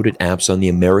downloaded apps on the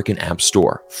American App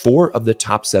Store, 4 of the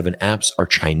top 7 apps are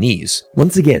Chinese.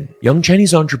 Once again, young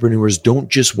Chinese entrepreneurs don't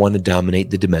just want to dominate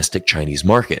the domestic Chinese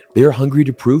market. They are hungry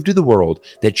to prove to the world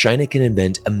that China can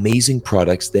invent amazing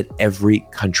products that every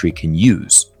country can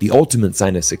use. The ultimate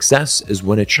sign of success is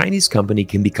when a Chinese company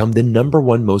can become the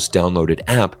 #1 most downloaded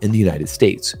app in the United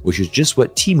States, which is just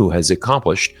what Temu has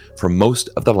accomplished for most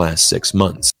of the last 6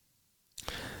 months.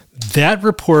 That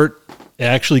report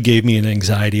actually gave me an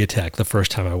anxiety attack the first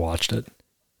time I watched it.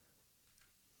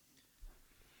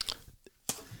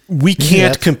 We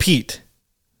can't compete.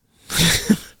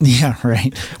 Yeah,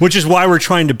 right. Which is why we're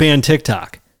trying to ban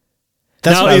TikTok.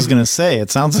 That's what I was going to say. It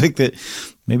sounds like that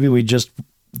maybe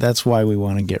that's why we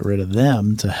want to get rid of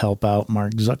them, to help out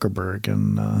Mark Zuckerberg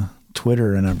and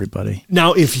Twitter and everybody.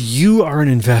 Now, if you are an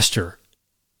investor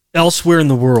elsewhere in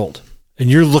the world and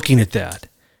you're looking at that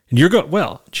and you're going,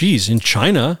 well, geez, in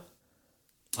China,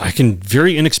 I can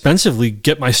very inexpensively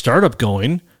get my startup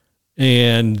going,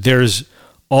 and there's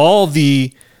all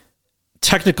the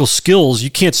technical skills. You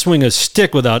can't swing a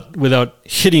stick without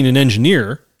hitting an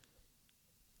engineer.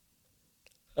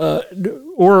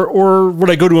 Or would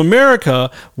I go to America,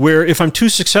 where if I'm too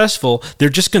successful, they're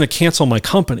just going to cancel my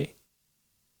company?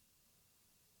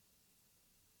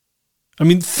 I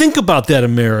mean, think about that,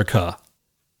 America.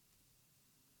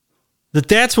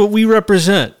 That's what we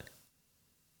represent.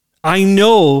 I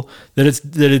know that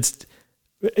it's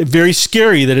very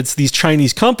scary that it's these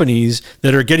Chinese companies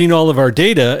that are getting all of our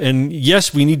data, and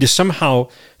yes, we need to somehow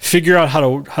figure out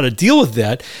how to deal with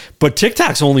that. But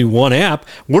TikTok's only one app.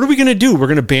 What are we going to do? We're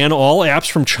going to ban all apps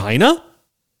from China?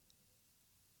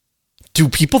 Do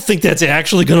people think that's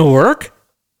actually going to work?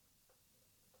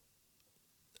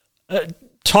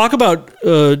 Talk about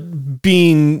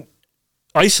being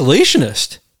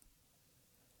isolationist.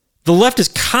 The left is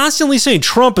constantly saying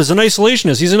Trump is an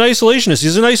isolationist. He's an isolationist.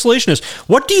 He's an isolationist.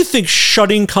 What do you think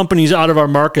shutting companies out of our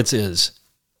markets is?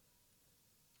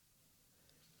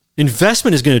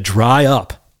 Investment is going to dry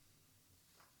up.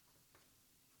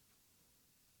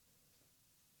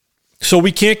 So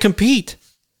we can't compete.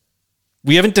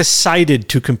 We haven't decided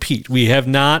to compete. We have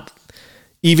not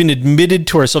even admitted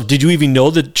to ourselves. Did you even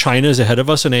know that China is ahead of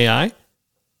us in AI?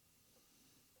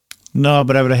 No,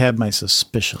 but I would have had my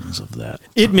suspicions of that.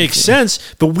 It makes sense,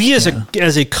 but we as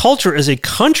a culture, as a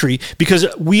country, because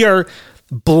we are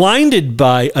blinded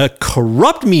by a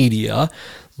corrupt media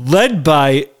led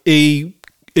by a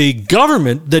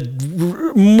government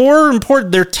that, more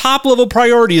important, their top level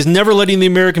priority is never letting the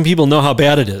American people know how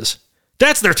bad it is.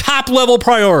 That's their top level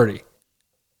priority.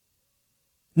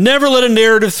 Never let a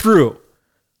narrative through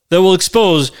that will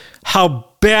expose how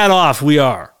bad off we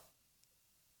are.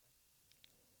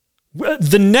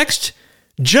 The next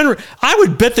I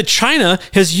would bet that China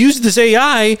has used this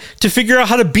AI to figure out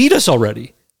how to beat us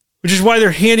already, which is why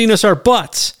they're handing us our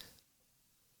butts.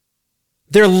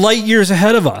 They're light years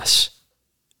ahead of us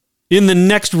in the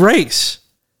next race.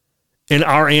 And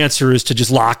our answer is to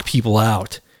just lock people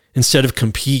out instead of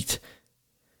compete,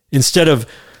 instead of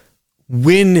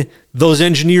win those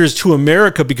engineers to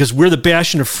America because we're the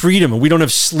bastion of freedom and we don't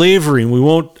have slavery and we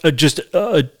won't just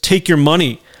take your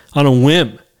money on a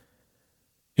whim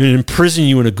and imprison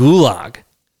you in a gulag.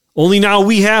 Only now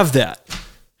we have that.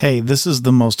 Hey, this is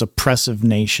the most oppressive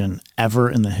nation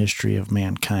ever in the history of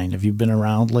mankind. Have you been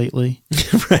around lately?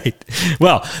 Right.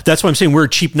 Well, that's why I'm saying we're a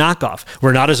cheap knockoff.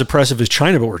 We're not as oppressive as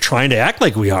China, but we're trying to act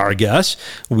like we are, I guess.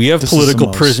 We have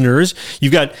political prisoners.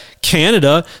 You've got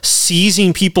Canada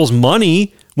seizing people's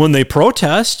money when they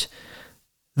protest.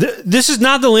 This is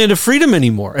not the land of freedom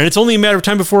anymore. And it's only a matter of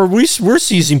time before we're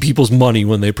seizing people's money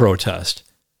when they protest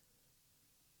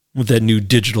with that new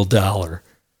digital dollar.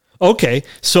 Okay,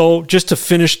 so just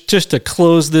to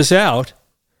close this out,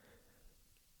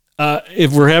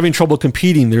 if we're having trouble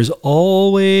competing, there's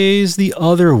always the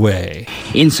other way.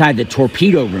 Inside the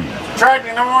torpedo room,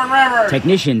 Tracking the Warren River,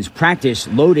 technicians practice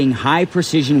loading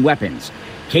high-precision weapons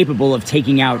capable of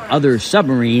taking out other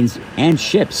submarines and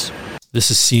ships.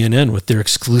 This is CNN with their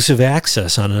exclusive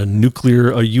access on a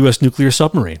U.S. nuclear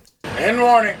submarine. End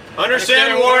warning.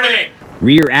 Understand warning.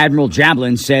 Rear Admiral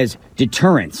Jablin says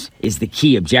deterrence is the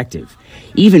key objective.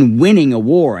 Even winning a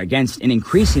war against an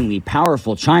increasingly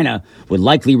powerful China would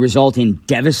likely result in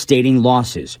devastating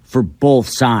losses for both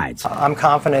sides. I'm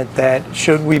confident that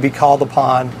should we be called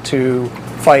upon to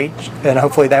fight, and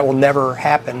hopefully that will never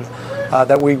happen,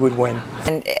 that we would win.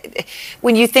 And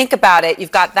when you think about it,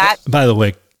 you've got that. By the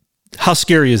way, how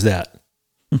scary is that?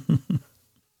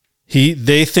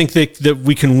 They think that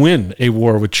we can win a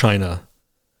war with China.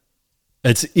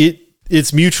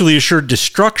 It's mutually assured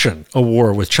destruction, a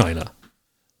war with China.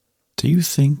 Do you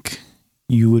think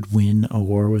you would win a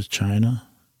war with China?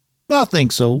 I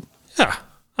think so. Yeah,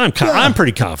 I'm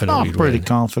pretty confident we'd win. I'm pretty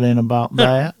confident about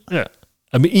that. Yeah.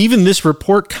 I mean, even this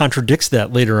report contradicts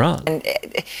that later on. And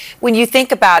when you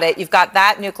think about it, you've got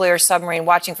that nuclear submarine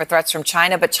watching for threats from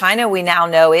China, but China, we now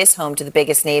know, is home to the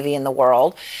biggest Navy in the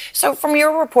world. So from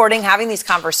your reporting, having these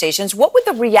conversations, what would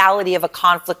the reality of a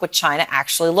conflict with China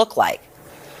actually look like?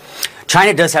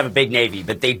 China does have a big Navy,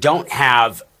 but they don't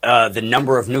have the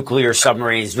number of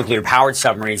nuclear-powered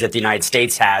submarines that the United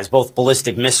States has, both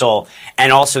ballistic missile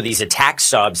and also these attack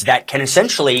subs that can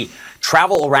essentially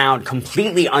travel around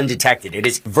completely undetected. It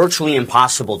is virtually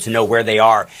impossible to know where they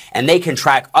are, and they can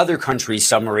track other countries'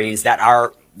 submarines that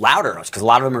are louder, because a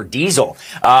lot of them are diesel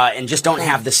and just don't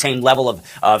have the same level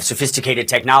of sophisticated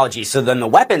technology. So then the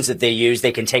weapons that they use,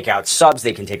 they can take out subs,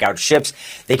 they can take out ships,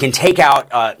 they can take out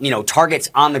targets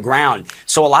on the ground.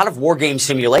 So a lot of war game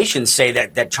simulations say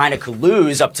that China could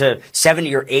lose up to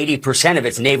 70 or 80% of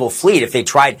its naval fleet if they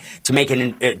tried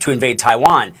to to invade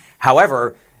Taiwan.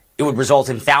 However, it would result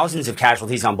in thousands of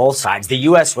casualties on both sides. The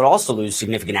U.S. would also lose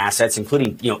significant assets,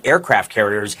 including, aircraft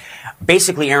carriers.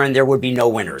 Basically, Aaron, there would be no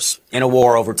winners in a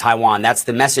war over Taiwan. That's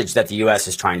the message that the U.S.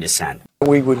 is trying to send.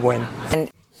 We would win.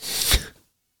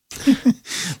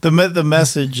 The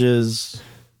message is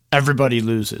everybody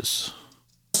loses.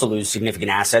 Also lose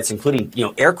significant assets, including,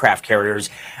 aircraft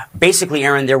carriers. Basically,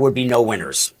 Aaron, there would be no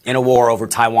winners in a war over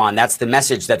Taiwan. That's the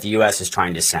message that the U.S. is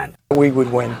trying to send. We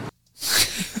would win.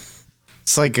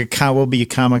 It's like we'll be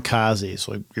kamikazes.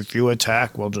 Like if you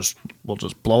attack, we'll just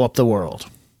blow up the world.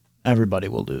 Everybody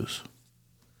will lose.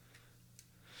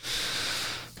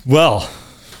 Well,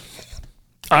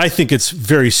 I think it's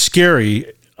very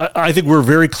scary. I think we're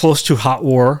very close to hot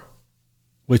war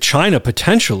with China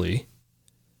potentially.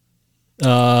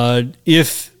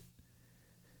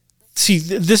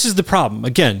 This is the problem.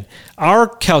 Again, our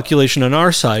calculation on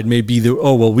our side may be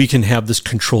we can have this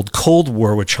controlled Cold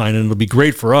War with China and it'll be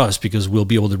great for us because we'll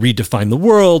be able to redefine the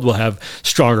world. We'll have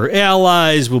stronger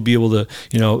allies. We'll be able to,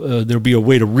 there'll be a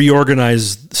way to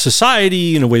reorganize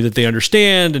society in a way that they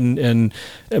understand and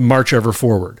march ever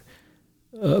forward.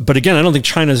 But again, I don't think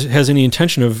China has any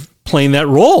intention of playing that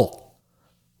role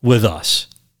with us.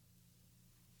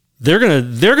 They're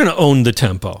gonna own the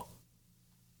tempo.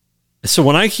 So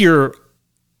when I hear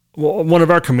one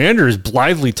of our commanders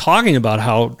blithely talking about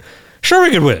how sure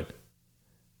we could win,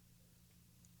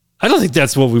 I don't think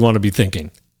that's what we want to be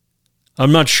thinking.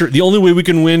 I'm not sure. The only way we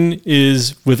can win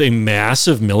is with a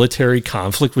massive military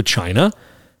conflict with China.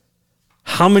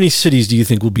 How many cities do you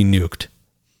think will be nuked?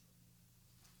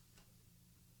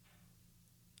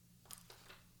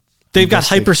 They've got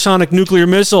hypersonic nuclear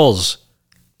missiles.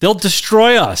 They'll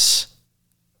destroy us.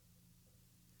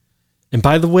 And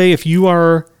by the way, if you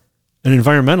are an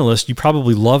environmentalist, you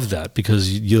probably love that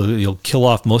because you'll kill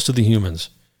off most of the humans.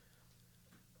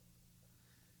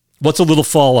 What's a little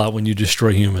fallout when you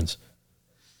destroy humans?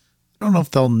 I don't know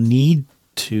if they'll need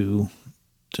to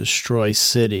destroy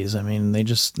cities. I mean, they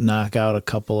just knock out a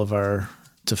couple of our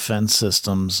defense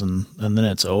systems and then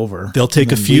it's over. They'll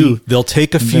take a few. They'll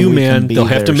take a few, man. They'll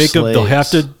have to make they'll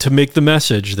have to make the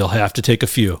message. They'll have to take a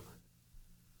few.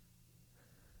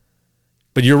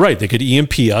 But you're right. They could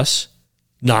EMP us,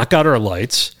 knock out our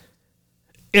lights,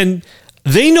 and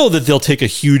they know that they'll take a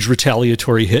huge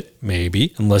retaliatory hit,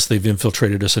 maybe, unless they've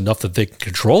infiltrated us enough that they can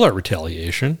control our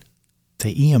retaliation.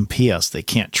 They EMP us. They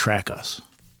can't track us.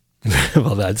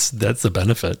 Well, that's the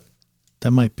benefit.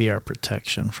 That might be our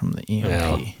protection from the EMP.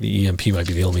 Well, the EMP might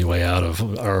be the only way out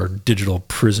of our digital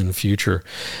prison future.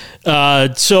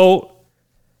 So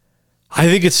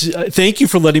I think thank you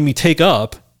for letting me take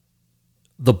up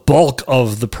the bulk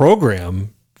of the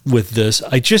program with this.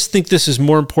 I just think this is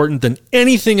more important than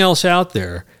anything else out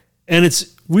there. And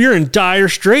we're in dire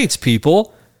straits,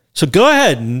 people. So go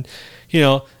ahead and,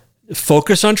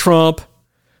 focus on Trump,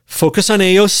 focus on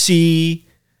AOC,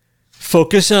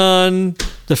 focus on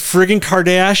the friggin'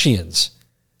 Kardashians.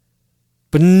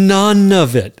 But none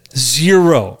of it,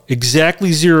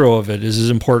 exactly zero of it is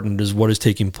as important as what is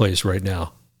taking place right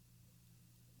now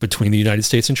between the United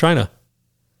States and China.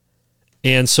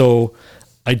 And so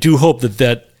I do hope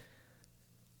that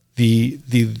the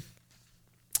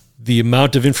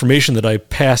amount of information that I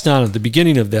passed on at the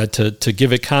beginning of that to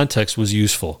give it context was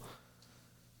useful.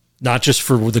 Not just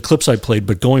for the clips I played,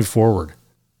 but going forward.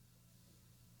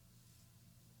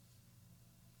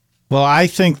 Well, I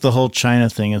think the whole China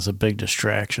thing is a big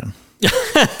distraction.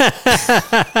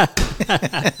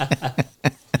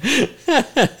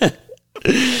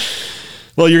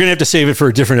 Well, you're going to have to save it for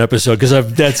a different episode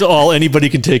because that's all anybody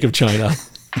can take of China.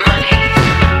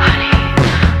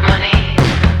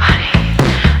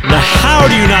 Now, how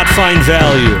do you not find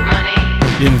value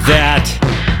in that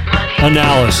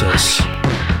analysis?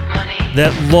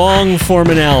 That long-form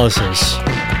analysis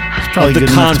Probably of the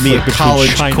good enough to be a conflict between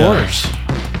college China. course.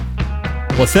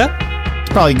 What's that?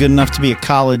 It's probably good enough to be a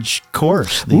college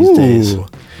course these days.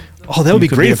 Oh, that would be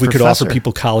could great be a if we could offer professor.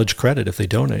 people college credit if they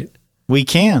donate. We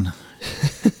can.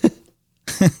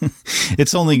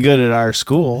 It's only good at our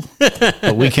school,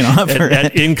 but we can offer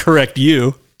at Incorrect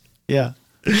You. Yeah.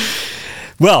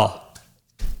 Well,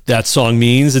 that song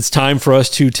means it's time for us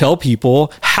to tell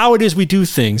people how it is we do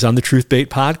things on the Truth Bait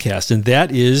podcast, and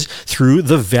that is through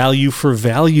the value for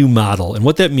value model. And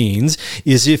what that means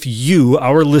is if you,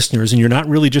 our listeners, and you're not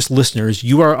really just listeners,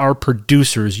 you are our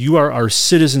producers, you are our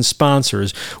citizen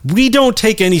sponsors. We don't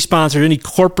take any sponsors, any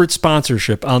corporate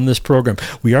sponsorship on this program.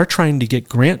 We are trying to get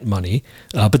grant money,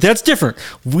 but that's different.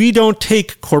 We don't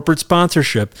take corporate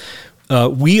sponsorship.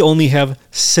 We only have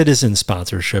citizen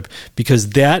sponsorship because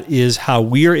that is how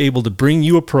we are able to bring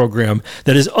you a program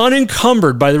that is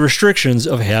unencumbered by the restrictions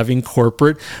of having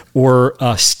corporate or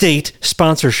state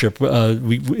sponsorship.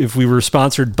 If we were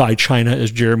sponsored by China,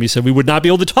 as Jeremy said, we would not be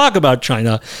able to talk about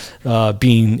China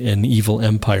being an evil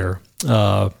empire.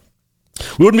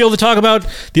 We wouldn't be able to talk about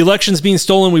the elections being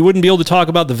stolen. We wouldn't be able to talk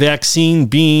about the vaccine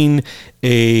being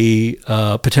a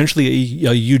potentially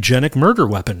a eugenic murder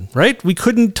weapon, right? We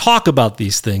couldn't talk about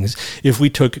these things if we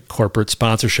took corporate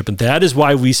sponsorship. And that is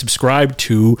why we subscribe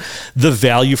to the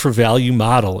value for value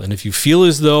model. And if you feel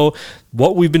as though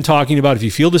what we've been talking about, if you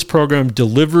feel this program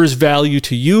delivers value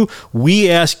to you, we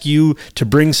ask you to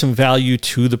bring some value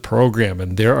to the program.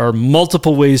 And there are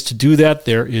multiple ways to do that.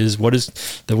 There is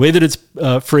the way that it's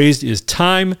phrased is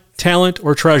time, talent,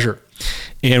 or treasure.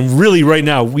 And really right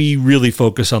now, we really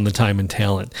focus on the time and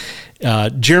talent.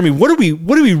 Jeremy, what are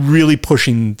we really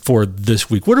pushing for this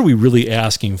week? What are we really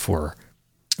asking for?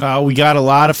 We got a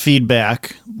lot of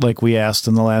feedback, like we asked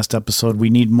in the last episode. We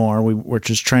need more. We're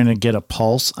just trying to get a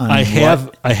pulse on I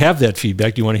have that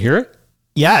feedback. Do you want to hear it?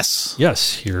 Yes.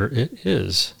 Yes, here it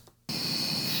is.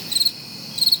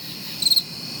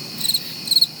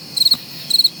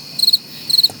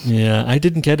 Yeah, I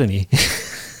didn't get any.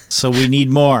 So we need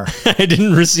more. I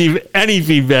didn't receive any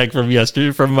feedback from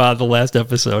the last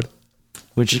episode.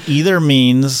 Which either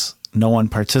means no one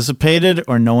participated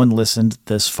or no one listened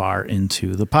this far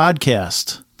into the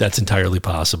podcast. That's entirely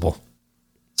possible.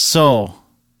 So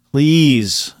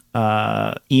please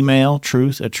email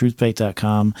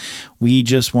truth@truthbait.com. We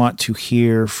just want to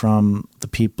hear from the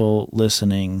people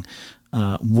listening.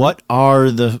 What are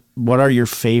your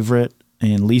favorite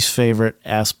and least favorite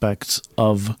aspects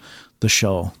of the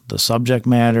show? The subject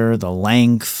matter, the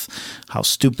length, how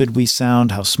stupid we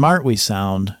sound, how smart we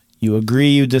sound. You agree,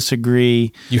 you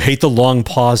disagree. You hate the long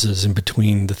pauses in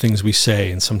between the things we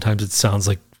say, and sometimes it sounds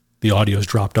like the audio's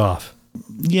dropped off.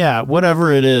 Yeah,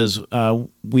 whatever it is,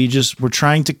 we're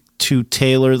trying to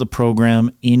tailor the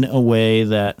program in a way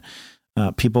that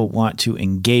people want to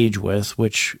engage with,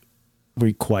 which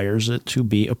requires it to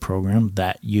be a program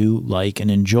that you like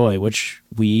and enjoy, which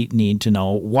we need to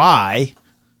know why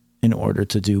in order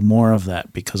to do more of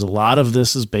that, because a lot of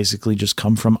this is basically just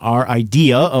come from our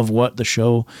idea of what the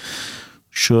show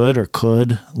should or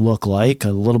could look like, a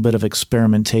little bit of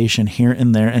experimentation here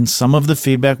and there, and some of the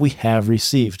feedback we have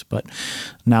received. But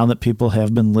now that people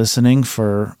have been listening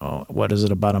for,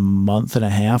 about a month and a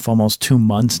half, almost 2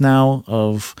 months now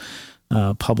of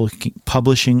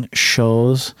publishing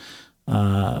shows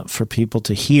for people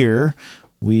to hear,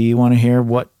 we want to hear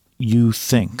what you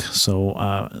think. So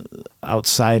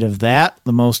outside of that,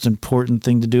 the most important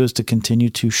thing to do is to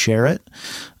continue to share it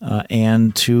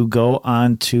and to go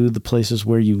on to the places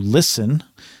where you listen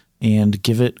and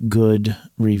give it good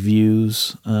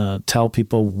reviews. Tell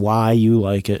people why you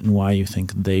like it and why you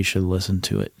think they should listen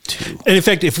to it too. And in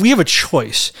fact, if we have a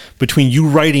choice between you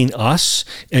writing us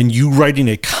and you writing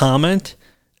a comment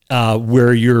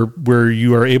where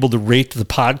you are able to rate the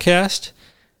podcast,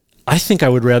 I think I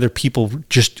would rather people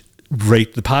just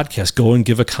rate the podcast. Go and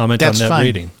give a comment on that fine.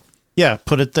 rating. Yeah,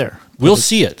 put it there. We'll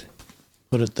see it.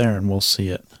 Put it there and we'll see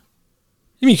it.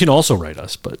 I mean, you can also write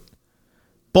us, but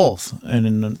both.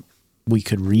 And we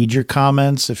could read your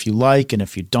comments if you like, and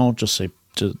if you don't, just say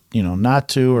not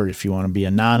to, or if you want to be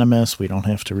anonymous, we don't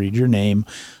have to read your name.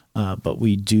 But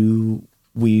we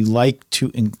like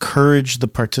to encourage the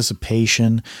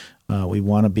participation. We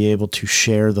want to be able to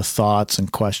share the thoughts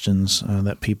and questions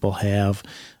that people have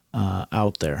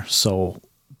out there. So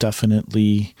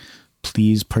definitely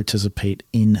please participate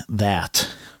in that.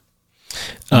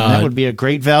 That would be a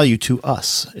great value to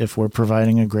us if we're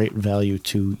providing a great value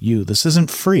to you. This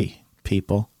isn't free,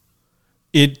 people.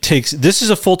 This is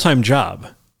a full-time job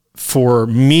for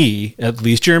me, at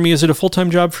least. Jeremy, is it a full-time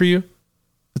job for you?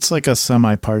 It's like a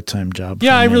semi-part-time job.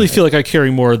 Yeah, I really feel like I carry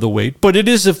more of the weight, but it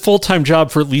is a full-time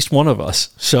job for at least one of us.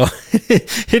 So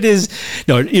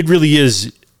it really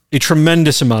is a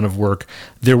tremendous amount of work.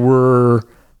 There were,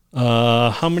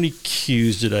 how many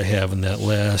cues did I have in that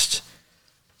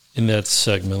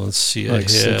segment? Let's see. Like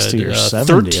I had 60 or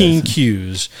 70, 13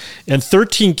 cues. And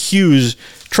 13 cues,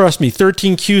 trust me,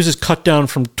 13 cues is cut down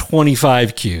from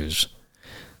 25 cues.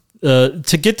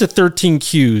 To get to 13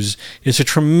 cues is a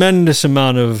tremendous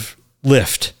amount of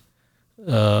lift.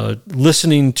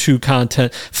 Listening to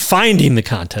content, finding the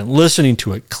content, listening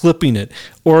to it, clipping it,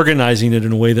 organizing it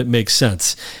in a way that makes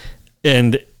sense.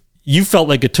 And you felt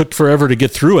like it took forever to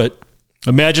get through it.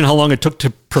 Imagine how long it took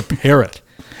to prepare it.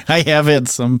 I have had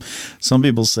some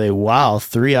people say, wow,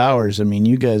 3 hours. I mean,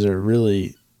 you guys are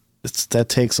really, that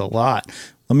takes a lot.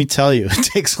 Let me tell you, it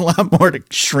takes a lot more to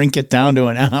shrink it down to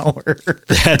an hour.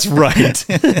 That's right.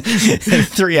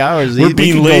 3 hours. We're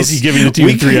being lazy giving it to you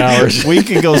in 3 hours. We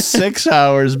could go 6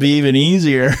 hours, be even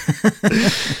easier.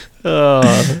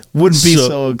 Wouldn't be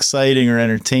so exciting or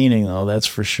entertaining, though. That's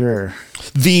for sure.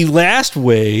 The last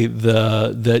way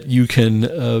that you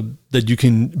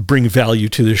can bring value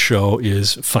to the show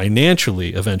is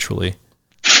financially. Eventually,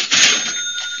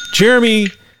 Jeremy,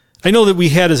 I know that we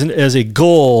had as a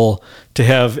goal to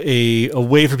have a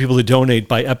way for people to donate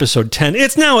by episode 10.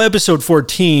 It's now episode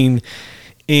 14,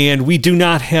 and we do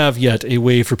not have yet a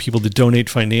way for people to donate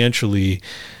financially.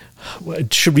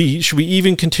 Should we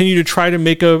even continue to try to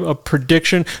make a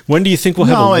prediction? When do you think we'll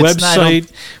have a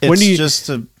website?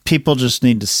 People just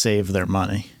need to save their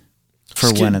money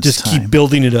for when it's just time. Keep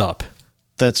building it up.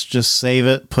 Let's just save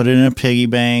it, put it in a piggy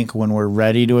bank. When we're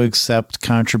ready to accept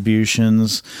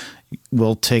contributions,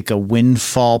 we'll take a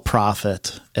windfall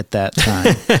profit at that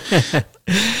time.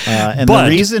 The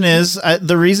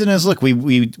reason is, look, we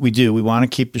want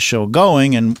to keep the show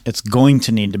going, and it's going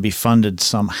to need to be funded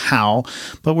somehow,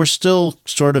 but we're still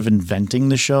sort of inventing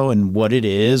the show and what it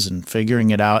is and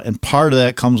figuring it out. And part of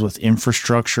that comes with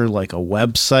infrastructure like a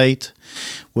website,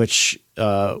 which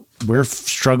we're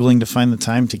struggling to find the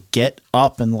time to get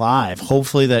up and live.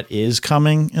 Hopefully that is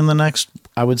coming in the next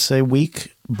I would say,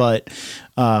 weak. But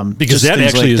because that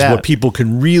actually is what people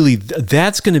can really,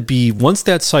 that's going to be, once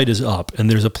that site is up and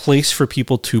there's a place for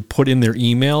people to put in their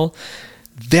email,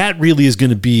 that really is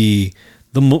going to be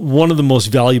one of the most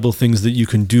valuable things that you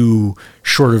can do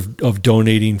short of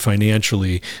donating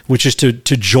financially, which is to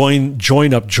join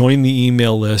the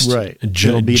email list, right?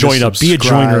 Join up, be a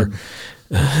joiner.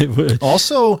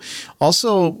 also,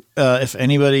 if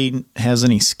anybody has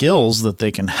any skills that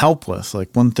they can help with, like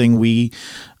one thing we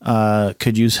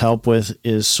could use help with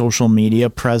is social media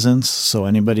presence. So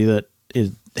anybody that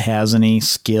has any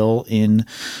skill in,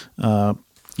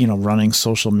 running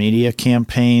social media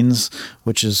campaigns,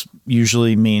 which is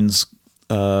usually means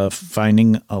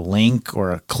finding a link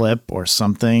or a clip or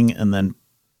something and then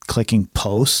clicking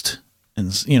post,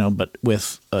 and but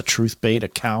with a TruthBait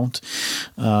account.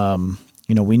 You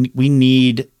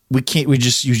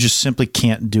just simply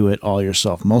can't do it all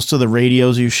yourself. Most of the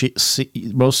radio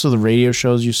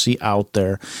shows you see out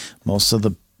there, most of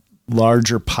the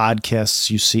larger podcasts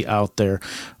you see out there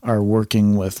are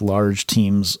working with large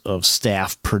teams of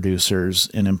staff producers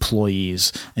and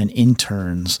employees and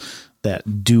interns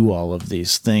that do all of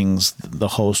these things. The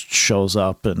host shows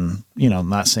up and, I'm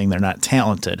not saying they're not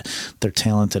talented. They're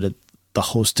talented at the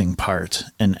hosting part,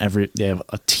 and they have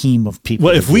a team of people.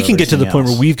 Well, if we can get to the point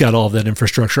where we've got all of that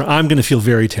infrastructure, I'm going to feel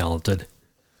very talented.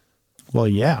 Well,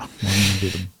 yeah, we're going to be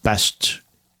the best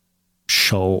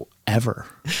show ever.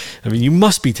 I mean, you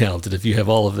must be talented if you have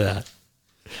all of that.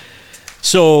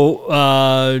 So,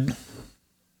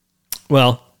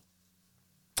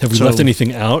 have we left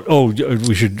anything out? Oh,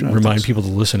 we should remind people to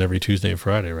listen every Tuesday and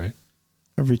Friday, right?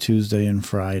 Every Tuesday and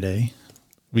Friday.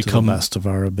 We come the best of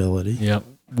our ability. Yep.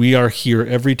 We are here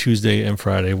every Tuesday and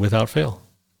Friday without fail.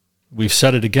 We've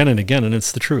said it again and again, and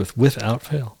it's the truth, without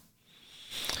fail.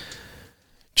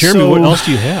 Jeremy, what else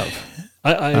do you have?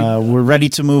 We're ready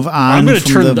to move on. I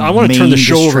want to turn the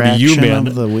show over to you, man.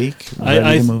 Of the week.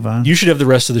 Ready to move on. You should have the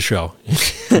rest of the show.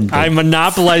 I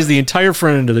monopolize the entire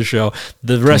front end of the show.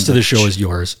 The rest of the show is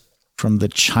yours. From the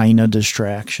China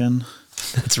distraction.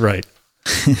 That's right.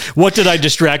 What did I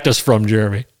distract us from,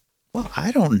 Jeremy? Well,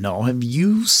 I don't know. Have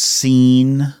you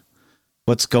seen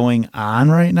what's going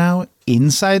on right now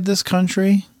inside this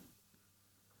country?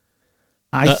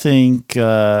 I think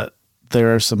there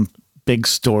are some big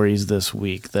stories this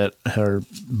week that are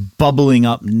bubbling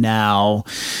up now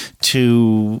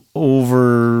to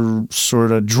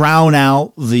sort of drown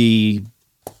out the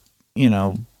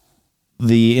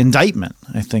indictment.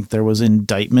 I think there was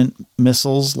indictment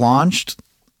missiles launched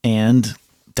and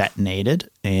detonated,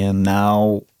 and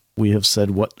now we have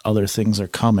said what other things are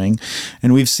coming,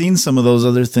 and we've seen some of those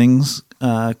other things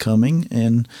coming,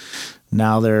 and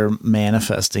now they're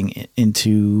manifesting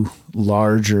into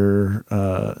larger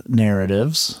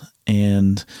narratives.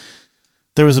 And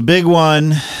there was a big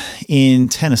one in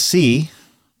Tennessee,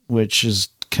 which is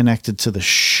connected to the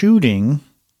shooting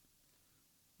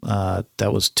that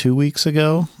was 2 weeks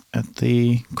ago at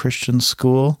the Christian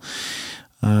school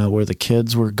where the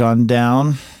kids were gunned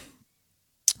down.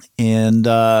 And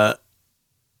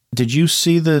did you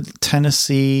see the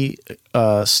Tennessee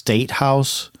State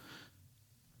House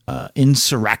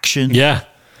insurrection? Yeah.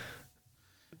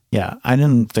 Yeah, I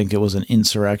didn't think it was an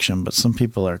insurrection, but some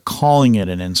people are calling it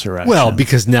an insurrection. Well,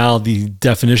 because now the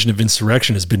definition of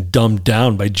insurrection has been dumbed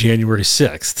down by January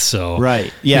 6th. So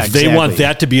right. Yeah, if they want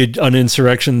that to be an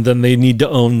insurrection, then they need to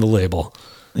own the label.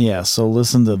 Yeah, so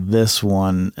listen to this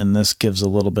one, and this gives a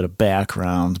little bit of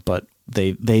background, but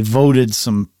they voted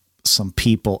some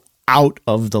people out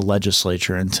of the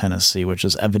legislature in Tennessee, which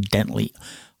is evidently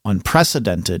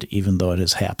unprecedented, even though it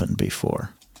has happened before.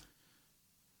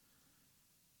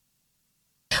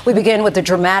 We begin with the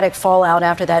dramatic fallout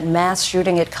after that mass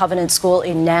shooting at Covenant School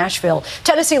in Nashville.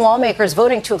 Tennessee lawmakers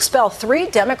voting to expel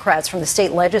 3 Democrats from the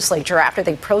state legislature after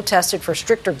they protested for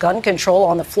stricter gun control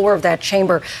on the floor of that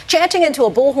chamber, chanting into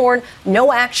a bullhorn,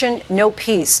 "No action, no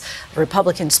peace." The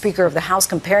Republican Speaker of the House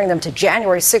comparing them to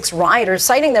January 6 rioters,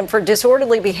 citing them for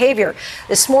disorderly behavior.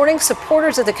 This morning,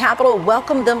 supporters at the Capitol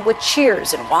welcomed them with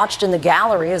cheers and watched in the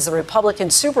gallery as the Republican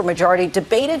supermajority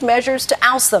debated measures to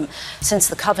oust them. Since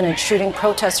the Covenant shooting,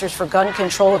 protesters for gun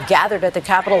control have gathered at the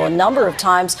Capitol a number of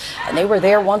times, and they were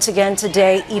there once again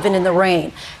today, even in the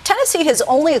rain. Tennessee has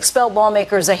only expelled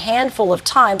lawmakers a handful of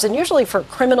times, and usually for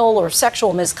criminal or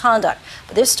sexual misconduct.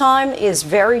 But this time is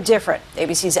very different.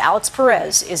 ABC's Alex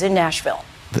Perez is in Nashville.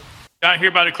 I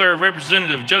hereby declare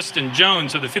Representative Justin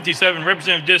Jones of the 57th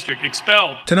Representative District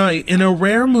expelled. Tonight, in a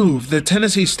rare move, the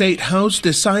Tennessee State House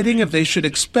deciding if they should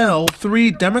expel 3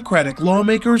 Democratic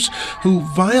lawmakers who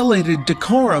violated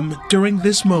decorum during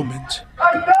this moment.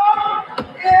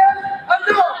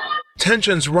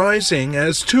 Tensions rising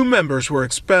as 2 members were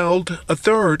expelled, a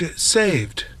third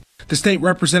saved. The state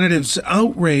representative's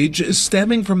outrage is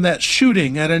stemming from that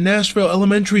shooting at a Nashville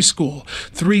elementary school.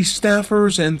 3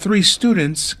 staffers and 3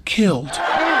 students killed.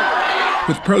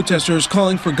 With protesters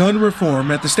calling for gun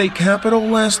reform at the state capitol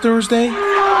last Thursday,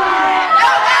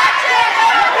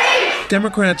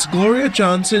 Democrats Gloria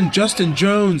Johnson, Justin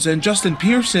Jones, and Justin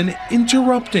Pearson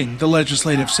interrupting the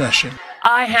legislative session.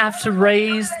 I have to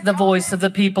raise the voice of the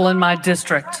people in my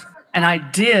district, and I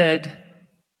did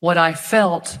what I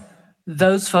felt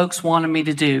those folks wanted me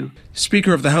to do.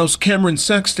 Speaker of the House Cameron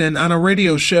Sexton on a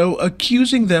radio show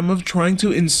accusing them of trying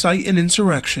to incite an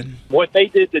insurrection. What they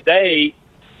did today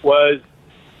was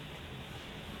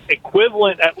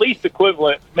equivalent, at least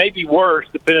equivalent, maybe worse,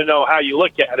 depending on how you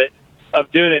look at it,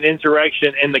 of doing an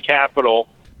insurrection in the Capitol.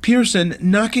 Pearson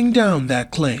knocking down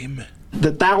that claim.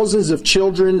 The thousands of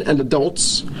children and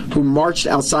adults who marched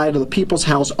outside of the People's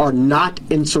House are not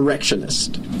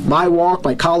insurrectionists.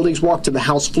 My colleagues' walk to the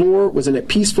House floor was in a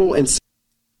peaceful and...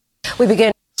 We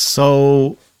begin.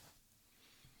 So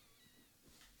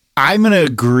I'm going to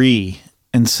agree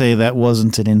and say that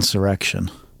wasn't an insurrection.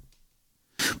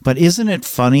 But isn't it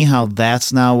funny how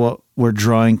that's now what we're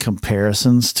drawing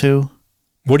comparisons to?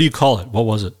 What do you call it? What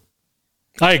was it?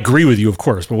 I agree with you, of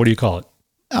course, but what do you call it?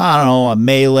 I don't know, a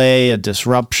melee, a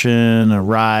disruption, a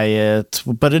riot,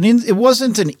 but it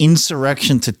wasn't an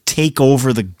insurrection to take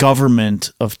over the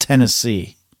government of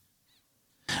Tennessee.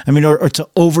 I mean, or to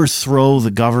overthrow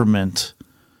the government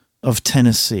of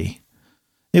Tennessee.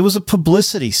 It was a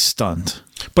publicity stunt.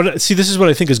 But see, this is what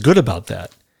I think is good about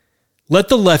that. Let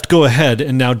the left go ahead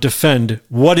and now defend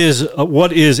what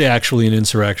is actually an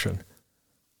insurrection.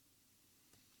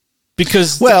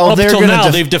 Because up till now,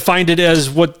 they've defined it as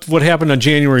what happened on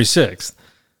January 6th.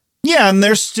 Yeah, and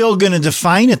they're still going to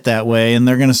define it that way, and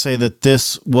they're going to say that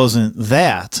this wasn't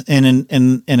that. And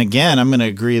again, I'm going to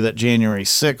agree that January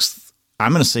 6th,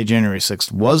 I'm going to say January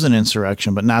 6th was an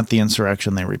insurrection, but not the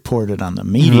insurrection they reported on the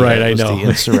media. Right, it was I know. the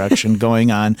insurrection going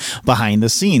on behind the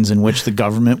scenes in which the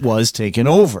government was taken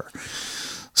over.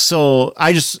 So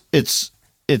it's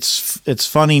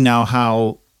funny now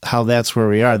how that's where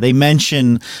we are. They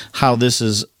mention how this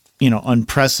is,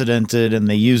 unprecedented, and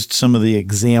they used some of the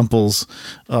examples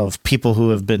of people who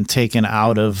have been taken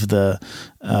out of the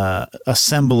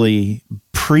assembly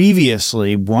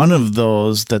previously. One of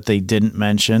those that they didn't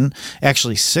mention,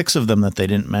 actually 6 of them that they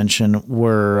didn't mention,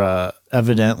 were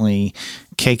evidently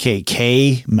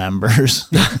KKK members.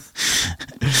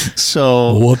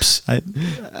 So whoops.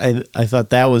 I thought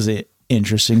that was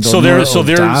interesting. So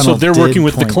they're working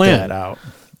with the Klan. That out.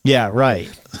 Yeah, right.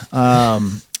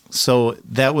 So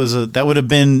that would have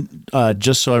been,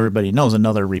 just so everybody knows,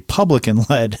 another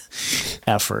Republican-led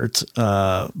effort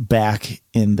back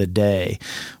in the day.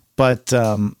 But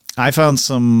I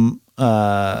found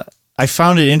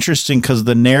it interesting because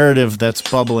the narrative that's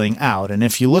bubbling out, and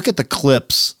if you look at the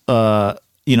clips, the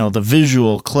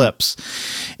visual clips,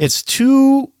 it's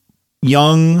 2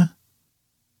 young,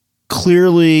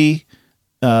 clearly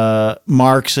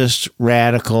Marxist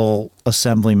radical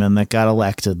assemblymen that got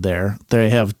elected there.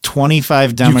 They have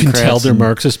 25 Democrats. You can tell they're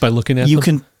Marxist by looking at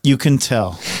them? You can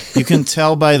tell. You can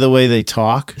tell by the way they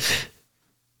talk.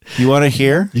 You want to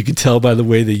hear? You can tell by the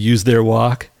way they use their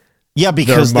walk. Yeah,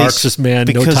 because they're a Marxist man,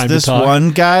 no time to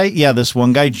talk. This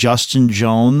one guy, Justin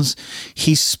Jones,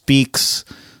 he speaks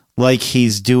like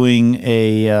he's doing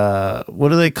a, what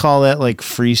do they call that? Like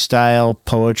freestyle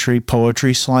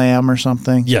poetry slam or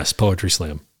something? Yes, poetry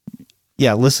slam.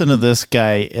 Yeah, listen to this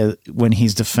guy when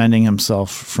he's defending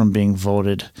himself from being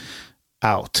voted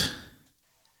out.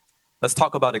 Let's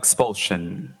talk about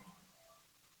expulsion.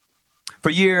 For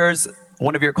years,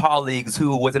 one of your colleagues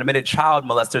who was an admitted child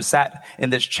molester sat in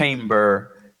this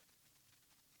chamber.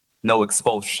 No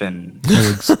expulsion.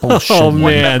 No expulsion. Oh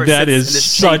man, that is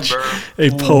such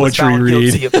a poetry read.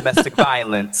 Guilty of domestic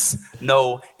violence.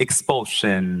 No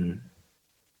expulsion.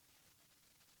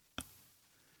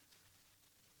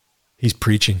 He's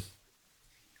preaching.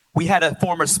 We had a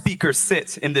former speaker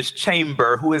sit in this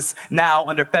chamber who is now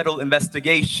under federal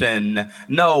investigation.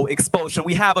 No expulsion.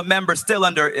 We have a member still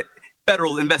under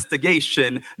federal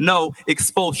investigation. No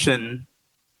expulsion.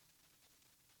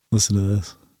 Listen to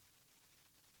this.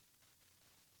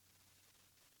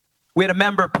 We had a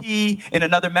member pee in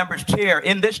another member's chair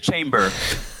in this chamber.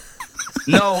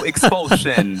 No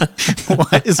expulsion.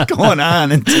 What is going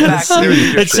on in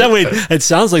Tennessee? It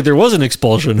sounds like there was an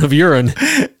expulsion of urine.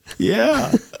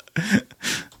 Yeah.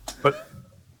 But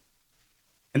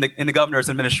in the governor's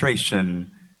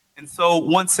administration. And so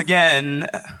once again,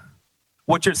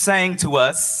 what you're saying to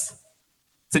us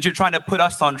Since you're trying to put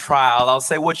us on trial, I'll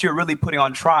say what you're really putting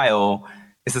on trial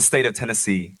is the state of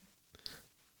Tennessee.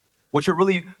 What you're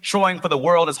really showing for the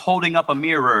world is holding up a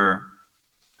mirror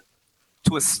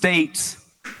to a state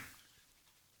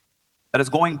that is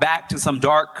going back to some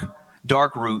dark,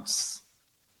 dark roots.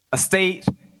 A state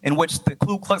in which the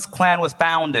Ku Klux Klan was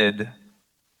founded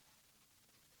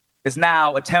is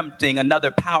now attempting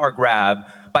another power grab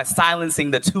by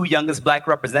silencing the two youngest black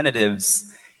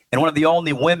representatives and one of the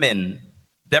only women,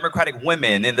 Democratic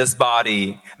women in this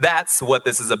body. That's what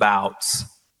this is about.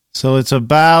 So it's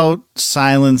about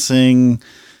silencing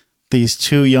these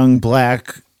two young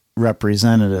black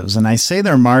representatives. And I say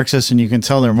they're Marxists, and you can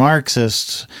tell they're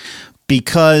Marxists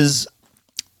because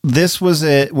this was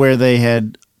it where they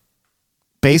had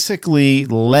basically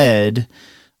led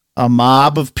a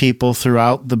mob of people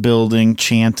throughout the building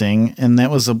chanting, and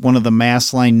that was one of the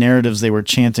mass line narratives they were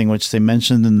chanting, which they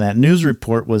mentioned in that news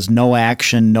report was no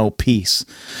action, no peace.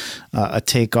 A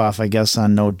takeoff, I guess,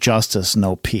 on no justice,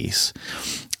 no peace.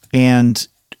 And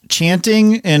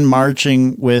chanting and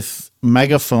marching with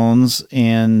megaphones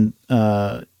and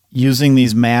using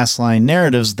these mass line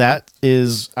narratives, that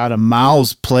is out of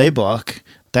Mao's playbook.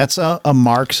 That's a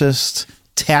Marxist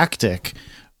tactic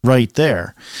right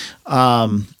there.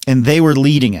 And they were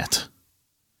leading it.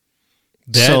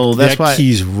 So that's why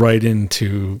keys right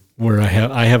into where I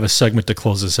have a segment to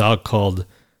close this out called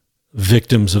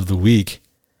Victims of the Week.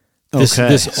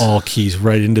 This all keys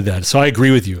right into that. So I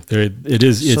agree with you. It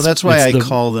is. So that's why I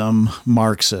call them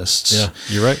Marxists. Yeah,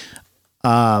 you're right.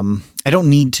 I don't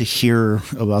need to hear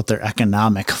about their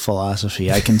economic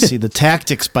philosophy. I can see the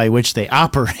tactics by which they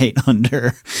operate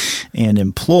under and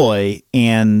employ,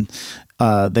 and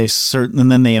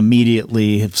and then they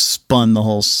immediately have spun the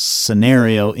whole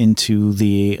scenario into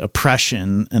the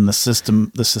oppression and the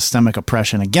systemic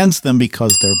oppression against them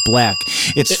because they're black.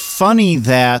 It's funny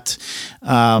that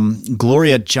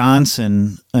Gloria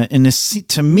Johnson,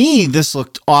 to me, this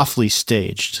looked awfully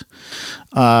staged.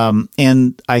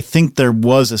 And I think there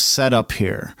was a setup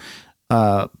here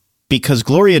because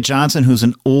Gloria Johnson, who's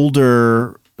an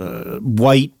older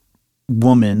white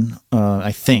woman,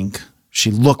 I think, she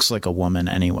looks like a woman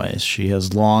anyways. She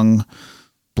has long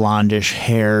blondish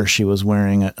hair. She was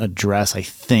wearing a dress, I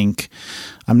think.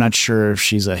 I'm not sure if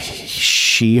she's a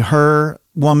she, her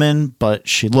woman, but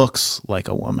she looks like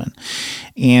a woman.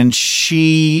 And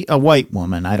a white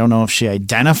woman. I don't know if she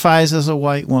identifies as a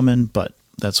white woman, but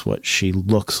that's what she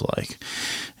looks like.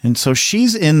 And so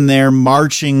she's in there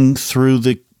marching through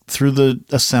the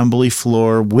assembly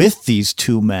floor with these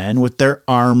two men with their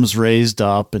arms raised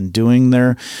up and doing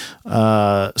their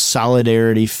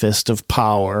solidarity fist of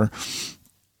power.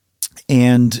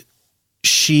 And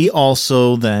she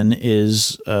also then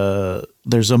there's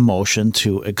a motion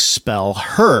to expel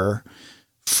her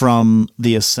from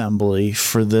the assembly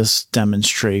for this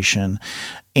demonstration.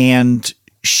 And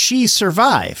she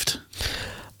survived.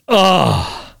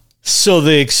 Oh, so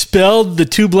they expelled the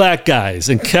two black guys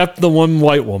and kept the one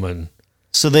white woman.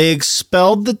 So they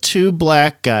expelled the two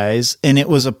black guys, and it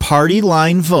was a party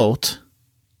line vote.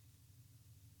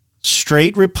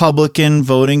 Straight Republican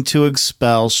voting to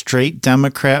expel, straight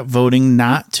Democrat voting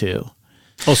not to.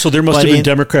 Oh, so there must have been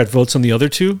Democrat votes on the other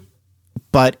two?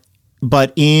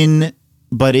 In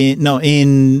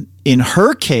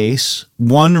her case,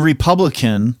 one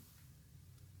Republican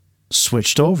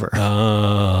switched over.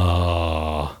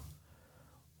 Oh.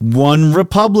 One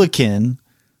Republican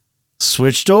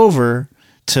switched over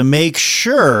to make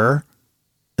sure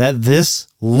that this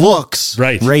looks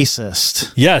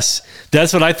racist. Yes,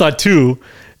 that's what I thought too.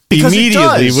 Because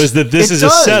immediately was that this is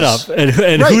a setup.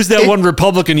 And who's that one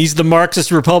Republican? He's the Marxist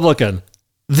Republican.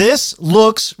 This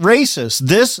looks racist.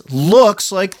 This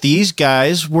looks like these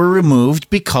guys were removed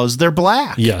because they're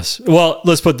black. Yes. Well,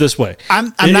 let's put it this way.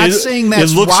 I'm not saying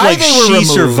that's it looks why like they were removed.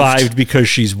 She survived because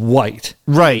she's white.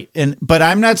 Right. But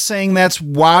I'm not saying that's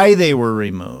why they were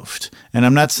removed. And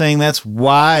I'm not saying that's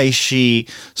why she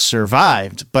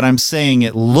survived. But I'm saying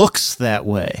it looks that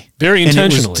way. Very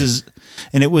intentionally.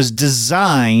 And it was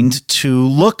designed to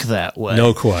look that way.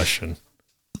 No question.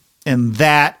 And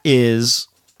that is,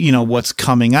 what's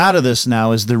coming out of this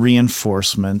now is the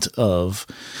reinforcement of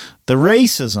the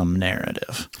racism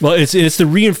narrative. Well, it's the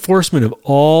reinforcement of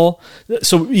all.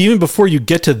 So even before you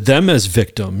get to them as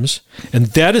victims, and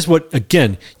that is what,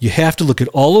 again, you have to look at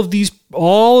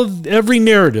every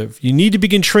narrative. You need to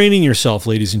begin training yourself,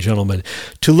 ladies and gentlemen,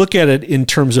 to look at it in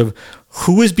terms of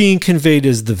who is being conveyed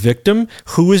as the victim,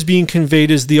 who is being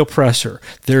conveyed as the oppressor.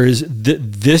 There is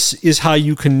this is how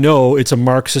you can know it's a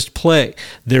Marxist play.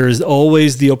 There is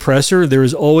always the oppressor, there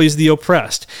is always the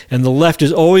oppressed, and the left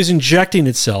is always injecting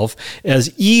itself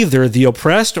as either the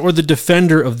oppressed or the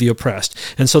defender of the oppressed.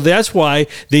 And so that's why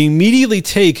they immediately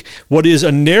take what is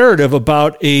a narrative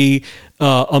about a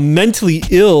mentally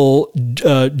ill,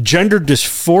 gender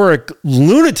dysphoric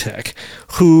lunatic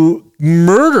who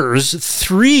murders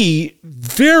 3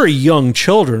 very young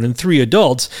children and 3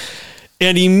 adults,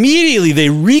 and immediately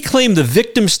they reclaim the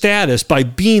victim status by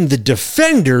being the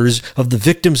defenders of the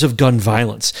victims of gun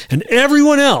violence. And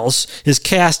everyone else is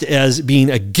cast as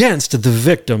being against the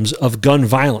victims of gun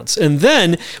violence. And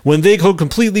then when they go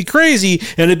completely crazy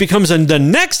and it becomes the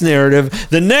next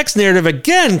narrative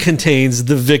again contains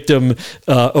the victim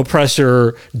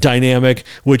oppressor dynamic,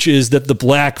 which is that the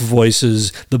black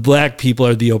voices, the black people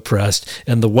are the oppressed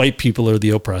and the white people are the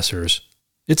oppressors.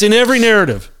 It's in every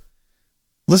narrative.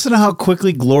 Listen to how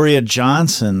quickly Gloria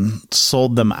Johnson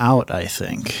sold them out, I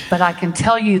think. But I can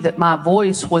tell you that my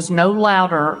voice was no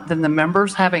louder than the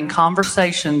members having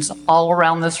conversations all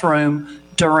around this room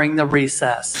during the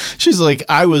recess. She's like,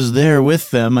 I was there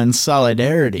with them in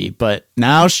solidarity, but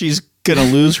now she's going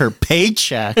to lose her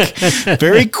paycheck.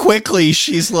 Very quickly,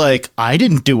 she's like, I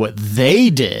didn't do what they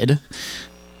did.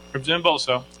 Representative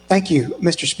Bolso. Thank you,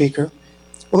 Mr. Speaker.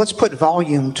 Well, let's put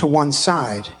volume to one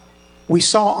side. We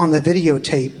saw on the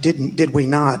videotape, did we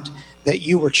not, that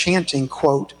you were chanting,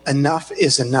 quote, enough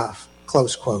is enough,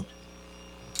 close quote.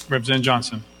 Representative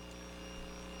Johnson.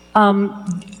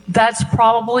 That's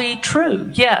probably true,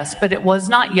 yes, but it was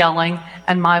not yelling,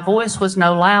 and my voice was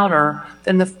no louder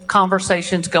than the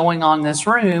conversations going on in this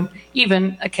room,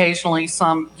 even occasionally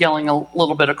some yelling a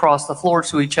little bit across the floor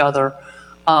to each other.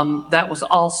 That was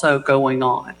also going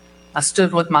on. I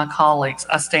stood with my colleagues.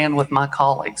 I stand with my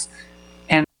colleagues.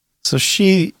 So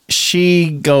she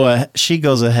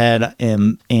goes ahead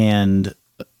and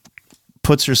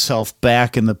puts herself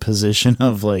back in the position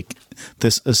of like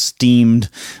this esteemed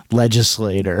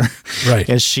legislator, right?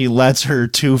 As she lets her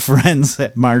 2 friends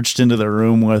that marched into the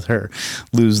room with her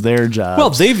lose their jobs.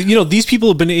 Well, these people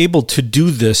have been able to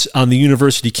do this on the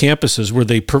university campuses where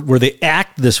they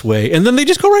act this way, and then they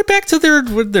just go right back to their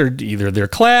either their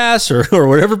class or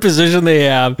whatever position they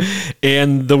have,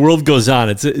 and the world goes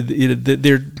on.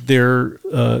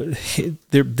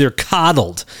 They're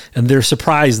coddled, and they're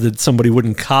surprised that somebody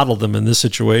wouldn't coddle them in this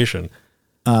situation.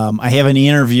 I have an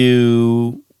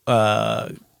interview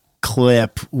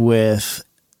clip with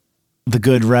the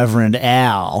good Reverend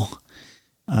Al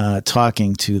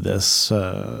talking to this.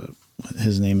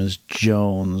 His name is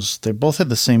Jones. They both had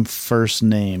the same first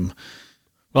name.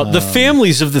 Well, the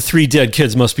families of the 3 dead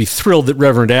kids must be thrilled that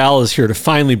Reverend Al is here to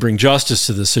finally bring justice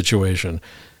to this situation.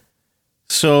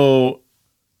 So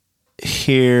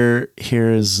here's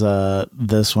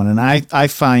this one, and I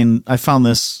found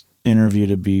this interview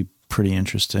to be pretty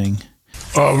interesting.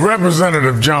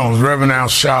 Representative Jones, Reverend Al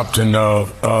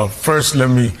Sharpton, first let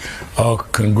me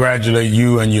congratulate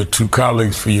you and your 2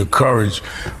 colleagues for your courage.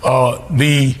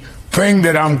 The thing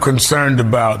that I'm concerned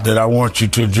about that I want you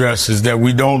to address is that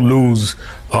we don't lose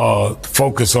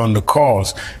focus on the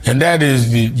cause, and that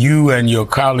is that you and your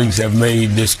colleagues have made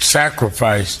this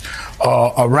sacrifice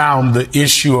around the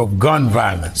issue of gun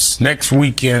violence. Next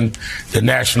weekend, the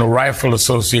National Rifle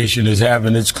Association is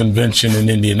having its convention in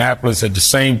Indianapolis. At the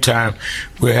same time,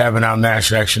 we're having our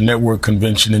National Action Network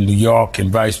convention in New York,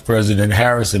 and Vice President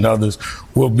Harris and others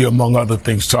will be, among other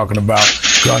things, talking about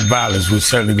gun violence. We're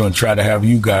certainly going to try to have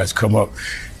you guys come up.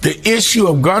 The issue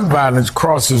of gun violence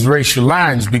crosses racial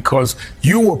lines because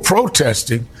you were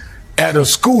protesting at a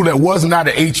school that was not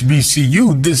an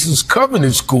HBCU. This is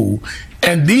Covenant School.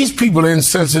 And these people are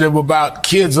insensitive about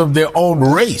kids of their own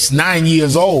race, 9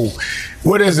 years old.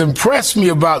 What has impressed me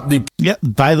about the... Yeah,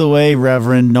 by the way,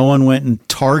 Reverend, no one went and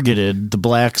targeted the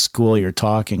black school you're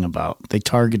talking about. They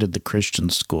targeted the Christian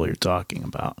school you're talking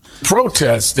about.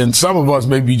 Protest, and some of us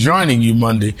may be joining you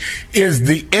Monday, is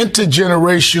the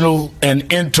intergenerational and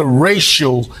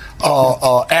interracial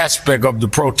aspect of the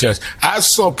protest. I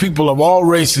saw people of all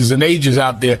races and ages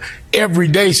out there every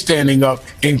day standing up,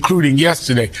 including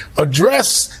yesterday.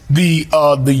 Address the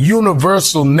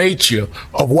universal nature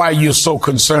of why you're so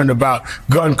concerned about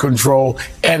gun control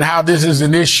and how this is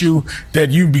an issue that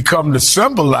you become to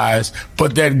symbolize,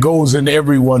 but that goes in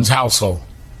everyone's household.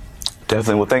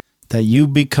 Definitely. Well, that you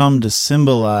become to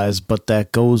symbolize, but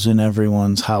that goes in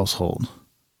everyone's household.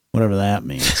 Whatever that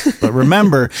means. But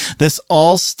remember, this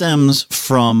all stems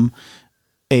from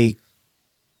a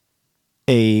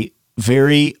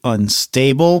very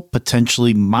unstable,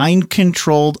 potentially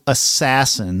mind-controlled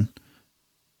assassin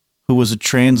who was a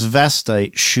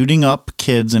transvestite shooting up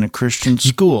kids in a Christian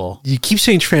school. You keep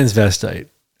saying transvestite.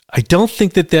 I don't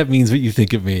think that means what you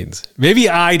think it means. Maybe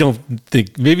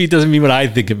it doesn't mean what I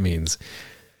think it means.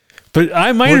 But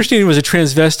my understanding was a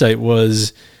transvestite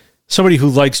was somebody who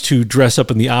likes to dress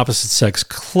up in the opposite sex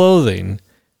clothing,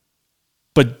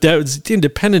 but that was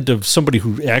independent of somebody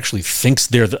who actually thinks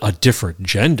they're a different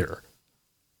gender.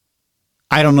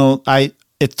 I don't know.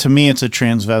 To me, it's a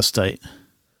transvestite.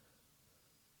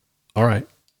 All right.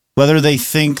 Whether they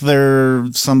think they're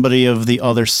somebody of the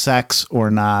other sex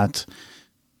or not,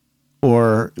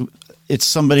 or it's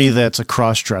somebody that's a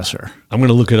cross-dresser. I'm going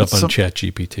to look it up on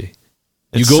ChatGPT.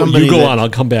 You go on. I'll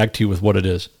come back to you with what it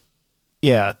is.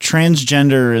 Yeah,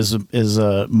 transgender is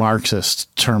a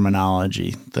Marxist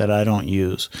terminology that I don't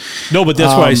use. No, but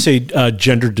that's why I say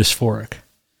gender dysphoric,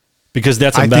 because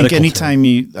that's a medical term.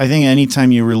 I think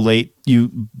anytime you relate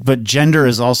but gender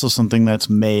is also something that's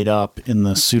made up in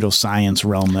the pseudoscience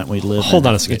realm that we live in. Hold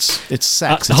on a second. It's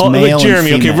sex. It's male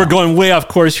Jeremy, and female. okay, we're going way off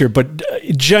course here, but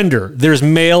gender, there's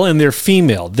male and there's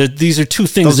female. These are two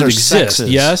things that exist. Sexes.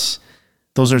 Yes?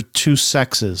 Those are two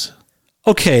sexes.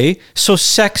 Okay, so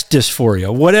sex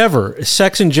dysphoria, whatever.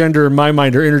 Sex and gender, in my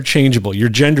mind, are interchangeable. Your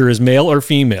gender is male or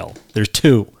female. There's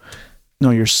two.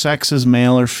 No, your sex is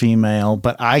male or female,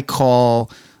 but I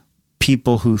call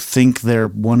people who think they're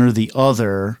one or the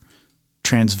other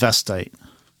transvestite.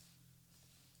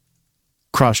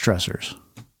 Cross-dressers.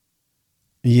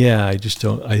 Yeah, I just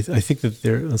don't. I think that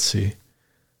they're, let's see.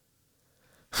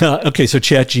 Okay, so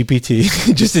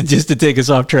ChatGPT, just to take us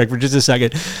off track for just a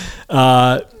second.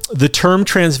 The term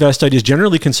transvestite is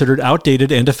generally considered outdated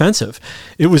and offensive.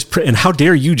 It was, and how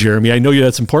dare you, Jeremy? I know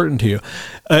that's important to you.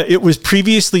 It was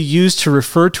previously used to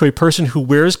refer to a person who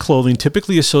wears clothing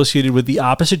typically associated with the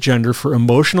opposite gender for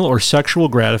emotional or sexual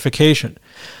gratification.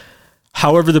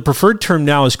 However, the preferred term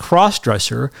now is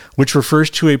cross-dresser, which refers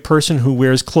to a person who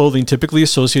wears clothing typically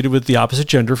associated with the opposite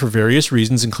gender for various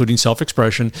reasons, including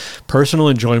self-expression, personal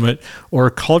enjoyment, or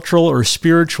cultural or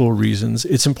spiritual reasons.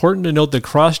 It's important to note that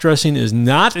cross-dressing is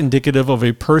not indicative of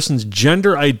a person's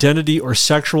gender identity or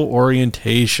sexual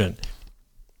orientation.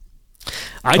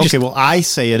 I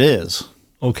say it is.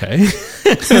 Okay.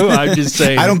 I'm just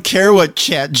saying. I don't care what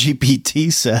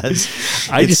ChatGPT says.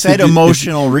 I just said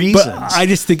emotional reasons. But I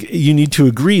just think you need to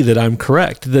agree that I'm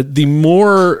correct. That the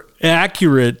more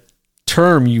accurate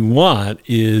term you want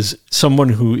is someone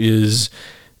who is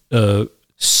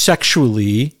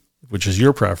sexually, which is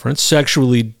your preference,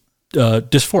 sexually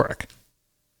dysphoric.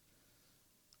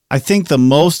 I think the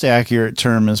most accurate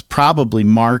term is probably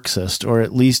Marxist, or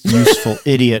at least useful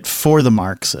idiot for the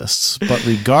Marxists. But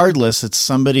regardless, it's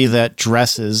somebody that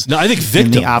dresses I think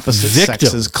victim. in the opposite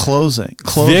sex's clothing.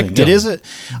 Victim. It is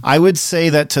I would say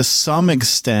that to some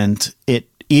extent it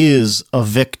is a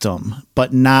victim,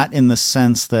 but not in the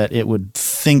sense that it would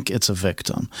think it's a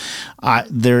victim.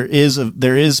 There's a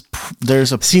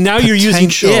See, now you're using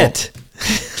it.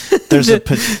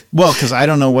 Because I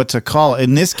don't know what to call it.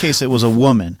 In this case, it was a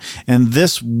woman. And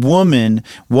this woman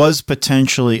was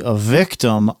potentially a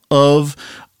victim of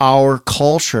our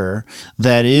culture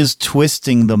that is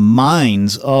twisting the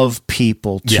minds of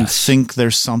people to think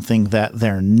there's something that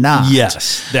they're not.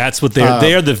 Yes, that's what they are.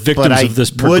 They are the victims of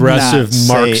this progressive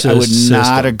Marxist I would system.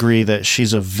 not agree that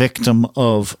she's a victim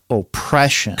of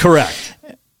oppression. Correct.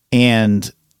 And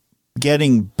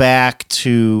getting back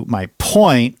to my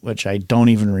point, which I don't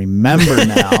even remember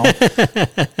now.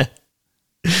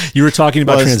 You were talking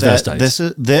about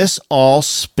transvestites. This all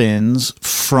spins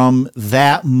from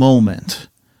that moment.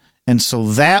 And so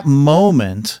that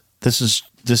moment, this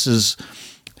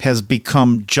has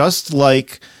become just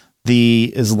like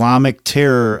the Islamic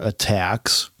terror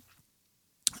attacks,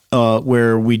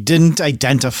 where we didn't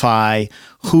identify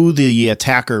who the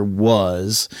attacker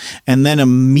was, and then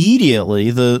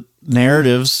immediately the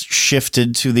narratives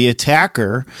shifted to the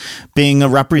attacker being a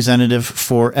representative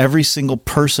for every single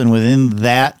person within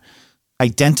that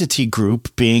identity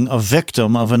group being a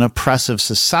victim of an oppressive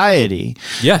society.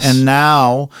 Yes. And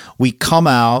now we come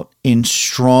out in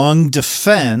strong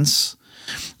defense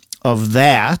of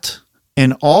that,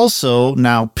 and also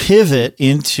now pivot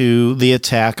into the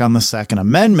attack on the Second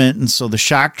Amendment. And so the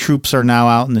shock troops are now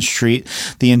out in the street.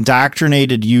 The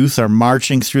indoctrinated youth are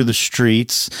marching through the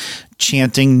streets,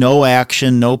 chanting no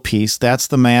action, no peace. That's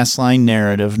the mass line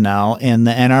narrative now. And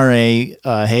the NRA,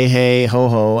 hey, hey, ho,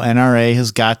 ho, NRA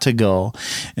has got to go.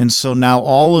 And so now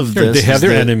all of this. They have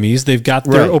their enemies. They've got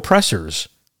their oppressors.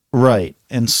 Right.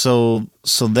 And so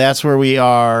that's where we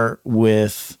are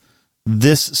with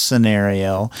this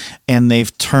scenario, and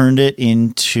they've turned it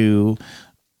into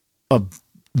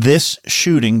this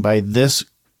shooting by this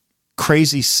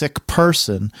crazy sick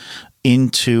person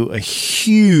into a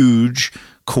huge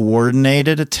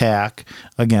coordinated attack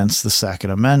against the Second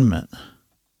Amendment.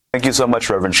 Thank you so much,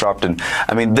 Reverend Sharpton.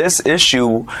 I mean, this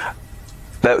issue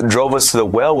that drove us to the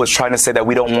well was trying to say that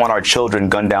we don't want our children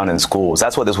gunned down in schools.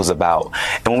 That's what this was about.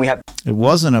 And when we had... It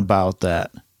wasn't about that.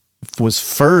 It was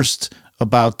first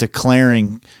about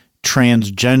declaring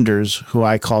transgenders, who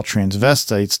I call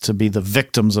transvestites, to be the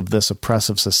victims of this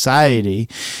oppressive society.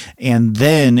 And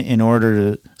then in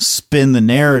order to spin the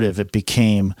narrative, it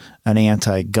became an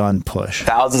anti-gun push.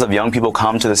 Thousands of young people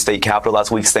come to the state capitol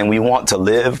last week saying, we want to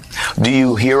live. Do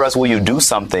you hear us? Will you do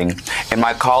something? And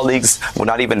my colleagues will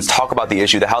not even talk about the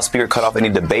issue. The House Speaker cut off any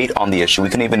debate on the issue. We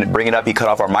couldn't even bring it up. He cut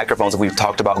off our microphones if we've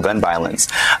talked about gun violence.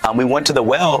 We went to the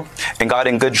well and got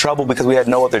in good trouble because we had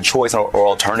no other choice or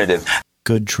alternative.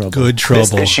 Good trouble. Good trouble.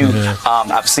 This issue,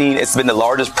 I've seen, it's been the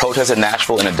largest protest in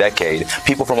Nashville in a decade.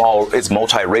 People from it's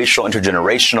multiracial,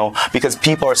 intergenerational, because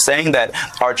people are saying that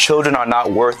our children are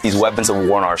not worth these weapons of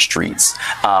war in our streets.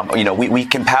 We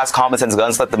can pass common sense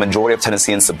guns that the majority of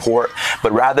Tennesseans support,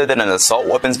 but rather than an assault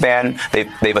weapons ban,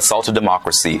 they've assaulted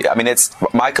democracy. I mean, it's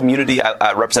my community.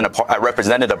 I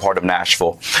represented a part of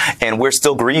Nashville, and we're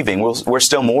still grieving. We're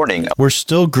still mourning. We're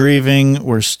still grieving.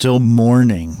 We're still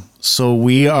mourning. So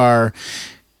we are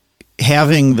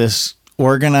having this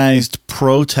organized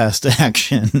protest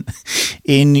action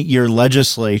in your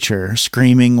legislature,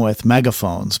 screaming with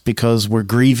megaphones because we're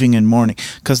grieving and mourning.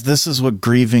 Because this is what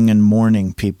grieving and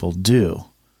mourning people do.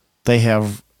 They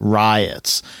have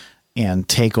riots and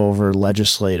take over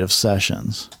legislative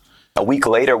sessions. A week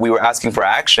later, we were asking for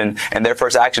action, and their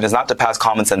first action is not to pass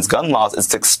common sense gun laws, it's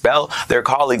to expel their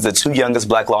colleagues, the two youngest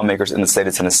black lawmakers in the state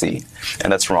of Tennessee.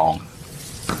 And that's wrong.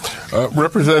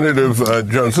 Representative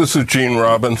Jones, this is Gene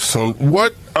Robinson.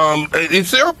 What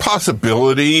is there a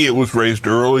possibility, it was raised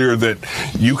earlier, that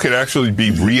you could actually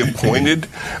be reappointed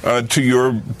to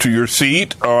your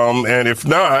seat? And if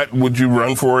not, would you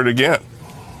run for it again?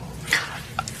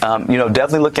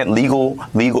 Definitely look at legal.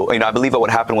 I believe that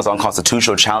what happened was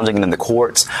unconstitutional, challenging it in the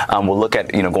courts. We'll look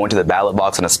at, going to the ballot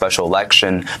box in a special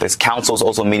election. There's council's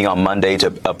also meeting on Monday to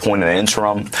appoint an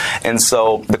interim. And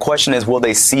so the question is, will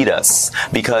they seat us?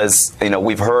 Because,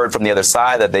 we've heard from the other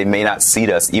side that they may not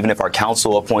seat us, even if our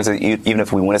council appoints it, even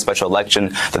if we win a special election,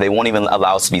 that they won't even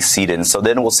allow us to be seated. And so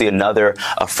then we'll see another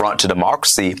affront to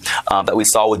democracy that we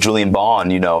saw with Julian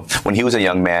Bond, when he was a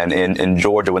young man in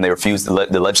Georgia, when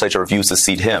the legislature refused to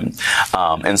seat him.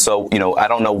 And so, I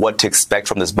don't know what to expect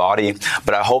from this body,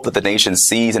 but I hope that the nation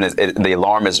sees and the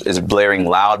alarm is blaring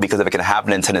loud, because if it can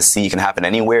happen in Tennessee, it can happen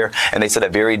anywhere. And they set a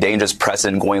very dangerous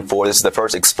precedent going forward. This is the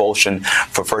first expulsion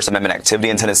for First Amendment activity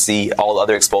in Tennessee. All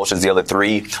other expulsions, the other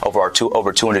three over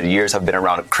 200 years, have been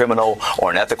around criminal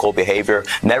or unethical behavior.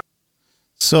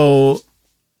 So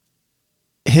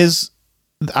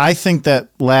I think that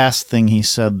last thing he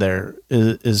said there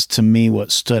is to me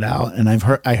what stood out, and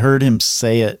I heard him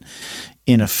say it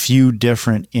in a few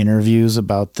different interviews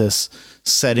about this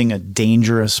setting a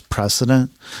dangerous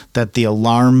precedent, that the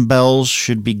alarm bells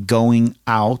should be going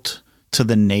out to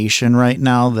the nation right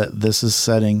now, that this is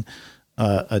setting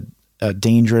a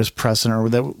dangerous precedent, or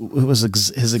that it was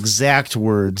his exact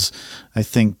words. I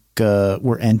think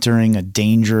we're entering a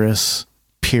dangerous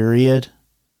period.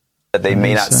 That they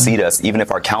may not seat us, even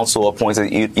if our council appoints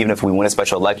it, even if we win a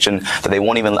special election, that they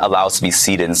won't even allow us to be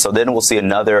seated. And so then we'll see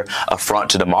another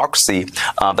affront to democracy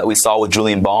that we saw with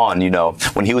Julian Bond,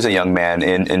 when he was a young man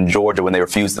in Georgia, when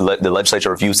the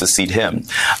legislature refused to seat him.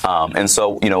 And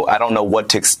so, I don't know what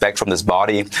to expect from this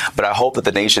body, but I hope that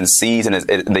the nation sees and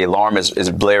the alarm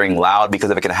is blaring loud,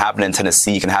 because if it can happen in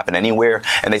Tennessee, it can happen anywhere.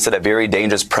 And they set a very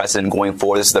dangerous precedent going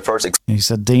forward. This is the first. He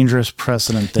said dangerous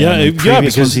precedent there.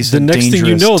 Because the next thing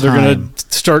you know, they're going to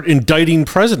start indicting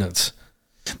presidents.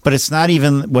 But it's not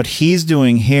even what he's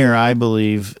doing here. I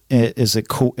believe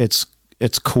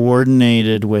it's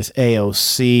coordinated with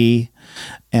AOC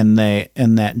and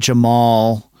that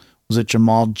Jamal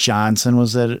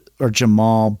Johnson or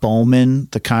Jamal Bowman,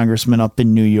 the congressman up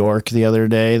in New York the other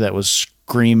day that was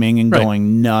screaming and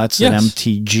going nuts at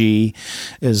MTG.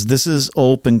 This is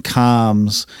open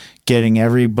comms getting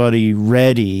everybody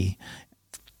ready,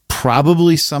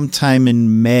 probably sometime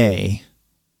in May,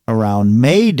 around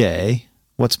May Day.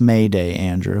 What's May Day,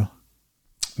 Andrew?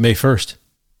 May 1st.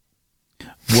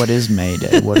 What is May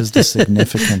Day? What is the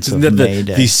significance of May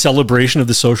Day? The celebration of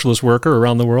the socialist worker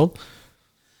around the world?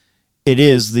 It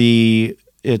is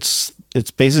it's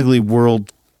basically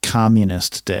World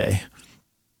Communist Day.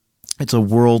 It's a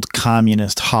world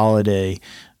communist holiday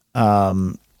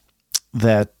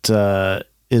that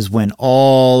is when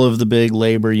all of the big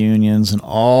labor unions and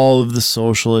all of the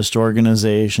socialist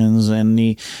organizations and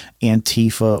the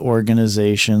Antifa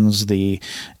organizations, the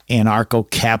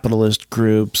anarcho-capitalist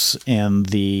groups and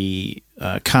the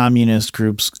communist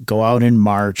groups go out in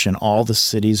march in all the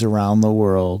cities around the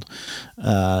world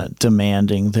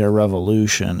demanding their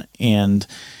revolution. And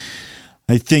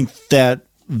I think that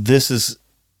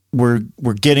we're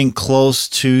getting close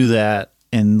to that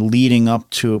and leading up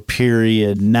to a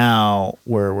period now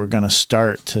where we're going to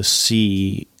start to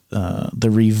see the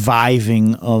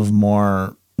reviving of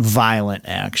more violent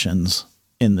actions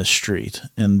in the street.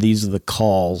 And these are the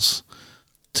calls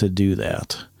to do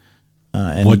that.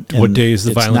 What day is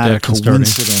the violent action starting?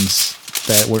 It's not a coincidence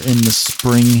that we're in the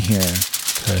spring here,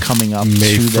 coming up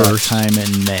May to 1st. that time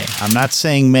in May. I'm not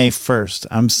saying May 1st.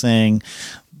 I'm saying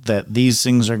that these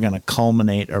things are going to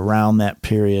culminate around that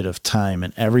period of time,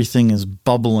 and everything is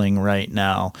bubbling right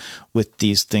now with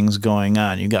these things going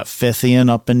on. You got Fithian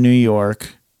up in New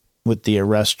York with the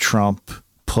Arrest Trump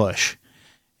push,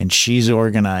 and she's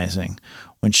organizing.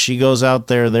 When she goes out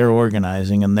there, they're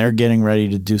organizing, and they're getting ready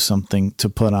to do something to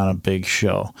put on a big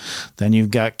show. Then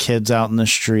you've got kids out in the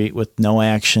street with no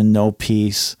action, no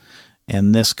peace,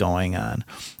 and this going on.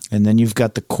 And then you've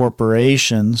got the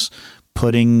corporations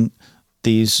putting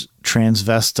these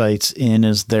transvestites in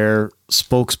as their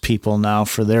spokespeople now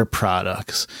for their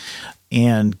products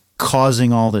and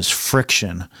causing all this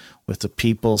friction with the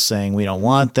people saying, we don't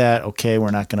want that. Okay,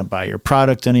 we're not going to buy your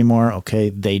product anymore. Okay,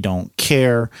 they don't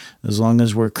care. As long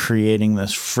as we're creating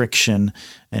this friction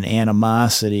and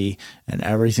animosity and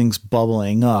everything's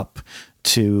bubbling up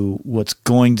to what's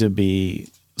going to be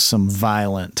some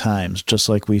violent times, just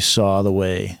like we saw the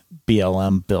way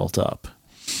BLM built up.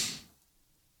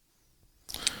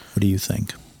 What do you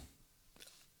think?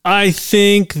 I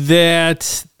think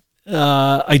that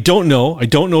I don't know. I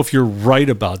don't know if you're right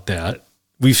about that.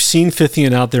 We've seen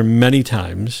Fithian out there many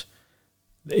times,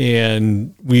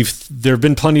 and there have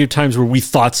been plenty of times where we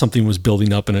thought something was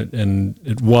building up and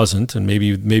it wasn't, and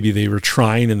maybe they were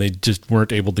trying and they just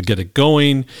weren't able to get it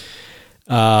going.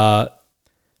 I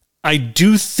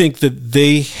do think that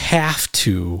they have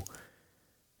to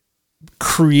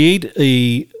create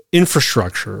a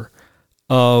infrastructure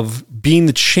of being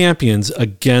the champions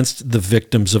against the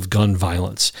victims of gun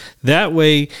violence. That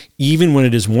way, even when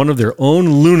it is one of their own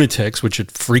lunatics, which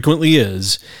it frequently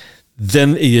is,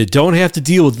 then you don't have to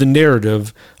deal with the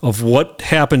narrative of what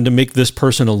happened to make this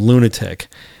person a lunatic.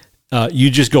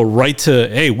 You just go right to,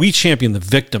 hey, we champion the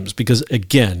victims, because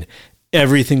again,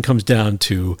 everything comes down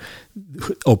to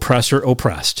oppressor,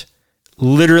 oppressed.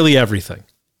 Literally everything.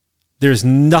 There's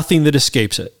nothing that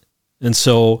escapes it. And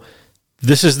so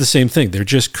this is the same thing. They're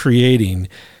just creating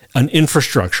an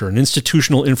infrastructure, an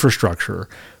institutional infrastructure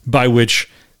by which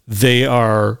they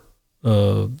are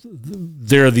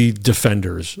they're the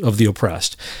defenders of the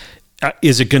oppressed.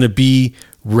 Is it going to be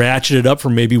ratcheted up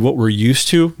from maybe what we're used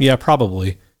to? Yeah,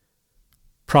 probably.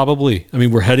 Probably. I mean,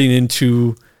 we're heading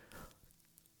into,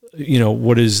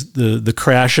 what is the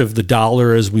crash of the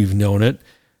dollar as we've known it.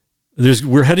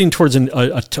 We're heading towards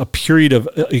a period of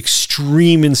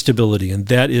extreme instability, and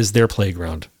that is their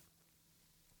playground.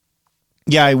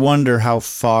 Yeah, I wonder how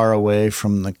far away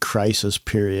from the crisis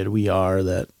period we are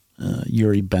that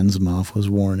Yuri Benzimov was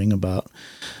warning about,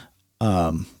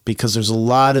 because there's a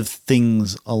lot of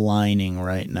things aligning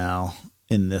right now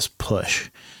in this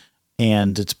push,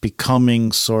 and it's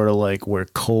becoming sort of like where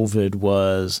COVID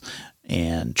was,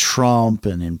 and Trump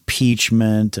and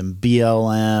impeachment and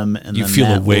BLM, and you then feel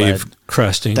a wave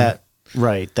cresting. That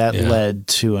led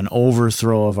to an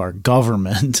overthrow of our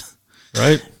government.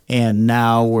 Right. And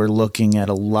now we're looking at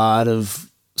a lot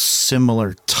of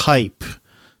similar type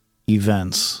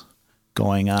events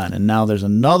going on. And now there's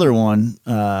another one.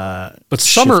 But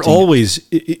summer always,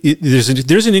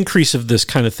 there's an increase of this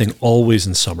kind of thing always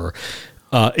in summer.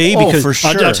 Because for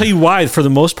sure. I'll tell you why, for the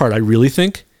most part, I really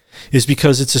think, is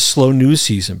because it's a slow news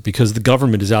season, because the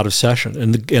government is out of session,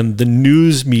 and the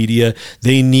news media,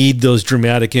 they need those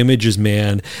dramatic images,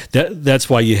 man. That's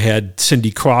why you had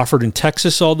Cindy Crawford in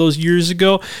Texas all those years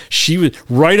ago. She was,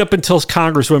 right up until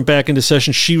Congress went back into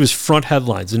session, she was front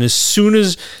headlines. And as soon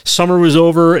as summer was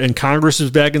over and Congress was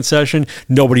back in session,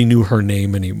 nobody knew her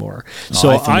name anymore. So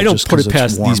I don't put it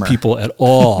past these people at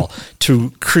all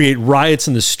to create riots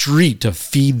in the street to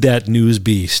feed that news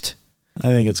beast. I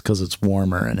think it's because it's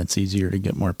warmer and it's easier to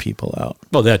get more people out.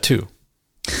 Well, that too.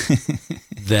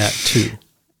 That too.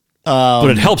 But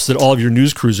it helps that all of your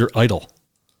news crews are idle.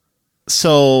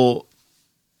 So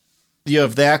you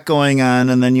have that going on,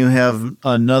 and then you have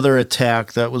another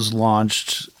attack that was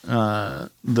launched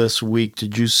this week.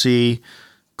 Did you see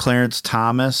Clarence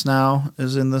Thomas now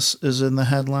is in the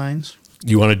headlines.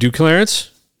 You want to do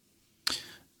Clarence?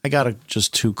 I got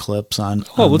just 2 clips on.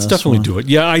 Oh, let's definitely do it.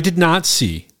 Yeah, I did not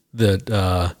see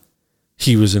that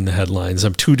he was in the headlines.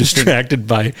 I'm too distracted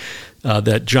by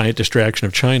that giant distraction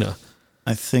of China.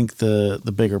 I think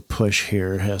the bigger push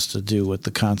here has to do with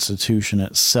the Constitution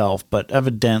itself, but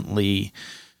evidently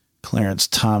Clarence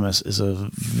Thomas is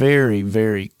a very,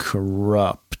 very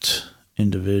corrupt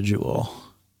individual.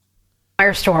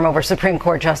 Firestorm over Supreme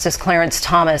Court Justice Clarence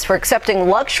Thomas for accepting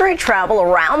luxury travel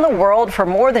around the world for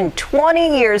more than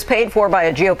 20 years, paid for by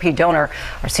a GOP donor.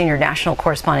 Our senior national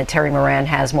correspondent Terry Moran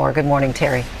has more. Good morning,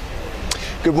 Terry.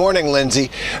 Good morning, Lindsay.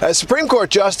 Supreme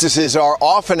Court justices are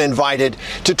often invited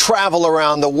to travel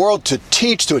around the world to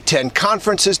teach, to attend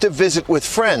conferences, to visit with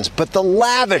friends. But the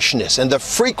lavishness and the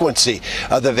frequency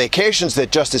of the vacations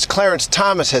that Justice Clarence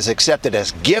Thomas has accepted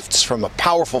as gifts from a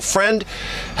powerful friend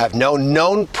have no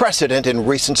known precedent in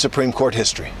recent Supreme Court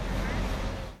history.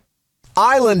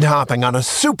 Island hopping on a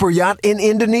super yacht in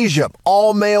Indonesia,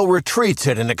 all-male retreats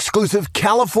at an exclusive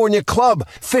California club,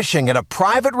 fishing at a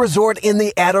private resort in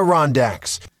the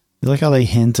Adirondacks. You like how they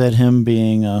hint at him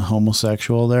being a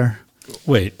homosexual there?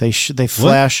 Wait, they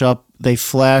flash up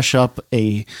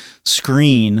a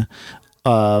screen.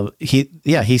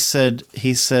 He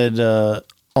said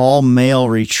all male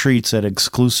retreats at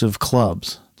exclusive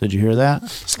clubs. Did you hear that?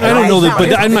 I don't know that,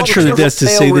 but I'm not sure that that's to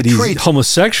say that he's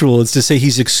homosexual. It's to say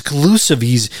he's exclusive.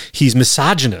 He's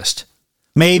misogynist.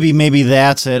 Maybe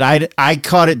that's it. I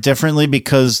caught it differently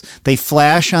because they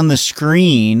flash on the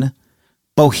screen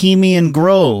Bohemian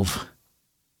Grove.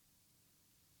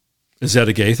 Is that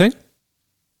a gay thing?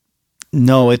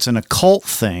 No, it's an occult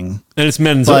thing. And it's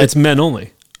men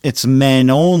only. It's men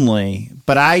only.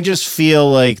 But I just feel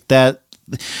like that.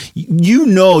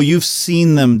 You've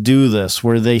seen them do this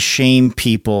where they shame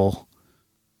people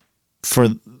for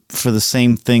the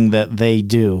same thing that they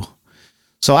do.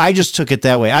 So I just took it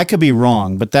that way. I could be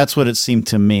wrong, but that's what it seemed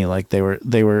to me like they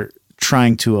were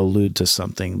trying to allude to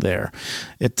something there.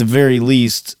 At the very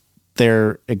least,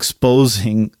 they're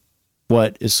exposing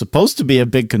what is supposed to be a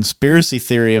big conspiracy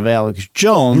theory of Alex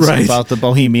Jones about the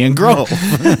Bohemian Grove.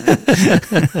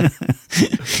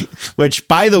 Which,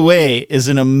 by the way, is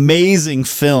an amazing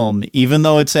film, even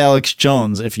though it's Alex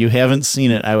Jones. If you haven't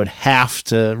seen it, I would have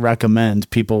to recommend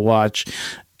people watch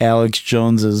Alex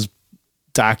Jones's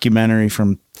documentary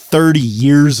from 30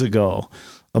 years ago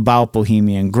about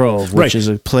Bohemian Grove, which is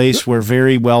a place where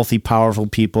very wealthy, powerful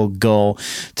people go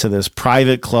to this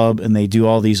private club and they do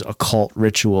all these occult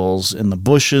rituals, and the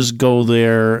Bushes go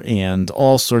there and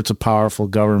all sorts of powerful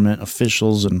government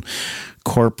officials and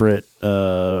corporate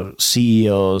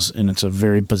CEOs, and it's a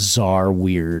very bizarre,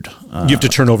 weird. You have to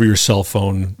turn over your cell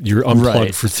phone. You're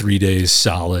unplugged for 3 days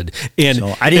solid. And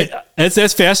so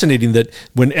that's fascinating that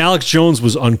when Alex Jones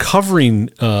was uncovering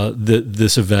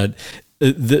this event,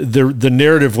 the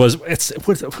narrative was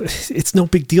it's no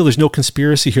big deal. There's no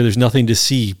conspiracy here. There's nothing to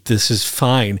see. This is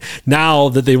fine. Now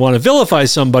that they want to vilify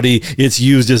somebody, it's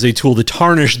used as a tool to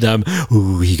tarnish them.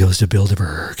 Ooh, he goes to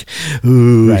Bilderberg.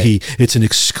 Ooh, it's an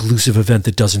exclusive event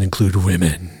that doesn't include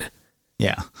women.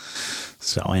 Yeah.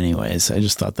 So anyways, I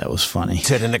just thought that was funny.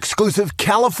 At an exclusive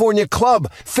California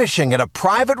club, fishing at a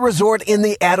private resort in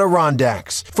the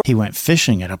Adirondacks. He went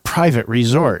fishing at a private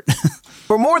resort.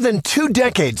 For more than 2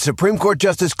 decades, Supreme Court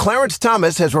Justice Clarence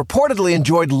Thomas has reportedly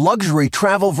enjoyed luxury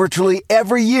travel virtually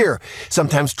every year,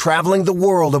 sometimes traveling the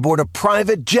world aboard a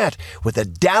private jet with a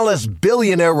Dallas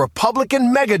billionaire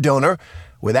Republican megadonor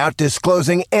without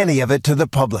disclosing any of it to the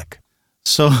public.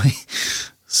 So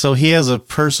he has a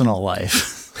personal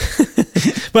life.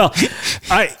 Well,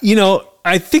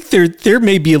 I think there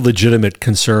may be a legitimate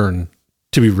concern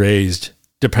to be raised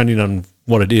depending on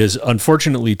what it is.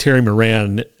 Unfortunately, Terry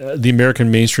Moran, the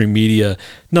American mainstream media,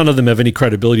 none of them have any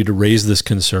credibility to raise this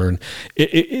concern.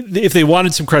 If they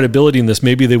wanted some credibility in this,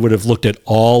 maybe they would have looked at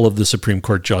all of the Supreme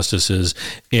Court justices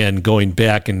and going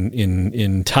back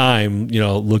in time,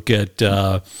 look at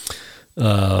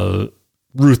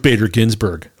Ruth Bader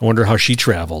Ginsburg. I wonder how she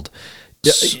traveled.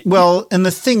 Well, and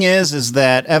the thing is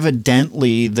that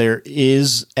evidently there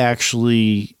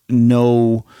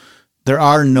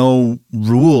are no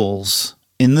rules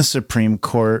in the Supreme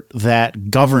Court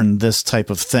that govern this type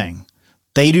of thing.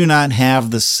 They do not have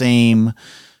the same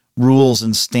rules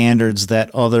and standards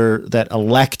that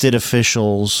elected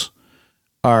officials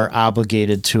are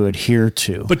obligated to adhere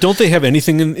to. But don't they have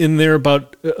anything in there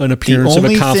about an appearance of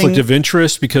a conflict of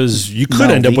interest? Because you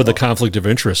could end up with a conflict of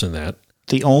interest in that.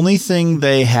 The only thing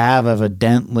they have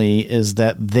evidently is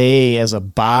that they as a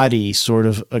body sort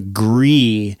of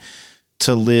agree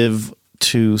to live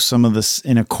to some of this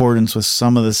in accordance with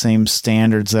some of the same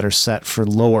standards that are set for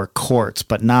lower courts,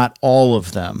 but not all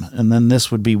of them. And then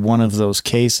this would be one of those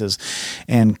cases.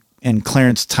 And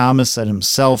Clarence Thomas said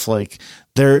himself, like,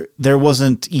 there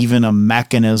wasn't even a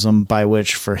mechanism by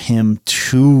which for him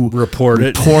to report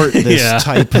this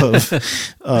type of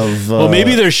well,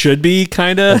 maybe there should be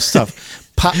kind of stuff.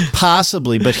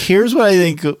 Possibly, but here's what I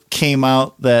think came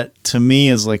out that to me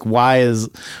is like, why is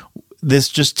this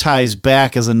just ties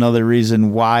back as another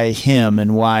reason why him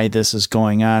and why this is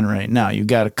going on right now. You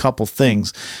got a couple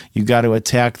things. You got to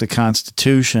attack the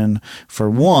Constitution for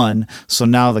one. So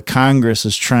now the Congress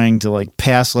is trying to like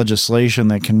pass legislation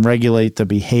that can regulate the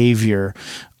behavior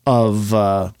of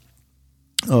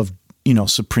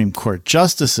Supreme Court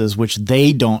justices, which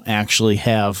they don't actually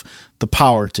have the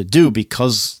power to do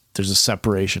because there's a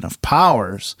separation of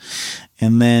powers.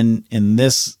 And then in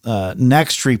this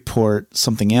next report,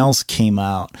 something else came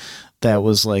out that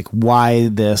was like, why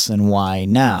this and why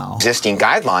now? Existing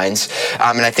guidelines,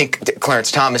 and I think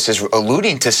Clarence Thomas is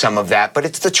alluding to some of that, but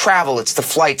it's the travel, it's the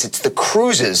flights, it's the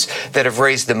cruises that have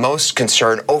raised the most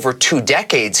concern over 2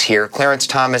 decades here. Clarence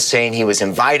Thomas saying he was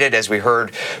invited, as we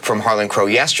heard from Harlan Crow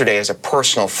yesterday, as a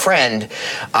personal friend,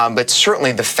 but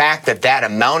certainly the fact that that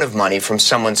amount of money from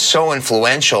someone so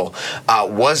influential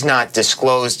was not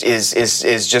disclosed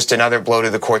is just another blow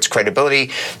to the court's credibility.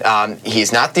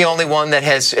 He's not the only one that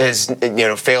has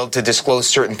failed to disclose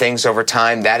certain things over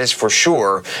time, that is for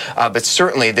sure. But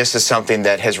certainly this is something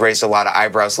that has raised a lot of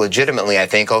eyebrows legitimately, I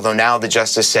think, although now the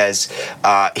justice says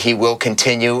he will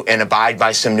continue and abide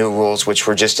by some new rules which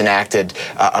were just enacted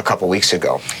a couple weeks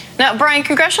ago. Now, Brian,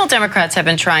 congressional Democrats have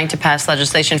been trying to pass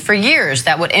legislation for years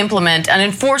that would implement an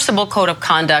enforceable code of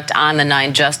conduct on the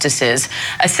 9 justices.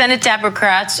 Senate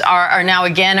Democrats are now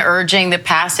again urging the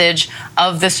passage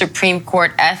of the Supreme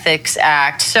Court Ethics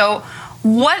Act. So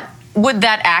what would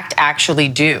that act actually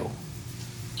do?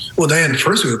 Well, Diane,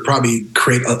 first we would probably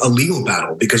create a legal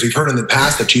battle, because we've heard in the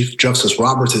past that Chief Justice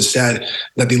Roberts has said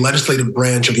that the legislative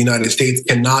branch of the United States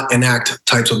cannot enact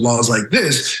types of laws like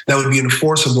this that would be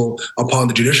enforceable upon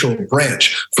the judicial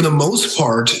branch. For the most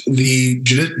part, the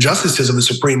justices of the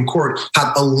Supreme Court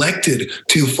have elected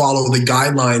to follow the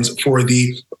guidelines for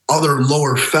the other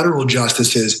lower federal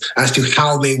justices as to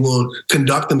how they will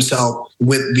conduct themselves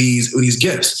with these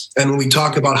gifts. And when we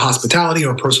talk about hospitality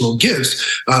or personal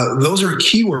gifts, those are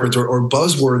keywords or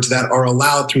buzzwords that are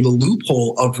allowed through the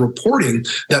loophole of reporting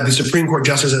that the Supreme Court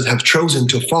justices have chosen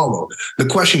to follow. The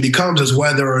question becomes is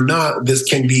whether or not this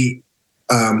can be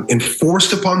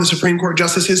enforced upon the Supreme Court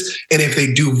justices, and if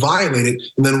they do violate it,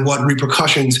 then what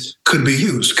repercussions could be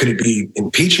used? Could it be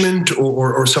impeachment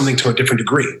or something to a different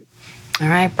degree? All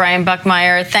right, Brian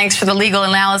Buckmeyer, thanks for the legal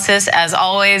analysis, as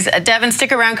always. Devin,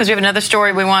 stick around because we have another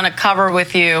story we want to cover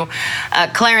with you.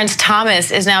 Clarence Thomas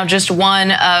is now just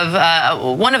one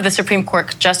of the Supreme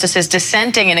Court justices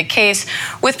dissenting in a case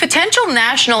with potential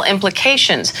national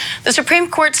implications. The Supreme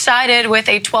Court sided with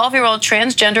a 12-year-old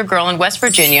transgender girl in West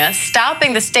Virginia,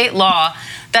 stopping the state law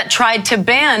that tried to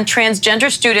ban transgender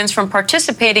students from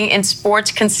participating in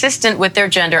sports consistent with their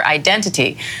gender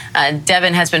identity.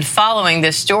 Devin has been following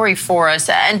this story for us.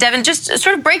 And Devin, just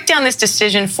sort of break down this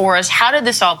decision for us. How did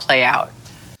this all play out?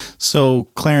 So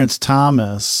Clarence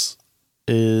Thomas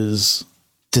is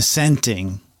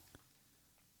dissenting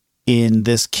in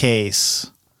this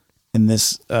case,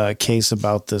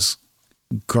 about this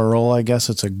girl. I guess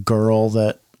it's a girl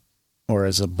that, or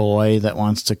as a boy that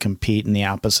wants to compete in the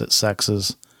opposite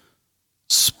sex's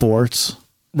sports.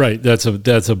 Right. That's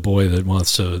a boy that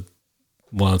wants to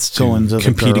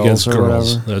compete against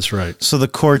girls. That's right. So the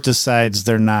court decides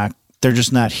they're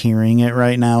just not hearing it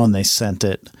right now, and they sent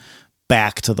it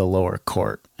back to the lower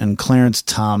court. And Clarence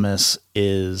Thomas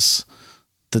is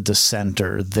the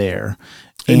dissenter there.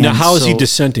 And now, how is he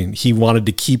dissenting? He wanted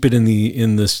to keep it in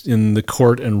the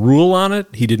court and rule on it.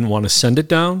 He didn't want to send it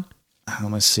down.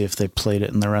 Let me see if they played it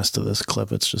in the rest of this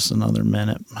clip. It's just another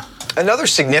minute. Another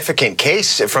significant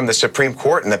case from the Supreme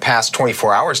Court in the past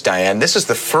 24 hours, Diane. This is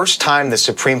the first time the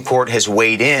Supreme Court has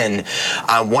weighed in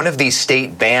on one of these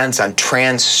state bans on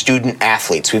trans student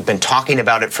athletes. We've been talking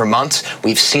about it for months.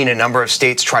 We've seen a number of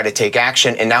states try to take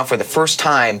action. And now for the first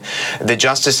time, the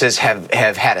justices have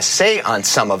had a say on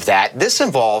some of that. This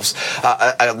involves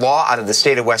a law out of the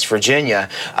state of West Virginia.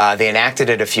 They enacted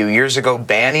it a few years ago,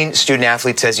 banning student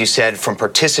athletes, as you said, said, from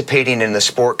participating in the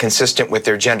sport consistent with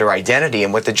their gender identity.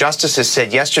 And what the justices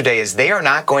said yesterday is they are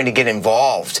not going to get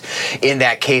involved in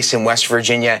that case in West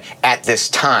Virginia at this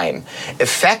time.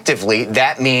 Effectively,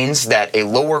 that means that a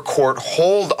lower court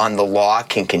hold on the law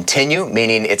can continue,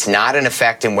 meaning it's not in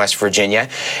effect in West Virginia.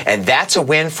 And that's a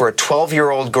win for a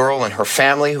 12-year-old girl and her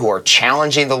family who are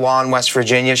challenging the law in West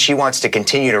Virginia. She wants to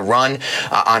continue to run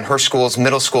on her school's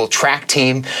middle school track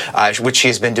team, which she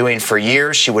has been doing for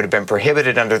years. She would have been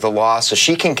prohibited under the law, so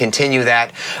she can continue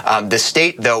that. The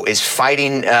state, though, is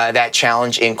fighting that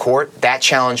challenge in court. That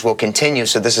challenge will continue,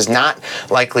 so this is not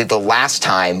likely the last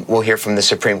time we'll hear from the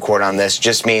Supreme Court on this.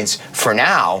 Just means, for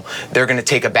now, they're going to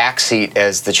take a backseat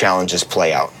as the challenges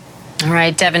play out. All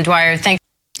right, Devin Dwyer, thanks.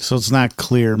 So it's not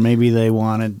clear. Maybe they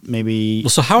wanted, maybe...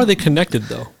 Well, so how are they connected,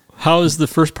 though? How is the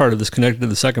first part of this connected to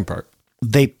the second part?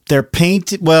 They paint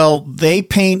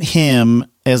him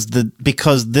as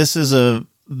because this is a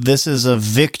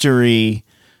victory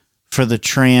for the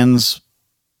trans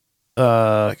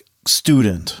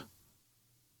student.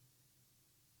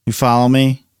 You follow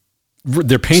me?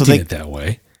 They're painting it that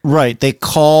way. Right. They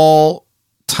call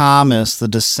Thomas the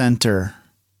dissenter.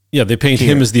 Yeah, they paint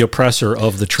him as the oppressor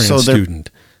of the trans student.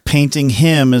 Painting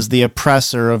him as the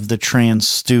oppressor of the trans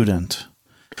student,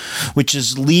 which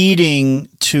is leading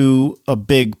to a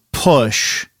big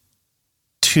push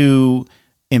to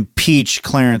impeach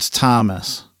Clarence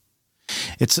Thomas.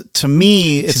 To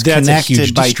me, it's that's connected a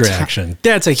huge by distraction.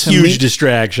 That's a huge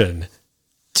distraction.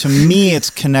 To me,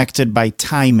 it's connected by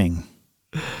timing.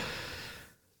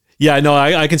 Yeah, no,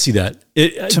 I can see that.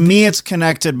 To me, it's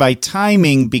connected by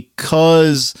timing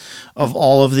because of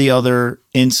all of the other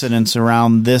incidents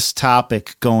around this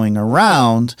topic going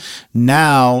around.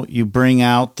 Now you bring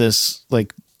out this,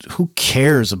 like, who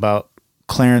cares about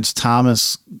Clarence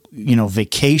Thomas,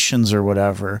 vacations or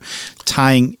whatever,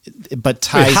 ties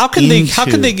how can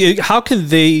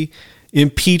they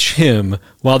impeach him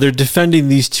while they're defending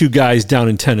these two guys down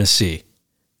in Tennessee?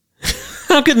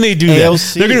 How can they do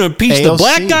that? They're going to impeach the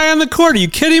black guy on the court. Are you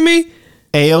kidding me?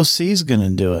 AOC's going to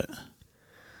do it.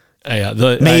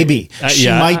 Maybe she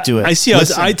might do it. I see.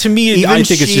 Listen, I think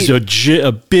it's just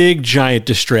a big, giant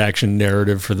distraction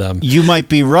narrative for them. You might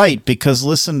be right, because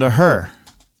listen to her.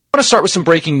 I want to start with some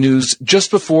breaking news.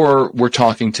 Just before we're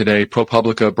talking today,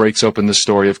 ProPublica breaks open the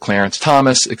story of Clarence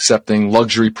Thomas accepting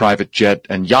luxury private jet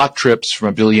and yacht trips from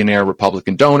a billionaire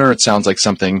Republican donor. It sounds like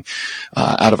something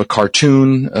out of a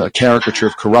cartoon, a caricature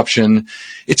of corruption.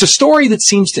 It's a story that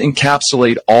seems to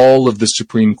encapsulate all of the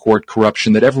Supreme Court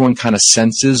corruption that everyone kind of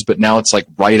senses, but now it's like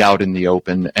right out in the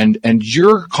open. And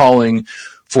you're calling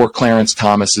for Clarence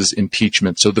Thomas's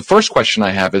impeachment. So the first question I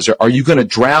have is, are you going to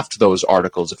draft those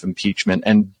articles of impeachment?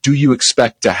 And do you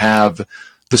expect to have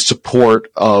the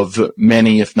support of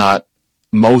many, if not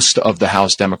most, of the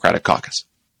House Democratic caucus?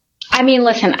 I mean,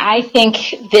 listen, I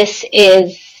think this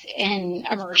is an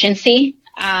emergency.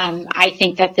 I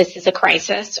think that this is a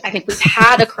crisis. I think we've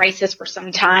had a crisis for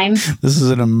some time. This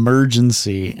is an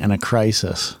emergency and a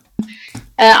crisis.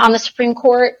 On the Supreme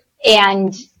Court.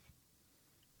 And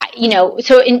so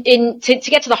to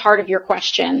get to the heart of your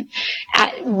question,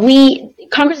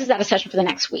 Congress is out of session for the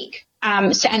next week.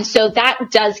 So that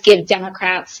does give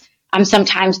Democrats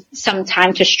sometimes some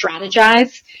time to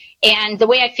strategize. And the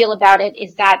way I feel about it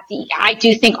is that I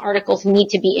do think articles need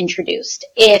to be introduced.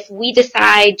 If we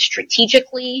decide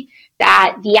strategically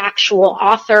that the actual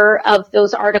author of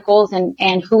those articles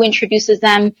and who introduces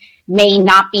them may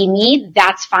not be me,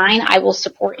 that's fine. I will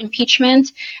support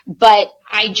impeachment. But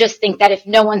I just think that if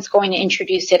no one's going to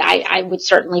introduce it, I would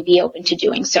certainly be open to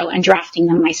doing so and drafting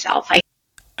them myself.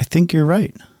 I think you're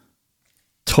right.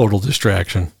 Total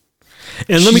distraction.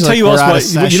 And let me tell you also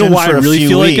why I really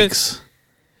feel like it.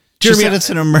 Jeremy, she said it's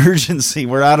an emergency.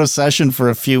 We're out of session for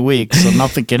a few weeks, so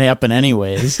nothing can happen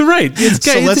anyways. Right.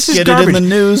 So let's get it in the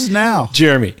news now.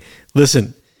 Jeremy,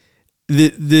 listen.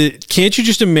 Can't you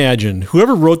just imagine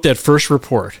whoever wrote that first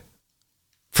report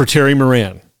for Terry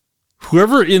Moran,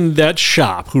 whoever in that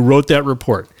shop who wrote that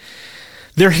report,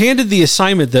 they're handed the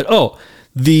assignment that,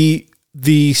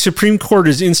 the Supreme Court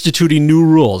is instituting new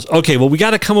rules. Okay, well, we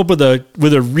got to come up with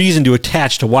a reason to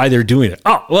attach to why they're doing it.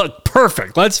 Oh, well,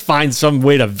 perfect. Let's find some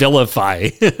way to vilify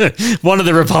one of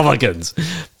the Republicans.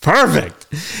 Perfect.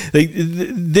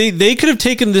 They could have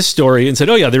taken this story and said,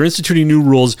 oh, yeah, they're instituting new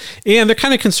rules, and they're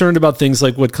kind of concerned about things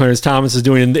like what Clarence Thomas is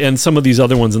doing and some of these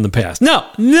other ones in the past.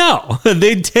 No.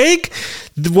 They take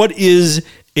what is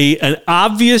an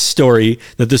obvious story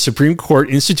that the Supreme Court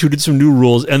instituted some new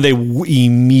rules, and they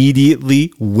immediately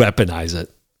weaponize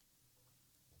it.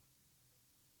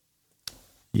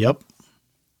 Yep. I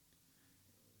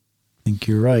think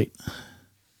you're right.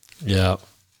 Yeah.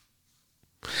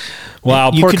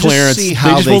 Wow, you poor could Clarence. Just see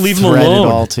how just they won't leave him thread alone.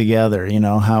 it all together. You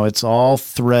know how it's all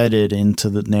threaded into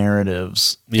the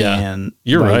narratives. Yeah, and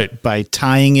you're right. By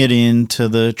tying it into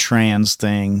the trans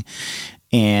thing,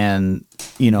 and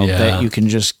that you can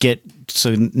just get.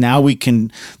 So now we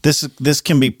can. This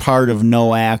can be part of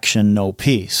no action, no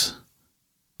peace.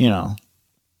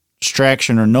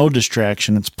 Distraction or no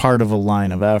distraction. It's part of a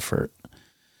line of effort.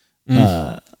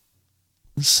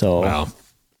 So. Wow.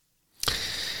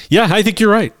 Yeah, I think you're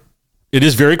right. It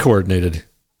is very coordinated.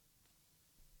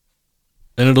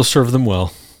 And it'll serve them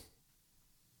well.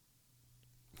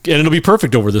 And it'll be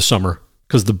perfect over the summer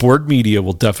because the board media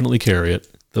will definitely carry it.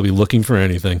 They'll be looking for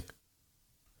anything.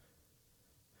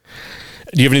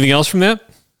 Do you have anything else from that?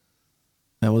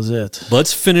 That was it.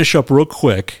 Let's finish up real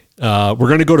quick. We're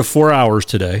going to go to 4 hours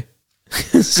today.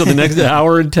 So the next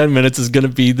hour and 10 minutes is going to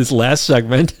be this last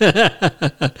segment.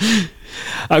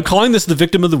 I'm calling this the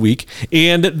victim of the week.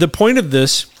 And the point of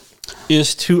this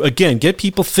is to, again, get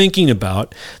people thinking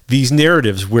about these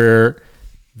narratives where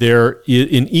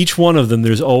in each one of them,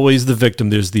 there's always the victim.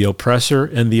 There's the oppressor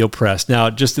and the oppressed. Now,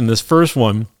 just in this first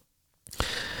one,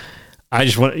 I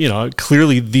just want,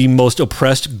 clearly the most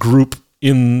oppressed group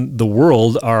in the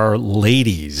world are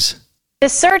ladies. The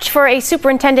search for a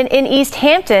superintendent in East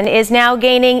Hampton is now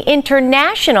gaining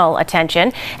international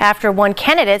attention after one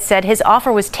candidate said his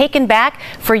offer was taken back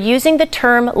for using the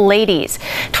term ladies.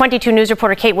 22 News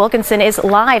reporter Kate Wilkinson is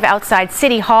live outside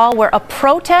City Hall where a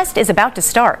protest is about to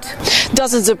start.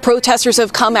 Dozens of protesters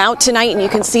have come out tonight, and you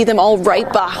can see them all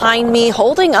right behind me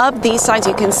holding up these signs.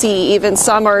 You can see even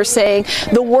some are saying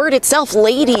the word itself,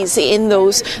 ladies, in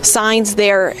those signs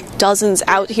there. Dozens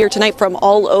out here tonight from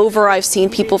all over. I've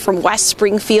seen people from West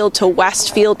Springfield to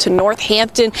Westfield to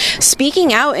Northampton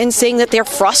speaking out and saying that they're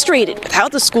frustrated with how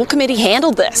the school committee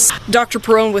handled this. Dr.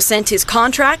 Perrone was sent his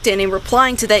contract, and in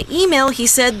replying to that email, he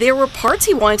said there were parts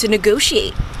he wanted to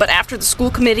negotiate. But after the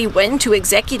school committee went into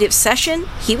executive session,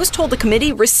 he was told the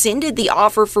committee rescinded the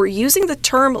offer for using the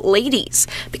term ladies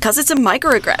because it's a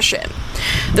microaggression.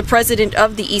 The president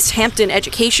of the East Hampton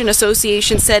Education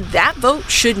Association said that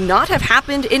vote should not have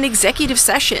happened in executive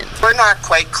session. We're not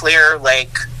quite clear,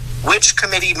 which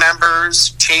committee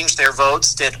members changed their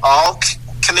votes. Did all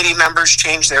committee members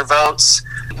change their votes?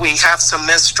 We have some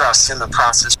mistrust in the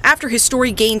process. After his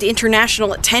story gained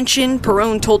international attention,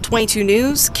 Perrone told 22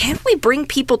 News, "Can't we bring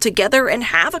people together and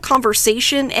have a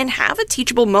conversation and have a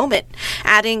teachable moment?"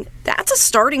 Adding, "That's a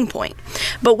starting point.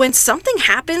 But when something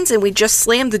happens and we just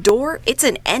slam the door, it's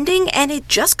an ending and it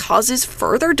just causes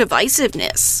further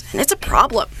divisiveness. And it's a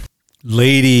problem."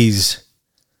 Ladies.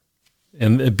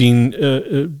 And being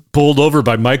pulled over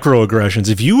by microaggressions.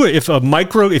 If you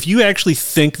actually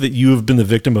think that you have been the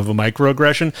victim of a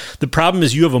microaggression, the problem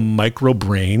is you have a micro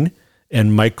brain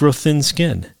and micro thin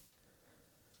skin.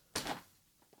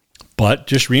 But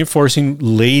just reinforcing,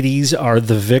 ladies are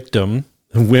the victim,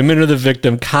 women are the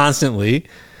victim constantly.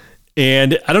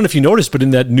 And I don't know if you noticed, but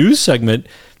in that news segment,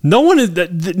 no one is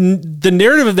the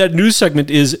narrative of that news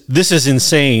segment is this is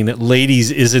insane.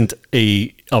 Ladies isn't a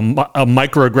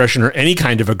microaggression or any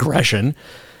kind of aggression.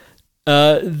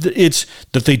 It's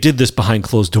that they did this behind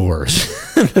closed doors,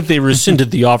 that they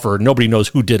rescinded the offer. Nobody knows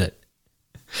who did it.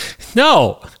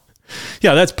 No.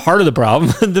 Yeah, that's part of the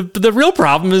problem. The real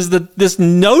problem is that this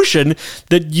notion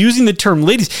that using the term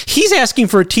ladies, he's asking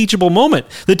for a teachable moment.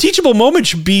 The teachable moment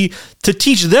should be to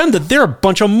teach them that they're a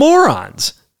bunch of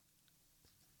morons.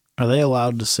 Are they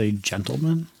allowed to say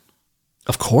gentlemen?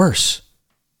 Of course.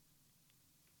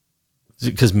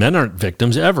 Because men aren't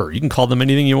victims ever. You can call them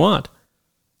anything you want.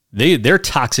 They're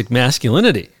toxic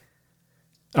masculinity.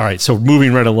 All right, so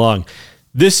moving right along.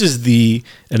 This is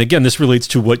and again, this relates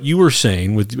to what you were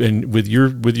saying with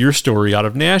your story out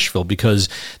of Nashville, because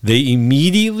they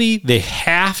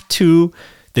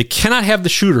cannot have the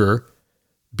shooter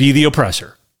be the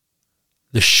oppressor.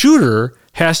 The shooter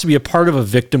has to be a part of a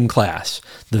victim class.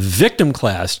 The victim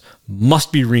class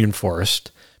must be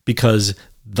reinforced because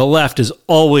the left is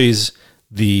always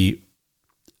the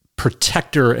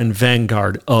protector and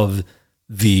vanguard of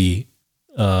the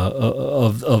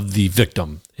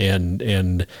victim,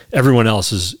 and everyone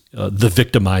else is the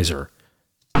victimizer.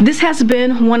 This has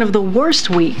been one of the worst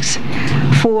weeks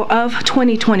of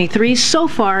 2023 so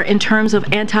far in terms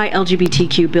of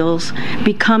anti-LGBTQ bills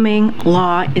becoming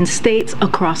law in states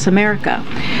across America.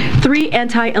 3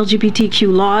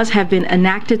 anti-LGBTQ laws have been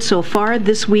enacted so far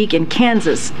this week in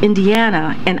Kansas,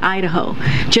 Indiana, and Idaho.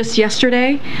 Just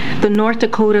yesterday, the North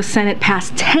Dakota Senate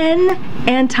passed 10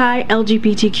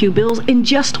 anti-LGBTQ bills in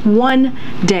just one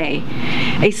day,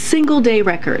 a single day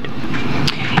record.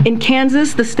 In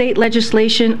Kansas, the state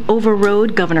legislation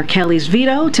overrode Governor Kelly's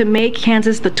veto to make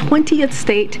Kansas the 20th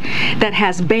state that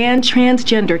has banned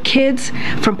transgender kids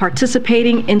from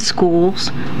participating in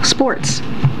schools sports.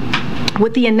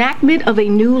 With the enactment of a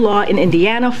new law in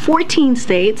Indiana, 14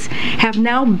 states have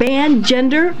now banned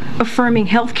gender-affirming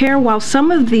health care, while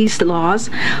some of these laws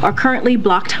are currently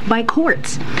blocked by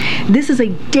courts. This is a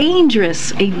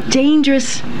dangerous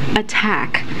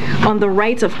attack on the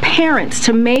rights of parents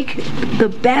to make the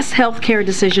best health care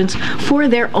decisions for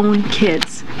their own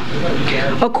kids.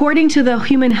 According to the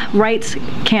Human Rights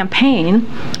Campaign,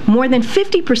 more than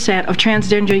 50% of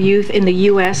transgender youth in the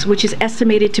U.S., which is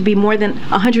estimated to be more than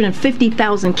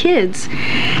 150,000 kids,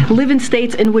 live in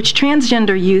states in which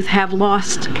transgender youth have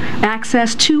lost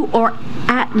access to or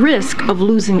at risk of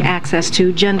losing access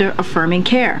to gender-affirming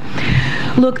care.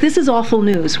 Look, this is awful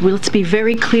news. Let's be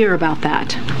very clear about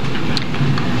that.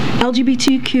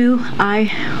 LGBTQI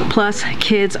plus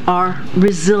kids are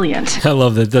resilient. I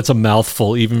love that. That's a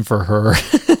mouthful even for her.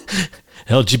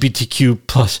 LGBTQ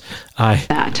plus I.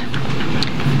 That.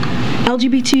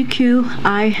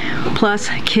 LGBTQI plus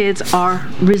kids are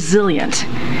resilient.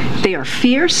 They are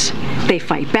fierce. They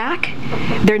fight back.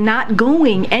 They're not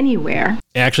going anywhere.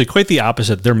 Actually, quite the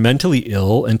opposite. They're mentally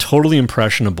ill and totally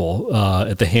impressionable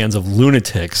at the hands of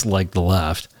lunatics like the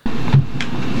left.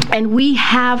 And we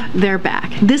have their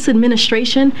back. This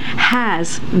administration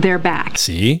has their back.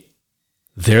 See?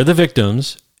 They're the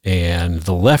victims, and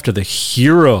the left are the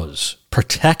heroes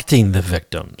protecting the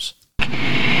victims.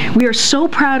 We are so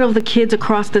proud of the kids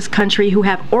across this country who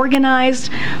have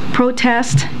organized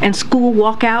protest and school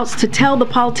walkouts to tell the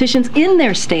politicians in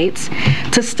their states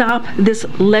to stop this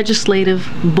legislative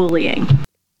bullying.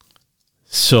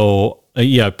 So,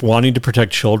 wanting to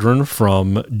protect children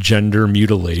from gender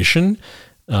mutilation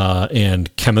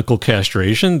and chemical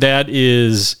castration, that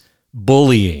is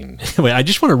bullying. Wait, I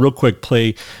just want to real quick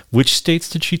play. Which states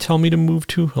did she tell me to move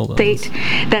to? Hold on. State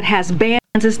that has banned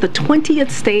Kansas, the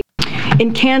 20th state.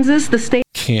 In Kansas, the state...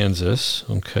 Kansas,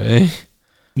 okay.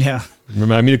 Yeah.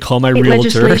 Remind me to call my realtor.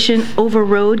 Legislation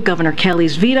overrode Governor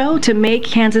Kelly's veto to make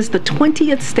Kansas the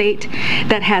 20th state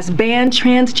that has banned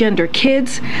transgender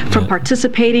kids from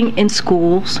participating in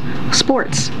schools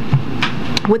sports.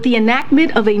 With the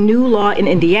enactment of a new law in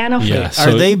Indiana...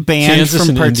 Are they banned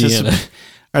from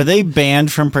Are they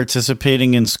banned from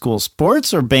participating in school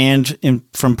sports or banned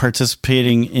from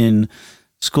participating in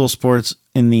school sports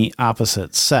in the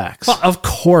opposite sex? Well, of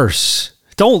course.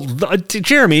 Don't,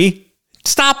 Jeremy,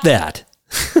 stop that.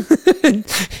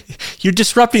 You're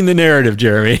disrupting the narrative,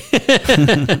 Jeremy.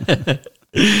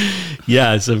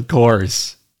 Yes, of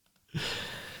course.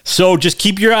 So just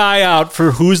keep your eye out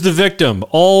for who's the victim.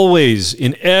 Always,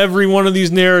 in every one of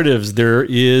these narratives, there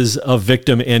is a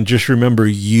victim. And just remember,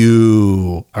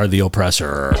 you are the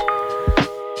oppressor.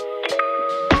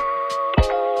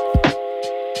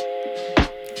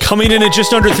 Coming in at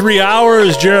just under 3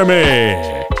 hours,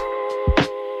 Jeremy.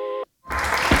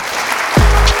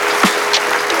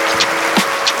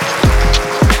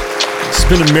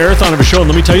 It's been a marathon of a show, and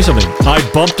let me tell you something. I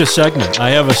bumped a segment.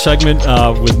 I have a segment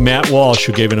with Matt Walsh,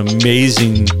 who gave an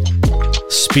amazing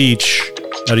speech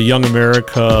at a Young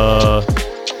Americans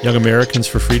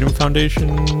for Freedom Foundation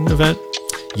event,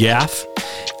 YAF,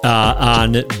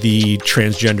 on the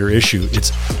transgender issue.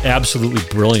 It's absolutely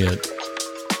brilliant.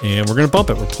 And we're going to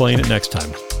bump it. We're playing it next time.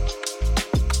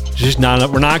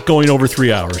 We're not going over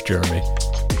 3 hours, Jeremy.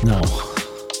 No,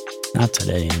 not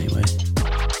today anyway.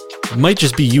 It might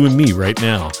just be you and me right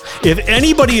now. If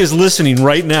anybody is listening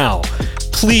right now,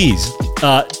 please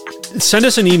send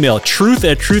us an email,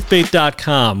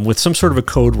 truth@truthbait.com, with some sort of a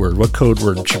code word. What code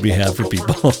word should we have for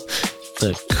people?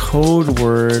 The code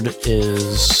word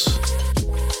is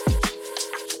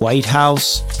White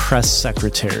House Press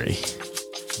Secretary.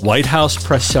 White House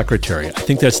Press Secretary. I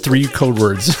think that's 3 code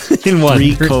words in one.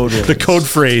 3 code words. The code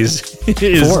phrase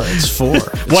is 4. It's 4.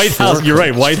 White House. You're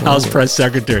right. White House Press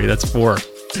Secretary. That's 4.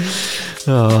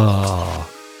 Oh,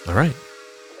 all right.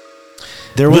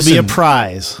 There will be a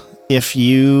prize if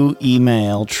you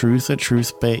email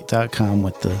truth@truthbait.com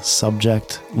with the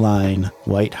subject line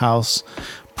White House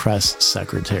Press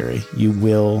Secretary. You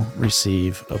will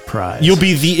receive a prize. You'll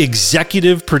be the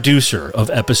executive producer of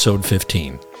episode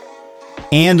 15.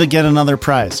 And to get another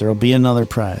prize. There will be another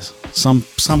prize. Some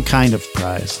kind of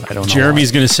prize. I don't know.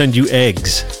 Jeremy's going to send you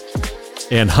eggs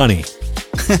and honey.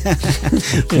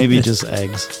 Maybe just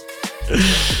eggs.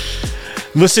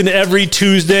 Listen every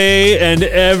Tuesday and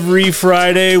every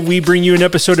Friday. We bring you an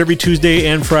episode every Tuesday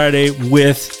and Friday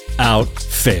without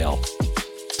fail.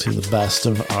 To the best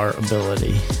of our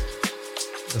ability.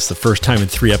 That's the first time in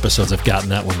 3 episodes I've gotten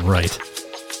that one right.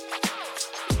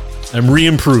 I'm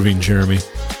re-improving, Jeremy.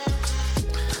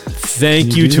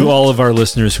 Thank you to all of our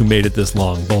listeners who made it this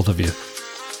long, both of you.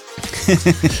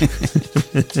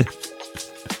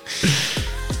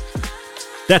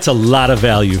 That's a lot of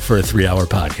value for a 3-hour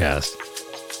podcast.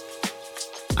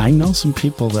 I know some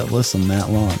people that listen that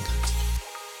long.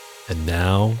 And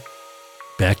now,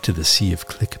 back to the sea of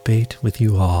clickbait with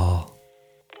you all.